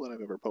visual that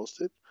I've ever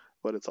posted,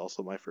 but it's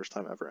also my first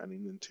time ever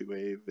entering into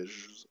a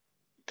visual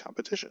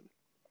competition.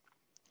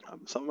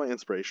 Some of my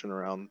inspiration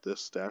around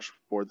this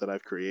dashboard that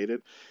I've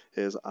created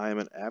is I am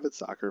an avid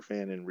soccer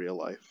fan in real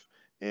life.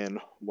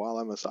 And while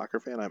I'm a soccer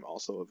fan, I'm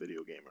also a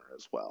video gamer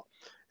as well.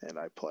 And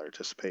I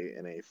participate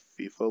in a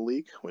FIFA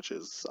league, which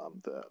is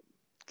the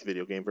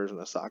video game version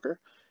of soccer.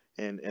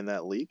 And in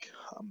that league,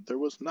 there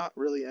was not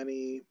really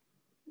any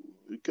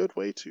good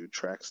way to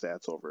track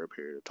stats over a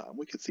period of time.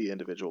 We could see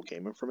individual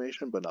game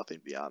information, but nothing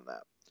beyond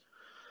that.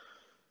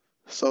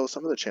 So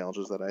some of the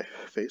challenges that I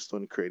faced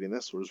when creating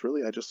this was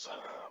really I just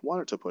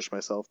wanted to push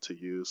myself to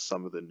use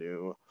some of the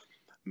new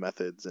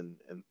methods and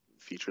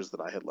features that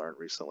I had learned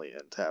recently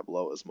in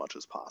Tableau as much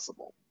as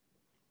possible.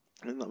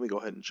 And let me go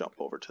ahead and jump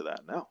over to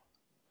that now.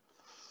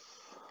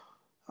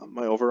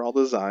 My overall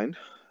design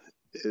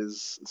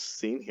is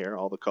seen here.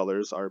 All the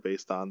colors are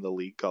based on the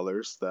league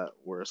colors that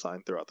were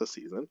assigned throughout the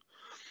season.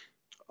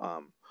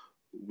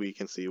 We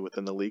can see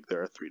within the league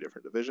there are 3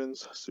 different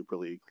divisions: Super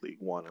League, League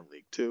 1, and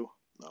League 2.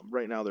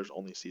 Right now there's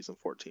only Season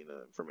 14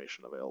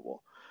 information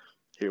available.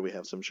 Here we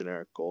have some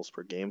generic goals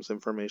per games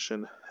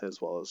information, as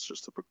well as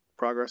just a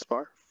progress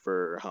bar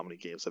for how many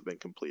games have been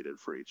completed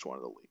for each one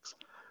of the leagues.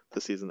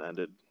 The season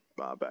ended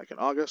back in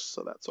August,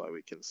 so that's why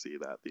we can see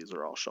that these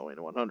are all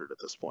showing 100 at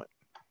this point.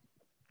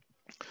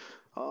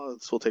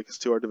 This will take us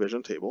to our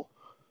division table.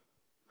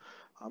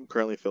 I'm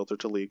currently filtered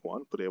to League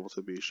 1, but able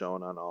to be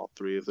shown on all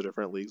 3 of the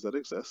different leagues that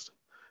exist.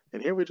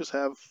 And here we just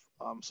have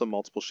some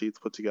multiple sheets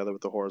put together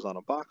with the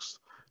horizontal box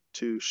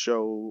to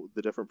show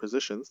the different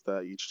positions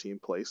that each team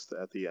placed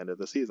at the end of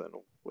the season,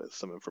 with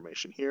some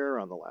information here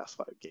on the last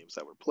 5 games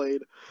that were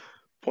played,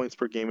 points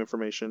per game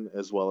information,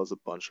 as well as a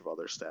bunch of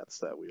other stats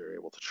that we are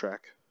able to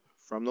track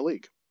from the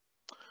league.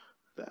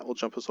 That will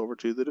jump us over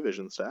to the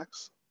division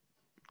stacks.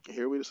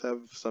 Here we just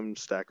have some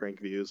stack rank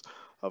views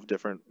of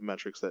different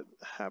metrics that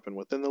happen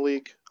within the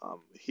league.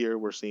 Here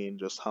we're seeing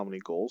just how many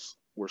goals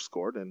were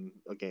scored in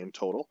a game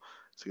total.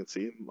 So you can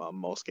see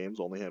most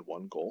games only had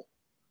 1 goal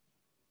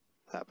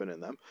happen in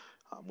them.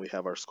 We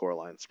have our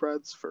scoreline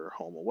spreads for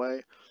home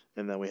away,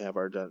 and then we have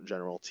our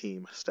general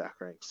team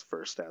stack ranks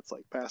for stats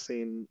like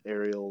passing,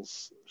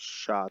 aerials,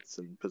 shots,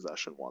 and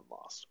possession won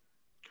lost.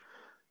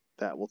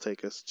 That will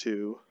take us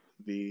to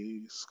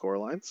the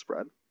scoreline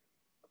spread.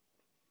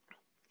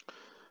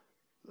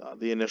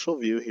 The initial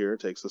view here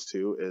takes us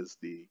to is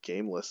the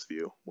game list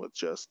view with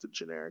just the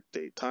generic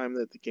date, time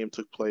that the game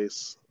took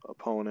place,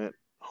 opponent,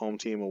 home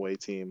team, away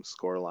team,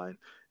 scoreline.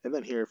 And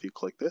then here, if you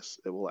click this,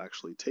 it will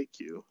actually take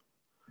you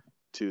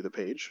to the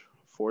page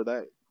for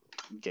that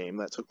game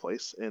that took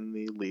place in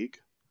the league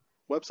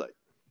website.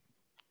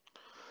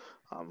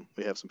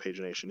 We have some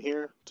pagination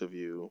here to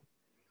view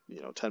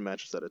 10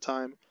 matches at a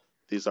time.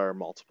 These are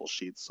multiple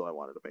sheets, so I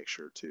wanted to make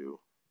sure to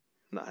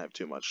not have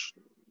too much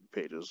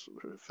pages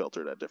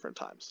filtered at different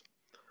times.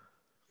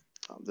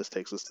 This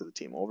takes us to the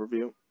team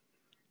overview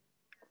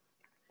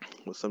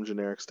with some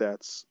generic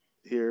stats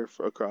here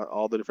for across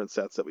all the different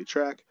stats that we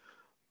track.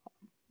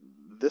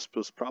 This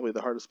was probably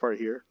the hardest part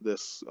here,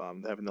 this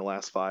having the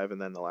last 5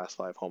 and then the last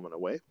 5 home and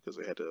away, because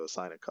we had to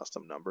assign a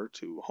custom number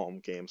to home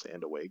games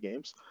and away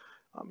games.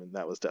 And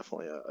that was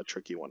definitely a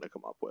tricky one to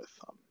come up with.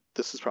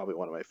 This is probably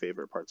one of my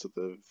favorite parts of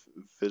the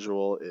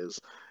visual is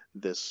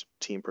this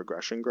team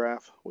progression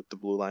graph, with the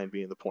blue line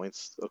being the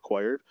points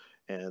acquired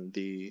and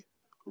the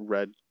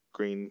red,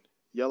 green,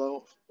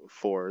 yellow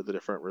for the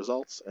different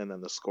results, and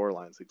then the score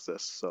lines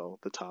exist. So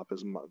the top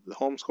is the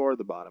home score,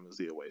 the bottom is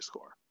the away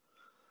score.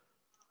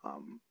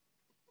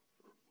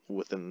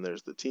 Within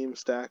there's the team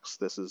stacks.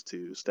 This is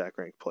to stack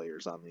rank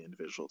players on the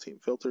individual team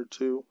filtered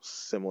to,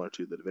 similar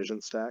to the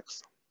division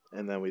stacks.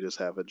 And then we just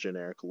have a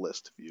generic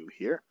list view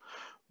here,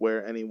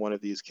 where any one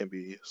of these can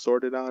be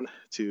sorted on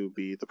to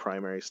be the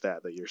primary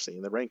stat that you're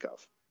seeing the rank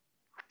of,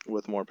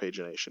 with more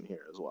pagination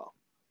here as well.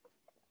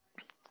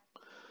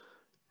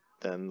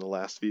 Then the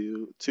last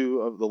view,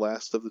 the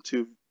last of the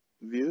 2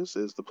 views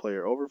is the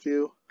player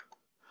overview.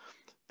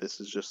 This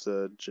is just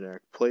a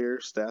generic player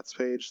stats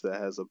page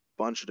that has a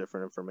bunch of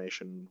different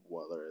information,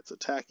 whether it's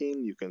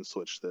attacking, you can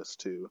switch this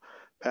to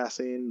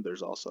passing,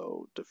 there's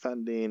also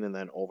defending, and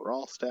then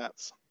overall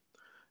stats.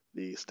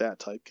 The stat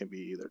type can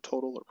be either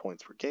total or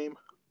points per game,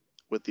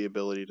 with the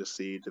ability to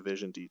see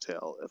division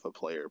detail if a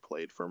player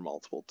played for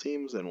multiple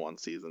teams in one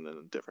season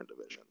in different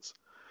divisions.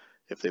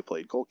 If they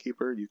played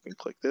goalkeeper, you can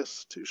click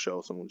this to show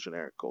some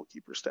generic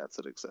goalkeeper stats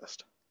that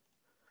exist.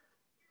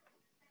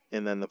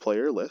 And then the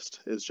player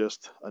list is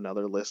just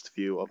another list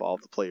view of all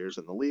the players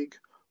in the league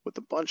with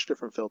a bunch of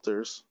different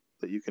filters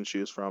that you can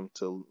choose from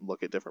to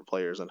look at different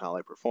players and how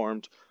they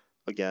performed.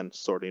 Again,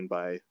 sorting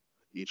by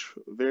each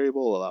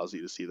variable allows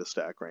you to see the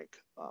stack rank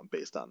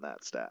based on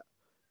that stat.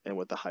 And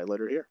with the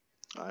highlighter here,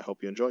 I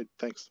hope you enjoyed.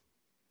 Thanks.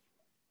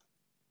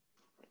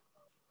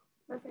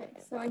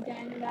 Perfect. So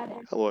again,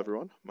 Hello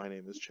everyone, my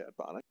name is Chad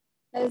Bonnick.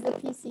 That is the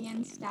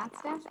PCN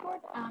stats dashboard.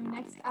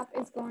 Next up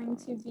is going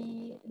to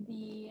be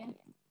the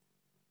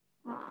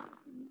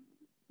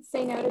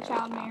Say No to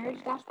Child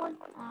Marriage dashboard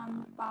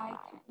by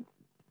Ken.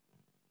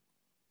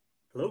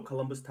 Hello,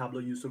 Columbus Tableau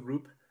user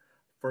group.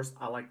 First,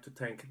 I'd like to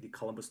thank the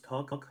Columbus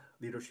Talk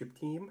leadership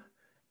team,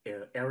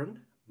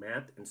 Aaron,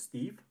 Matt, and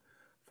Steve,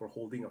 for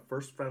holding a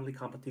first friendly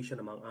competition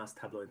among us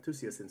Tableau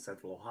enthusiasts in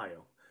Central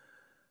Ohio.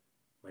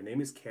 My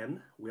name is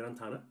Ken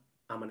Wirantana.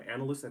 I'm an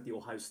analyst at the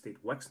Ohio State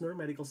Wexner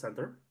Medical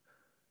Center.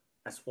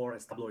 As far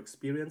as Tableau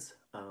experience,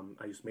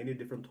 I use many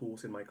different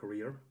tools in my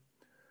career,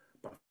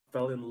 but I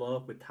fell in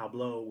love with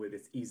Tableau with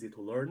its easy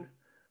to learn,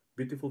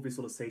 beautiful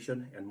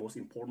visualization, and most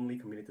importantly,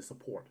 community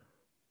support,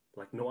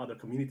 like no other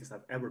communities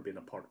I've ever been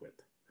a part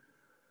with.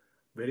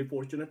 Very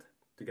fortunate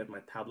to get my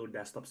Tableau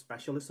Desktop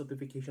Specialist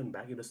certification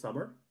back in the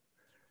summer,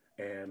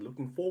 and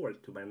looking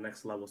forward to my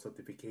next level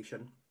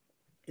certification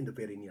in the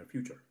very near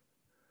future.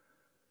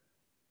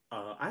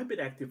 I've been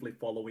actively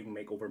following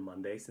Makeover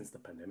Monday since the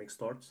pandemic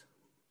starts.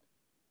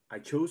 I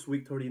chose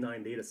week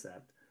 39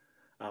 dataset,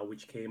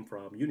 which came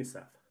from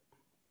UNICEF.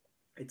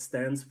 It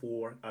stands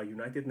for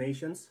United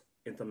Nations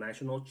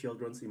International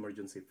Children's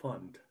Emergency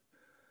Fund,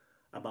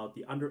 about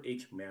the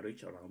underage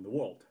marriage around the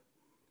world.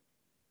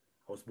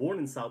 I was born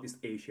in Southeast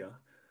Asia,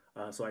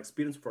 so I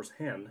experienced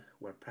firsthand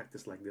where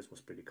practice like this was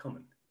pretty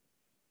common.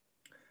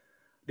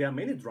 There are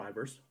many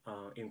drivers,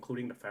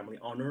 including the family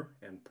honor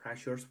and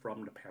pressures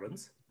from the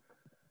parents.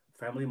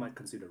 Family might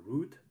consider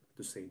rude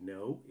to say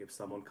no if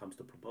someone comes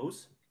to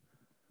propose.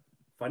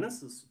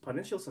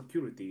 Financial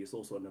security is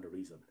also another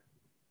reason.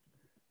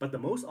 But the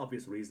most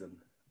obvious reason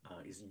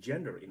is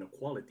gender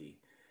inequality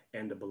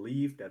and the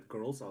belief that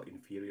girls are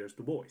inferior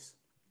to boys.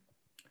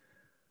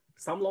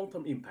 Some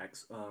long-term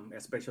impacts,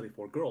 especially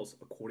for girls,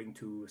 according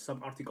to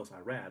some articles I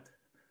read,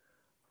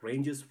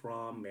 ranges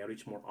from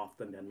marriage more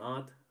often than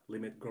not,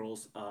 limit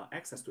girls'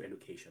 access to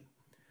education,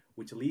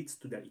 which leads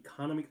to their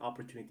economic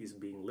opportunities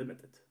being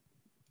limited.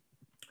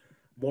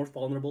 More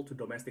vulnerable to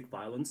domestic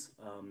violence,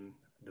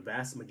 the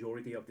vast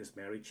majority of this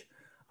marriage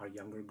are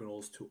younger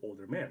girls to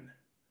older men.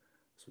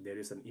 So there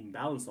is an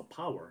imbalance of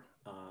power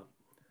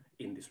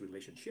in these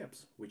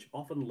relationships, which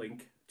often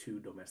link to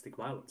domestic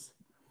violence.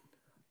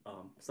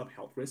 Some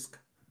health risk,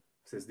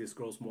 since these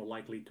girls more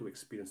likely to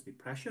experience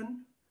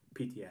depression,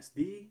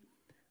 PTSD,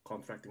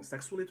 contracting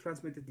sexually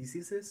transmitted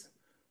diseases,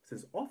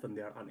 since often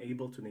they are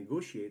unable to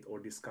negotiate or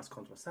discuss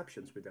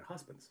contraceptions with their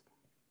husbands.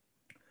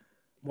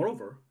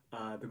 Moreover,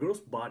 the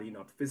girl's body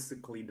not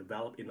physically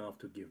developed enough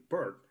to give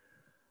birth,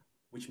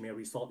 which may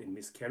result in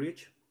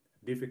miscarriage,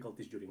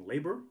 difficulties during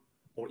labor,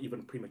 or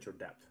even premature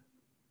death.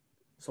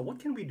 So what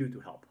can we do to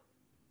help?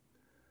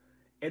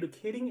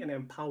 Educating and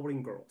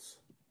empowering girls,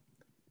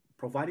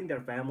 providing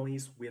their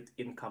families with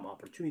income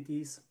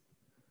opportunities,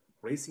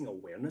 raising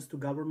awareness to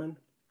government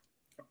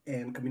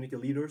and community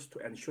leaders to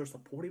ensure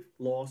supportive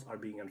laws are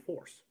being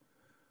enforced.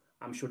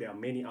 I'm sure there are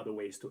many other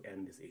ways to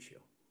end this issue.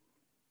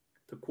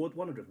 To quote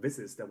one of the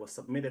visits that was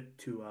submitted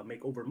to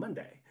Makeover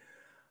Monday,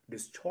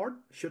 this chart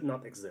should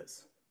not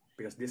exist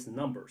because these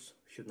numbers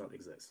should not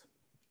exist.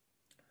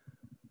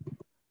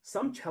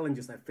 Some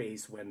challenges I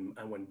faced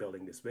when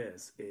building this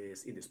Viz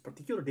is in this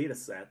particular data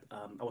set,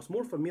 I was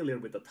more familiar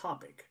with the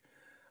topic,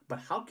 but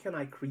how can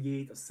I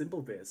create a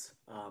simple Viz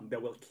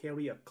that will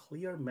carry a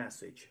clear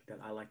message that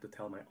I like to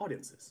tell my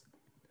audiences?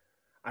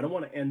 I don't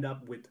want to end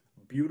up with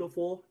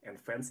beautiful and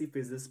fancy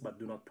Vizes but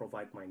do not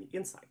provide many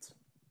insights.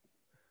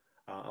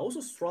 I also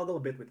struggle a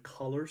bit with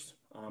colors.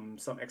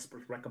 Some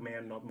experts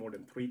recommend not more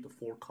than 3 to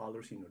 4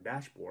 colors in your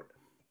dashboard.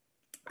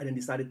 I then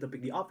decided to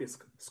pick the obvious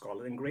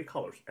scarlet and gray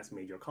colors as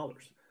major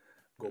colors.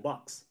 Go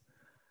Bucks.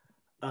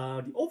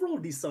 The overall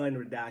design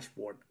of the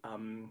dashboard,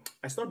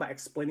 I start by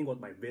explaining what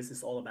my Viz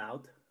is all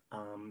about,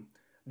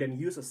 then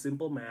use a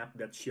simple map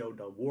that showed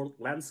the world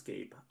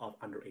landscape of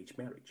underage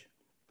marriage.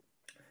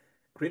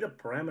 Create a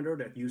parameter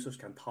that users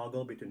can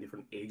toggle between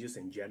different ages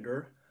and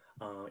gender.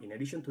 In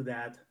addition to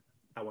that,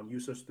 I want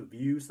users to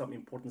view some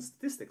important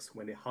statistics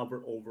when they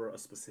hover over a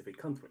specific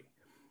country.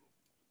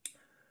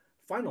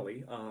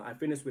 Finally, I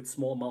finished with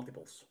small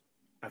multiples.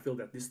 I feel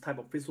that this type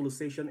of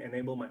visualization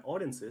enables my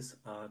audiences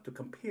to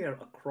compare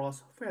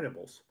across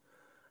variables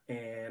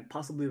and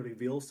possibly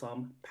reveal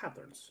some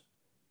patterns.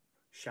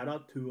 Shout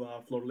out to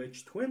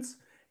Florlich Twins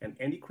and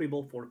Andy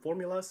Kribel for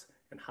formulas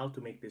and how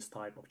to make this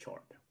type of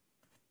chart.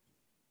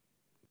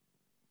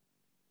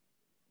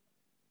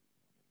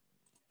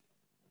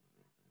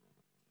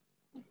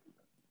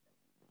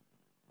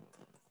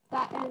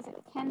 That is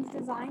Ken's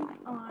design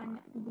on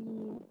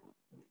the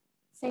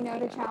Say No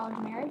to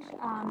Child Marriage.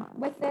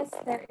 With this,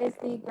 there is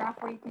the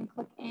graph where you can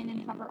click in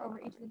and hover over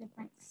each of the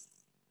different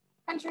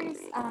countries.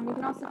 You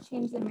can also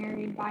change the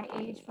married by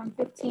age from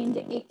 15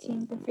 to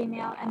 18 for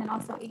female and then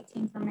also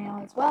 18 for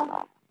male as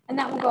well. And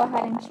that will go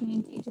ahead and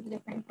change each of the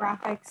different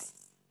graphics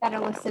that are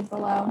listed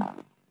below.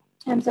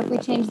 So if we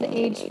change the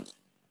age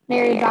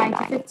married by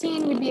to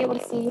 15, we'd be able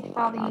to see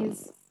how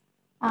these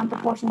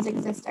proportions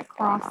exist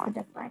across the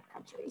different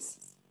countries.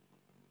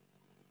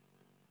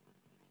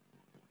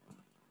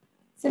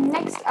 So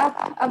next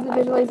up of the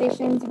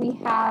visualizations, we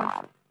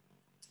have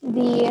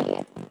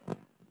the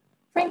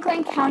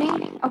Franklin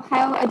County,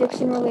 Ohio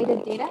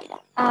addiction-related data.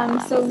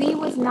 So Lee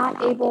was not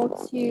able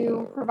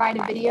to provide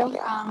a video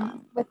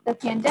with the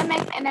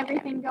pandemic and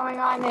everything going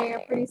on. They are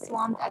pretty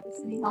swamped at the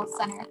City Health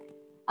Center.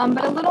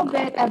 But a little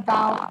bit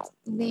about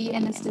Lee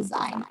and this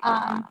design.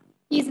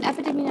 He's an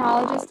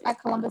epidemiologist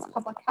at Columbus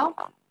Public Health,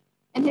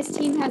 and his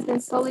team has been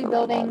slowly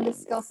building the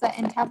skill set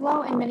in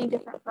Tableau and many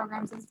different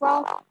programs as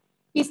well.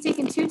 He's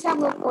taken 2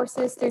 Tableau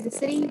courses through the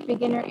city,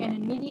 beginner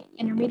and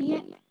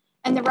intermediate,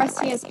 and the rest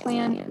he has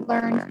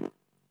learned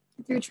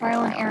through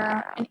trial and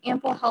error and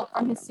ample help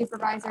from his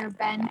supervisor,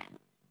 Ben,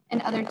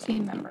 and other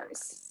team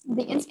members.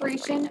 The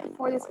inspiration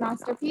for this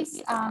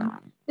masterpiece,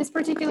 this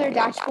particular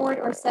dashboard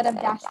or set of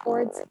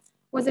dashboards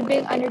was a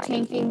big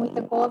undertaking with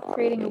the goal of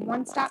creating a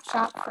one-stop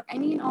shop for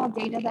any and all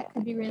data that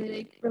could be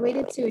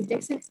related to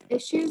addiction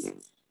issues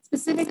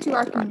specific to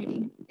our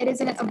community. It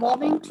is an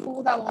evolving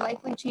tool that will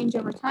likely change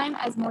over time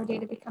as more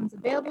data becomes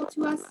available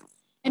to us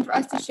and for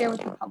us to share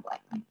with the public.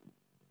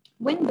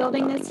 When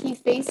building this, he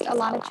faced a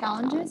lot of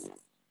challenges,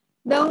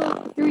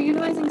 though through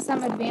utilizing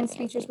some advanced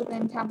features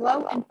within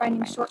Tableau and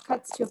finding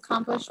shortcuts to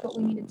accomplish what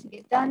we needed to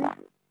get done.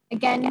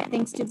 Again,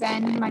 thanks to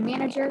Ben, my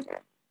manager,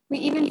 we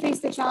even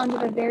faced the challenge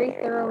of a very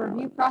thorough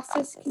review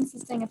process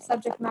consisting of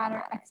subject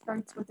matter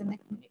experts within the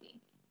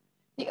community.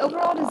 The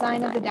overall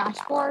design of the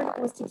dashboard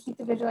was to keep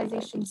the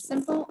visualization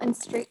simple and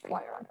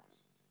straightforward.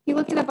 He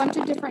looked at a bunch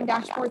of different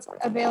dashboards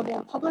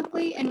available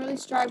publicly and really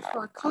strived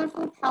for a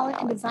colorful palette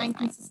and design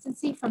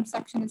consistency from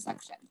section to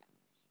section.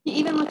 He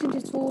even looked into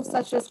tools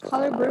such as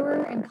Color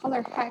Brewer and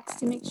Color Hex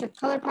to make sure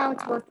color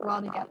palettes worked well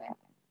together.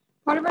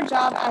 Part of our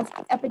job as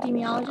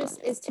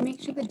epidemiologists is to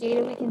make sure the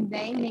data we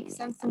convey makes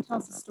sense and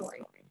tells a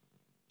story.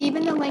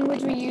 Even the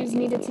language we use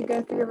needed to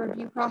go through a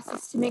review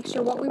process to make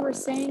sure what we were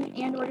saying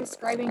and or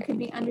describing could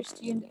be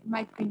understood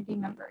by community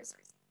members.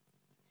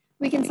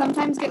 We can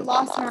sometimes get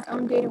lost in our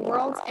own data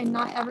worlds, and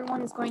not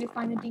everyone is going to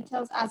find the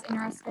details as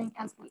interesting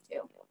as we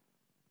do.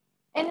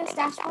 In this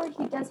dashboard,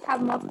 he does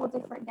have multiple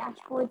different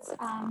dashboards.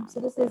 So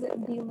this is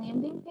the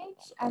landing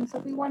page. So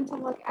if we want to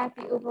look at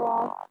the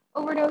overall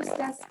overdose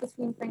deaths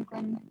between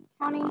Franklin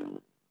County,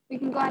 we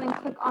can go ahead and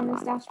click on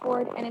this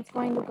dashboard, and it's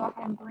going to go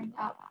ahead and bring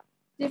up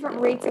different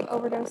rates of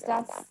overdose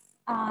deaths,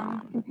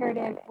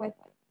 comparative with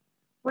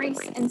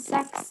race and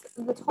sex,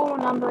 the total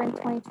number in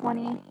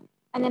 2020,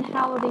 and then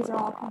how these are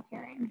all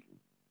comparing.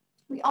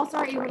 We also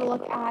are able to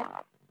look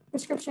at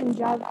prescription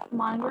drug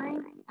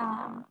monitoring.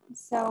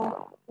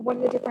 So what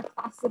are the different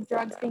classes of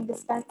drugs being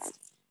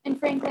dispensed in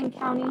Franklin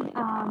County,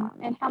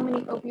 and how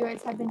many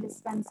opioids have been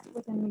dispensed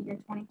within the year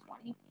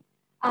 2020. You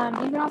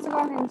can also go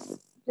ahead and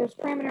there's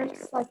parameters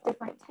to select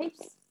different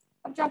types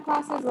of drug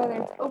classes, whether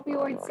it's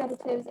opioids,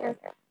 sedatives, or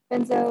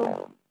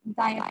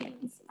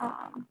benzodiazepines.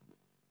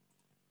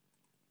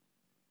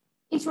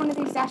 Each one of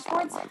these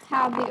dashboards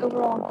have the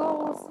overall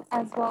goals,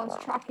 as well as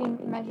tracking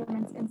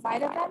measurements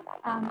inside of them,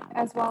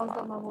 as well as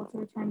the level to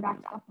return back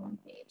to the home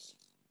page.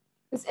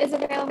 This is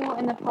available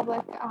in the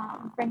public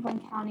Franklin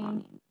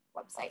County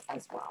website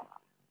as well.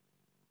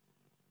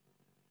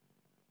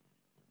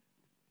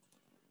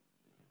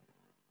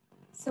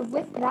 So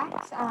with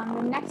that,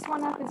 the next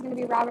one up is going to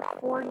be Robert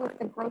Ford with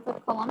the growth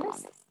of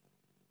Columbus.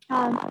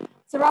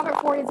 So Robert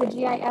Ford is a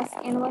GIS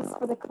analyst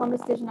for the Columbus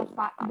Division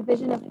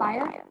of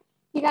Fire.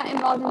 He got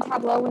involved in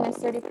Tableau when the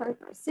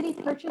city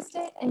purchased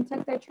it and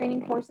took their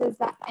training courses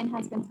and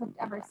has been hooked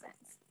ever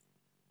since.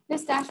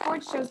 This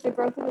dashboard shows the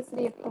growth of the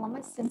city of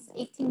Columbus since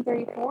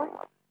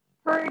 1834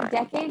 per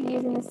decade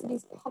using the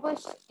city's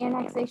published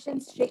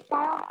annexations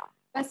shapefile,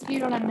 best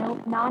viewed on a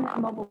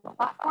non-mobile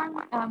platform.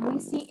 We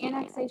see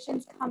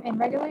annexations come in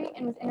regularly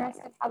and was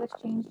interested how this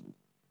changed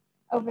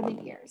over the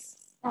years.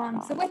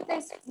 So with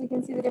this, we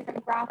can see the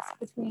different graphs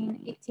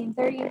between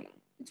 1830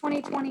 to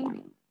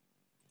 2020.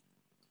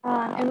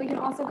 And we can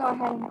also go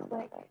ahead and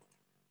click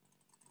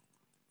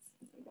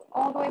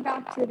all the way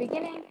back to the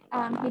beginning.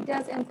 He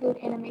does include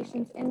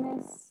animations in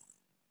this.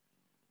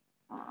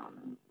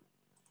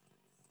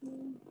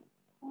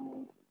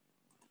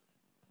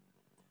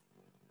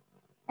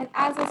 And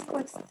as this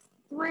clicks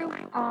through,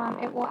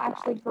 it will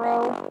actually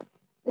grow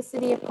the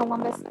city of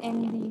Columbus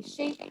in the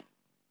shape.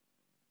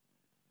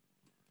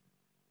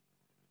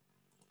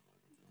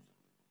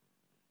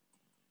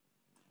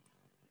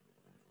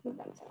 Move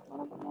that to a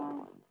little bit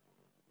more.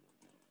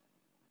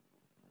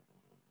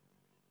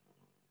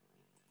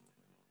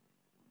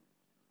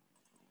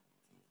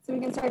 So we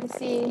can start to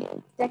see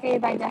decade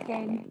by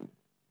decade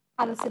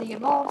how the city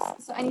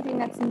evolves. So anything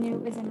that's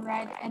new is in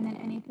red, and then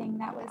anything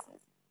that was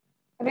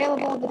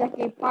available the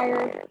decade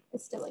prior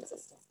is still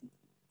existing.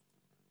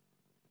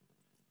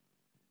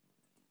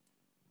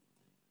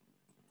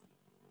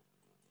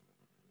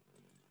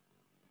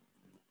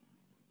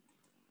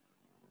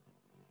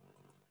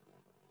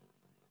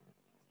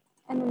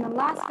 And then the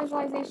last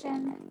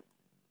visualization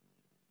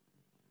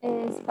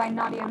is by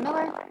Nadia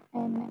Miller,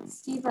 and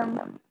Steve or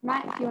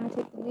Matt, if you want to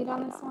take the lead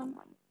on this one.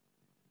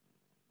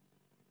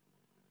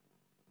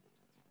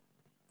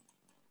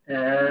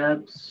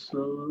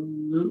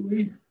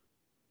 Absolutely.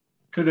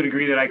 To the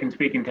degree that I can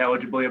speak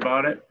intelligibly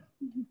about it.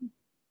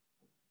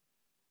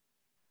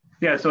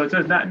 Yeah, so it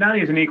says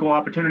Nadia is an equal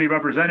opportunity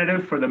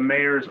representative for the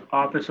Mayor's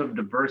Office of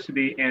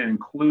Diversity and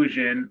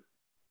Inclusion.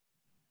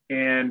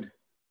 And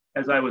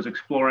as I was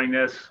exploring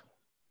this,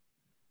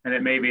 and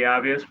it may be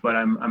obvious, but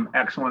I'm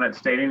excellent at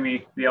stating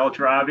the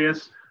ultra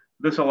obvious.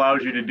 This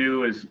allows you to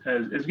do is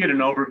get an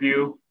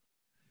overview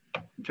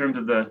in terms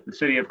of the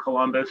city of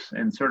Columbus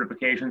and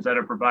certifications that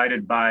are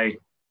provided by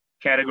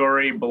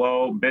category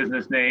below,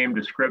 business name,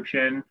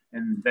 description,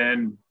 and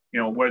then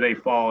where they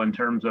fall in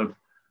terms of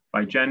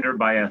by gender,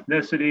 by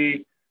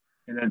ethnicity,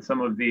 and then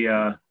some of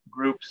the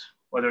groups,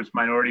 whether it's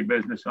minority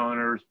business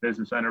owners,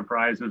 business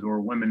enterprises, or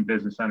women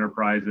business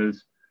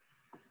enterprises.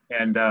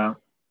 And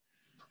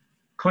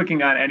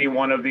clicking on any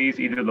one of these,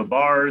 either the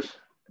bars,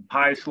 the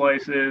pie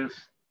slices,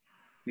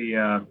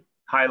 the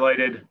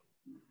highlighted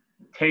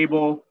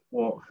table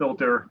will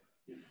filter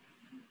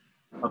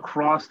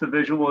across the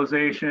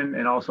visualization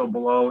and also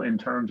below in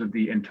terms of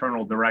the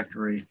internal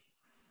directory.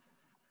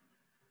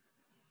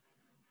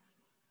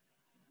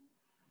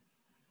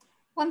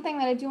 One thing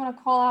that I do want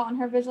to call out on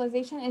her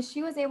visualization is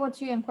she was able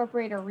to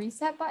incorporate a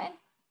reset button.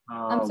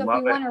 So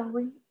if we want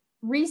to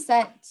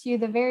reset to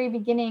the very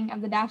beginning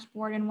of the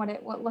dashboard and what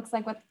it looks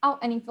like without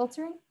any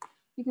filtering,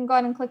 you can go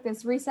ahead and click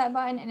this reset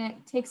button and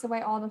it takes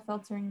away all the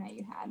filtering that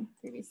you had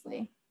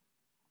previously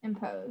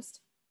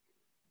imposed.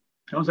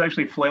 I was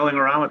actually flailing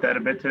around with that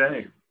a bit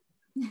today.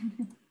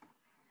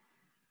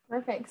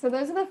 Perfect. So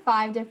those are the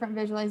 5 different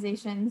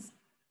visualizations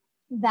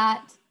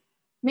that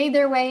made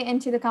their way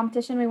into the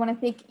competition. We want to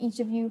thank each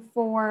of you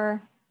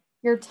for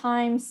your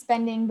time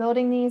spending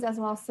building these, as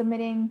well as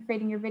submitting,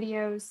 creating your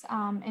videos,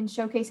 and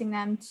showcasing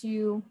them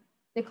to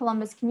the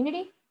Columbus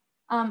community.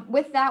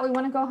 With that, we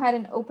want to go ahead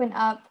and open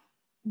up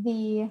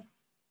the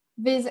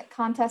Viz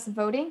Contest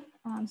voting.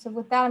 So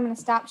with that, I'm going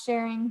to stop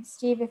sharing.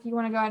 Steve, if you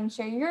want to go ahead and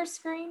share your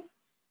screen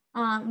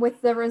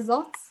with the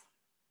results.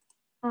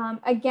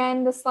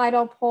 Again, the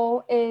Slido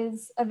poll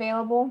is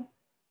available.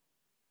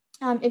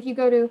 If you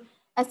go to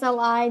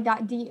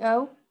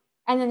sli.do,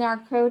 and then our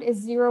code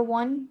is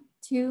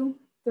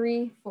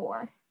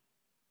 01234.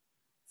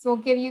 So we'll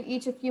give you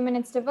each a few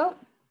minutes to vote.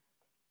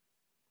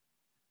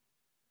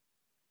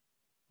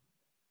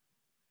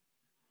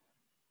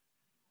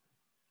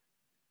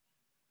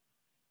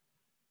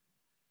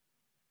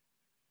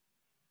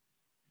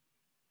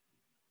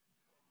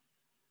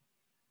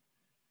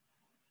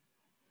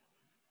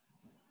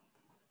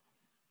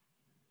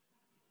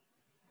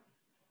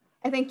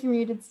 I think you're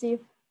muted, Steve.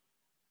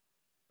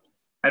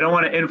 I don't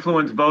want to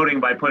influence voting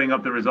by putting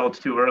up the results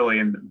too early,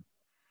 and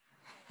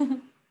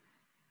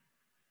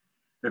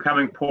they're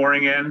coming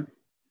pouring in.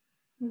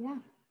 Yeah.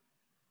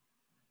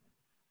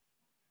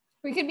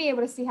 We could be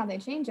able to see how they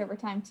change over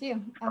time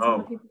too, as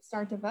more people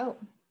start to vote.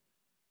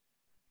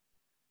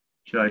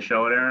 Should I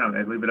show it, Aaron?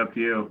 I'll leave it up to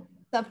you.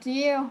 It's up to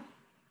you.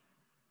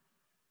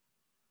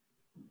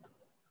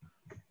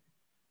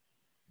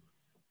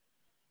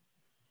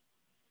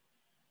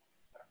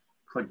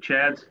 Click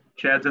Chad's.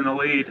 Chad's in the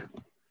lead.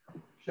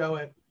 Show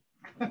it.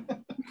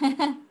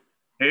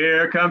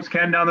 Here comes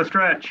Ken down the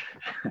stretch.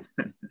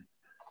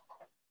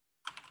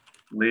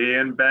 Lee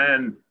and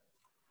Ben.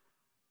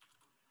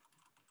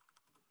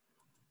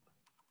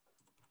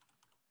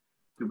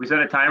 Did we set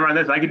a timer on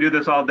this? I could do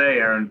this all day,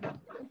 Aaron.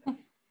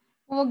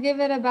 We'll give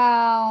it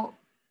about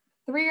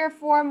 3 or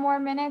 4 more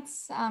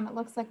minutes. It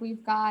looks like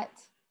we've got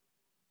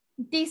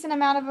a decent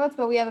amount of votes,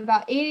 but we have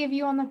about 80 of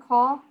you on the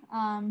call.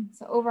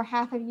 So over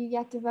half of you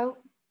yet to vote.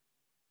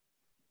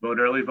 Vote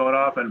early, vote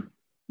often.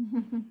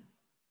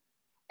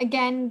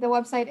 Again, the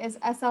website is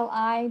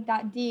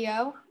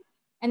sli.do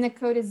and the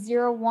code is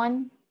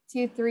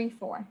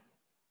 01234.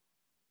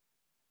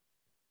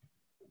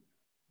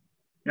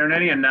 Aaron,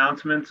 any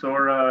announcements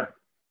or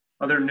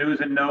other news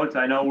and notes?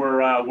 I know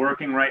we're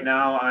working right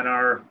now on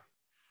our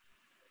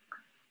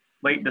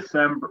late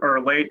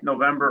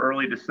November,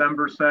 early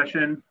December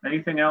session.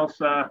 Anything else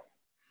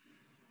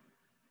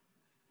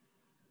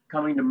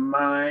coming to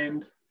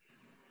mind?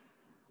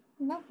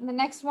 Nope. The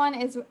next one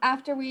is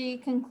after we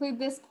conclude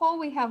this poll,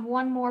 we have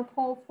one more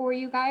poll for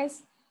you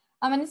guys.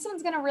 And this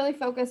one's going to really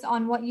focus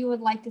on what you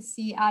would like to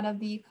see out of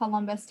the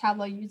Columbus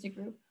Tableau user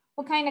group.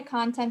 What kind of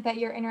content that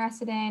you're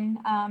interested in?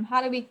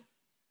 How do we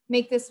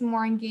make this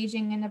more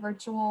engaging in the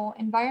virtual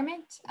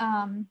environment?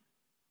 And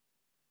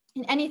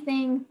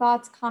anything,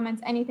 thoughts,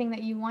 comments, anything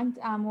that you want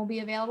will be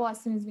available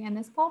as soon as we end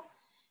this poll.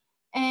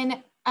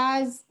 And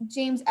as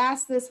James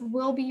asked, this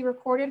will be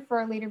recorded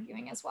for a later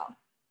viewing as well.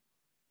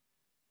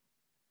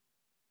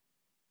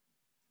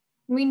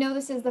 We know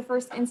this is the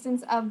first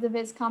instance of the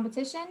Viz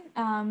competition,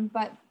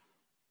 but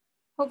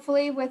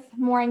hopefully with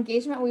more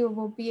engagement, we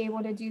will be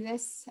able to do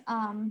this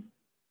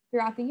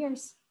throughout the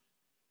years.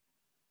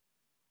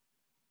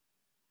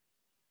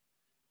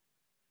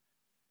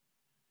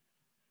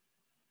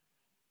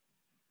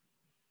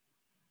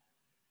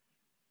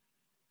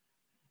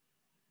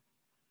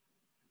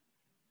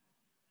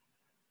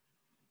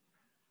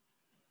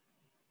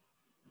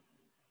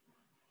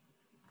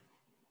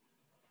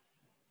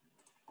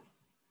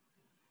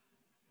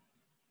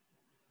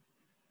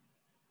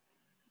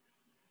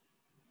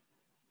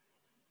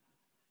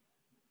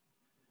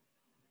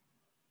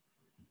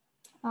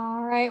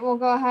 All right, we'll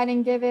go ahead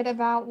and give it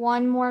about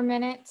 1 more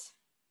minute.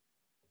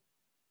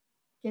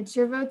 Get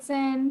your votes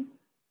in.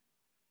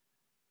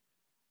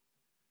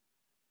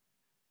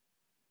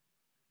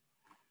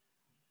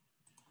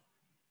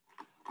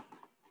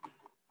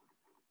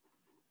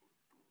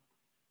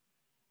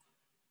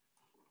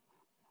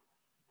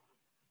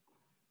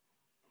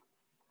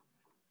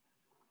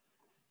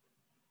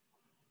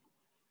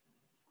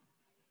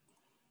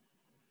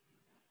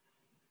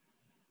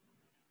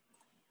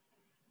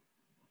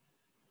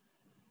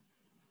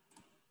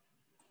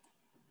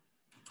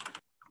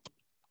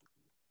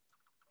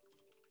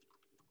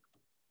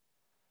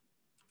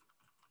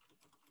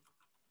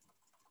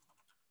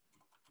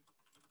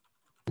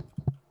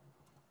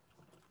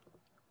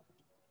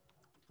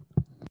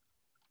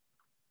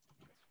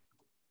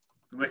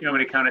 You want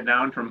me to count it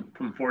down from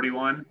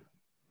 41,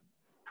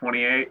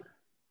 28?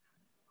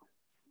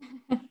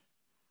 I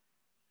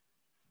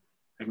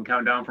can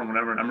count down from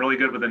whatever. I'm really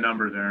good with the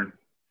numbers, Aaron.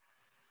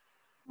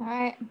 All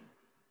right.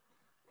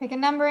 Pick a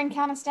number and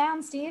count us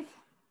down, Steve.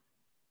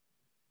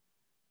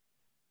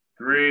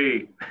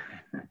 3,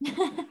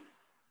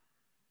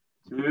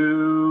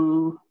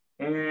 2,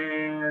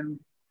 and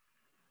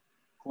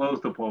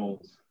close the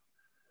polls.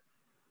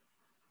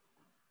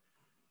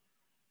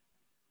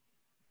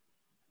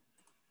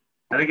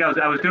 I think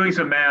I was doing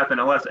some math, and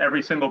unless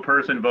every single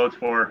person votes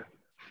for,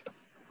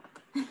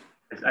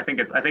 I think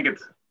we can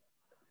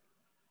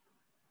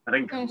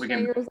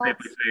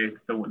safely say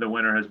the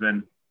winner has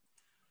been.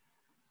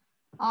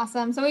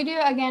 Awesome. So we do,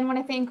 again, want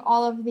to thank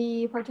all of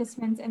the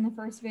participants in the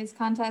first Viz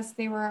contest.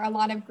 There were a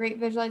lot of great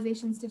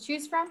visualizations to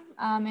choose from,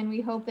 and we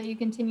hope that you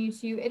continue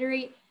to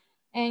iterate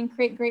and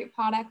create great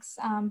products,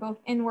 both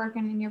in work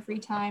and in your free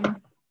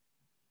time.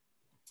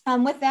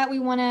 With that, we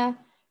want to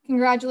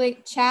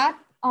congratulate Chad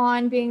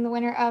on being the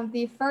winner of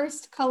the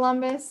first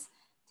Columbus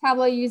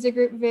Tableau User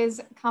Group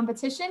Viz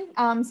competition.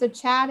 So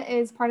Chad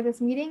is part of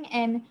this meeting,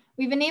 and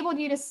we've enabled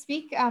you to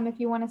speak if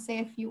you want to say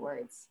a few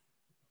words.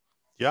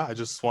 Yeah, I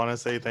just want to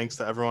say thanks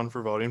to everyone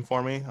for voting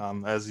for me.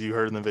 As you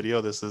heard in the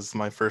video, this is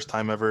my first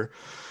time ever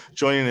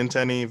joining into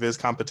any Viz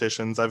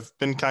competitions. I've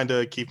been kind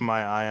of keeping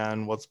my eye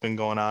on what's been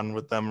going on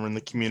with them in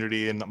the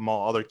community and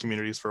all other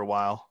communities for a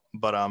while,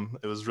 but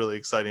it was really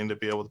exciting to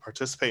be able to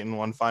participate in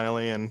one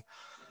finally, and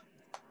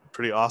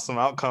pretty awesome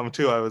outcome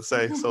too, I would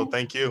say. So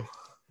thank you.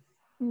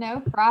 No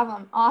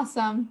problem.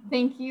 Awesome.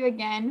 Thank you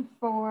again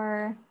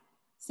for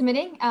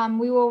submitting.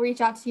 We will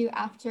reach out to you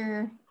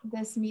after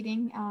this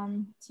meeting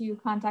to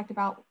contact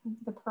about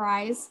the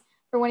prize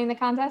for winning the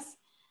contest.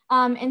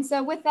 And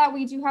so with that,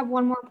 we do have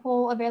one more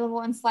poll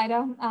available in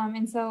Slido.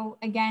 And so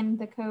again,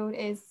 the code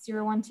is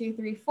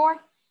 01234.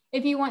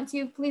 If you want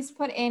to, please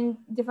put in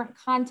different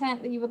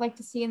content that you would like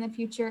to see in the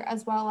future,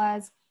 as well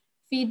as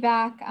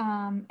feedback,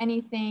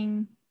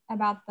 anything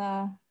about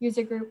the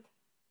user group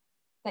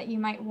that you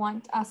might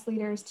want us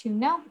leaders to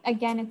know.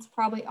 Again, it's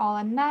probably all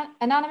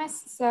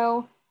anonymous,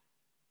 so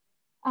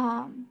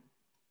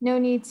no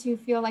need to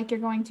feel like you're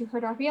going to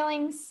hurt our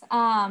feelings.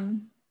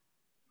 And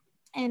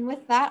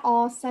with that,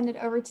 I'll send it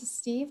over to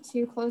Steve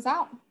to close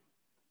out.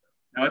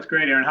 No, that's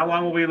great, Aaron. How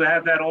long will we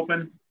have that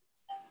open?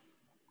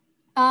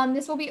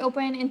 This will be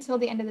open until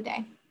the end of the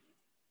day.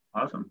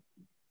 Awesome.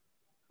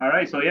 All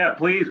right, so yeah,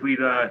 please, we'd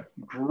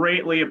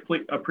greatly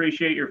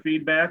appreciate your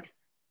feedback,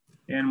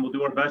 and we'll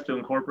do our best to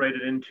incorporate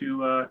it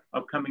into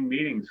upcoming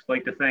meetings. I'd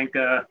like to thank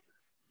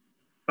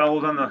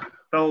fellows on the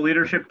fellow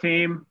leadership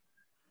team,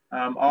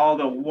 all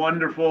the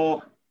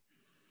wonderful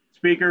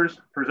speakers,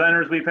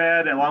 presenters we've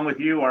had, along with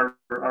you, our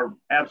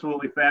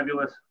absolutely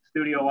fabulous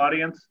studio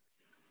audience.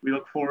 We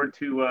look forward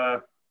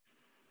to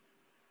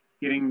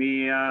getting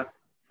the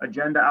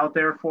agenda out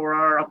there for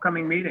our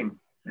upcoming meeting.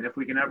 And if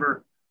we can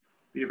ever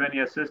be of any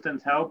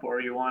assistance, help,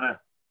 or you want to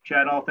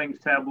chat all things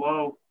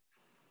Tableau,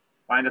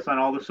 find us on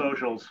all the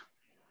socials,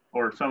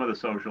 or some of the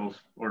socials,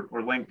 or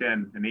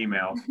LinkedIn and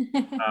email.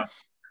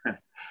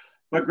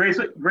 But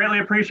greatly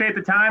appreciate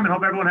the time, and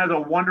hope everyone has a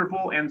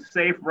wonderful and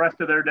safe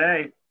rest of their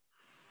day.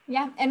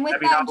 Yeah, and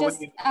with that,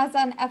 just as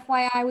an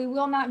FYI, we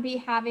will not be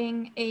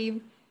having a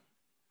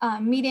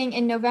meeting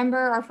in November.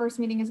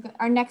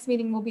 Our next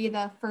meeting will be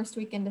the first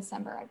week in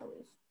December, I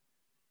believe.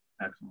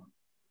 Excellent.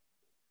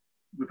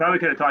 We probably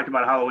could have talked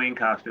about Halloween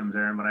costumes,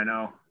 Aaron, but I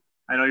know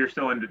you're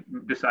still in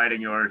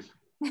deciding yours.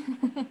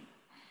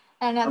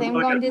 I don't know, I'm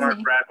going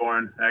Disney.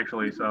 Bradbourne,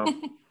 actually, so.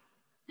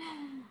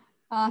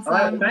 Awesome.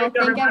 Right, thank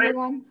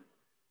everyone.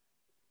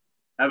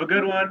 Have a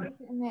good one.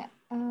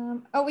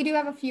 We do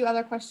have a few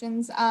other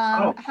questions.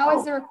 How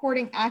is the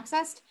recording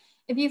accessed?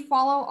 If you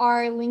follow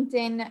our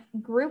LinkedIn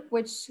group,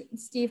 which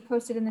Steve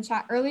posted in the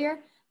chat earlier,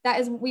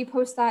 we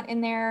post that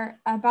in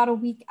there about a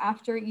week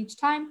after each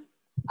time.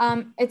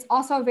 It's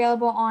also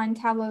available on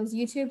Tableau's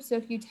YouTube. So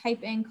if you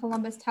type in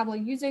Columbus Tableau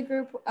User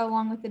Group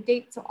along with the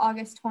date, so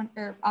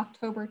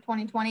October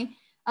 2020,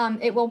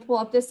 it will pull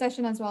up this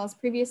session as well as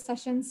previous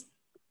sessions.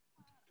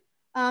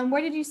 Where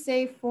did you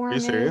say forum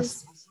is? Are you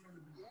serious?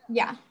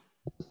 Yeah.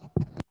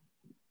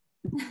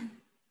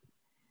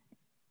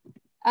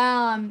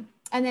 And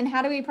then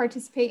how do we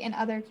participate in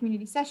other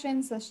community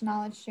sessions /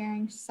 knowledge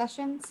sharing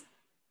sessions?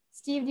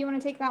 Steve, do you want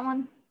to take that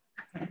one?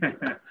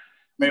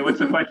 Wait, what's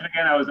the question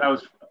again? I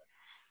was.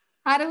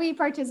 How do we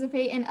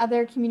participate in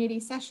other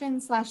community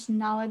sessions /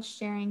 knowledge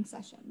sharing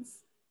sessions?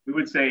 We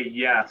would say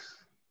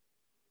yes.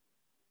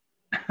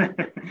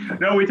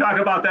 No, we talk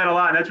about that a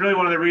lot. And that's really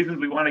one of the reasons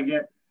we want to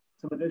get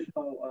some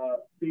additional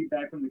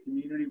feedback from the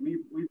community.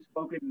 We've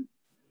spoken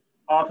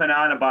off and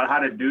on about how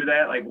to do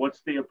that, like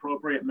what's the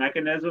appropriate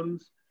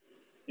mechanisms.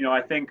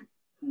 I think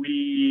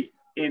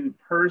in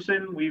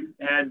person, we've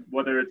had,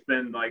 whether it's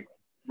been like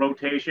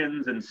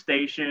rotations and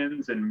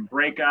stations and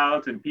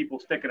breakouts and people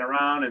sticking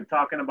around and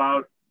talking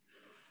about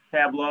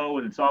Tableau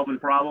and solving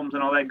problems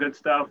and all that good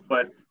stuff,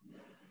 but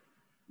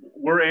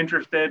we're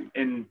interested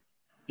in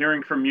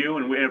hearing from you,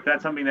 and if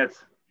that's something that's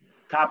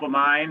top of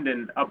mind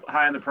and up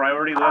high on the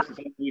priority list, it's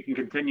something we can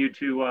continue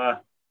to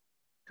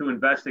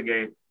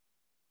investigate.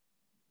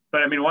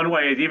 But I mean, one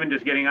way is even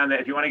just getting on that.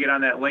 If you want to get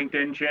on that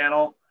LinkedIn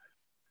channel,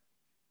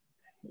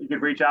 you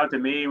could reach out to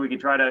me. We could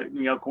try to,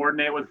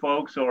 coordinate with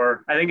folks,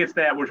 or I think it's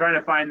that we're trying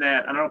to find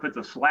that, I don't know if it's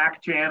a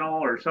Slack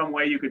channel or some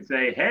way you could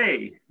say,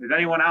 hey, is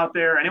anyone out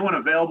there, anyone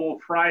available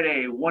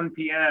Friday, 1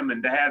 p.m.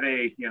 and to have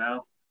a,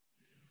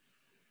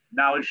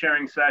 knowledge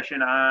sharing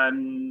session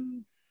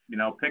on,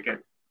 pick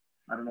it.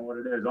 I don't know what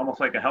it is. Almost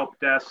like a help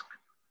desk,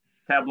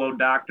 Tableau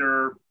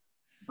doctor,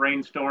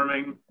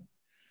 brainstorming.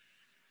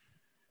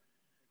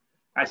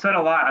 I said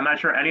a lot. I'm not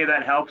sure any of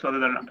that helps other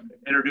than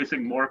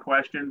introducing more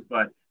questions,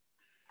 but.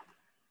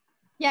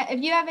 Yeah,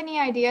 if you have any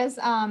ideas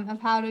of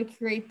how to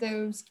create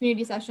those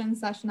community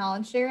sessions /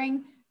 knowledge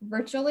sharing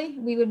virtually,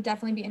 we would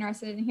definitely be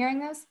interested in hearing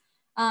those.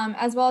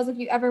 As well as if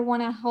you ever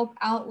want to help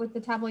out with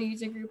the Tableau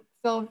user group,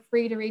 feel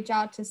free to reach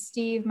out to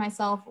Steve,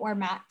 myself, or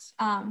Matt.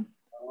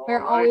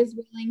 We're always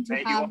willing to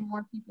have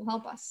more people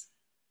help us.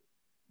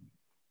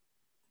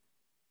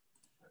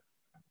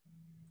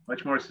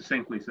 Much more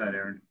succinctly said,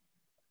 Aaron.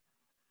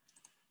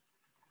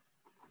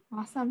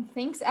 Awesome.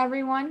 Thanks,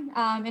 everyone.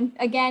 And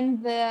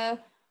again, the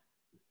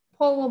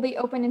poll will be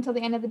open until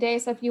the end of the day.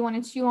 So if you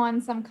want to chew on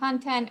some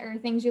content or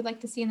things you'd like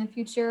to see in the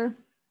future,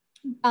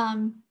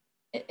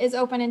 it is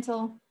open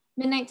until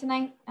midnight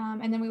tonight.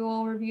 And then we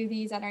will review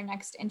these at our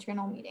next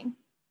internal meeting.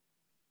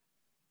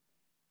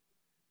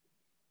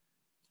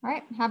 All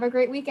right. Have a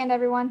great weekend,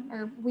 everyone,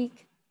 or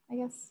week, I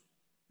guess.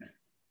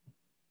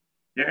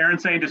 Yeah,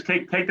 Aaron's saying just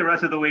take the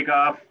rest of the week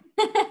off.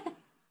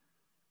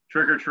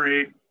 Trick or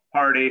treat,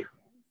 party.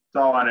 It's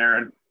all on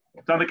Aaron.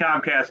 It's on the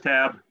Comcast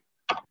tab.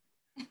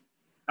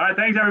 All right,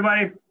 thanks,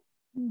 everybody.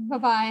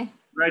 Bye-bye.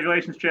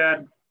 Congratulations,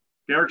 Chad.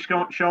 Derek's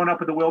showing up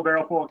with a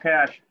wheelbarrow full of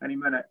cash any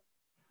minute.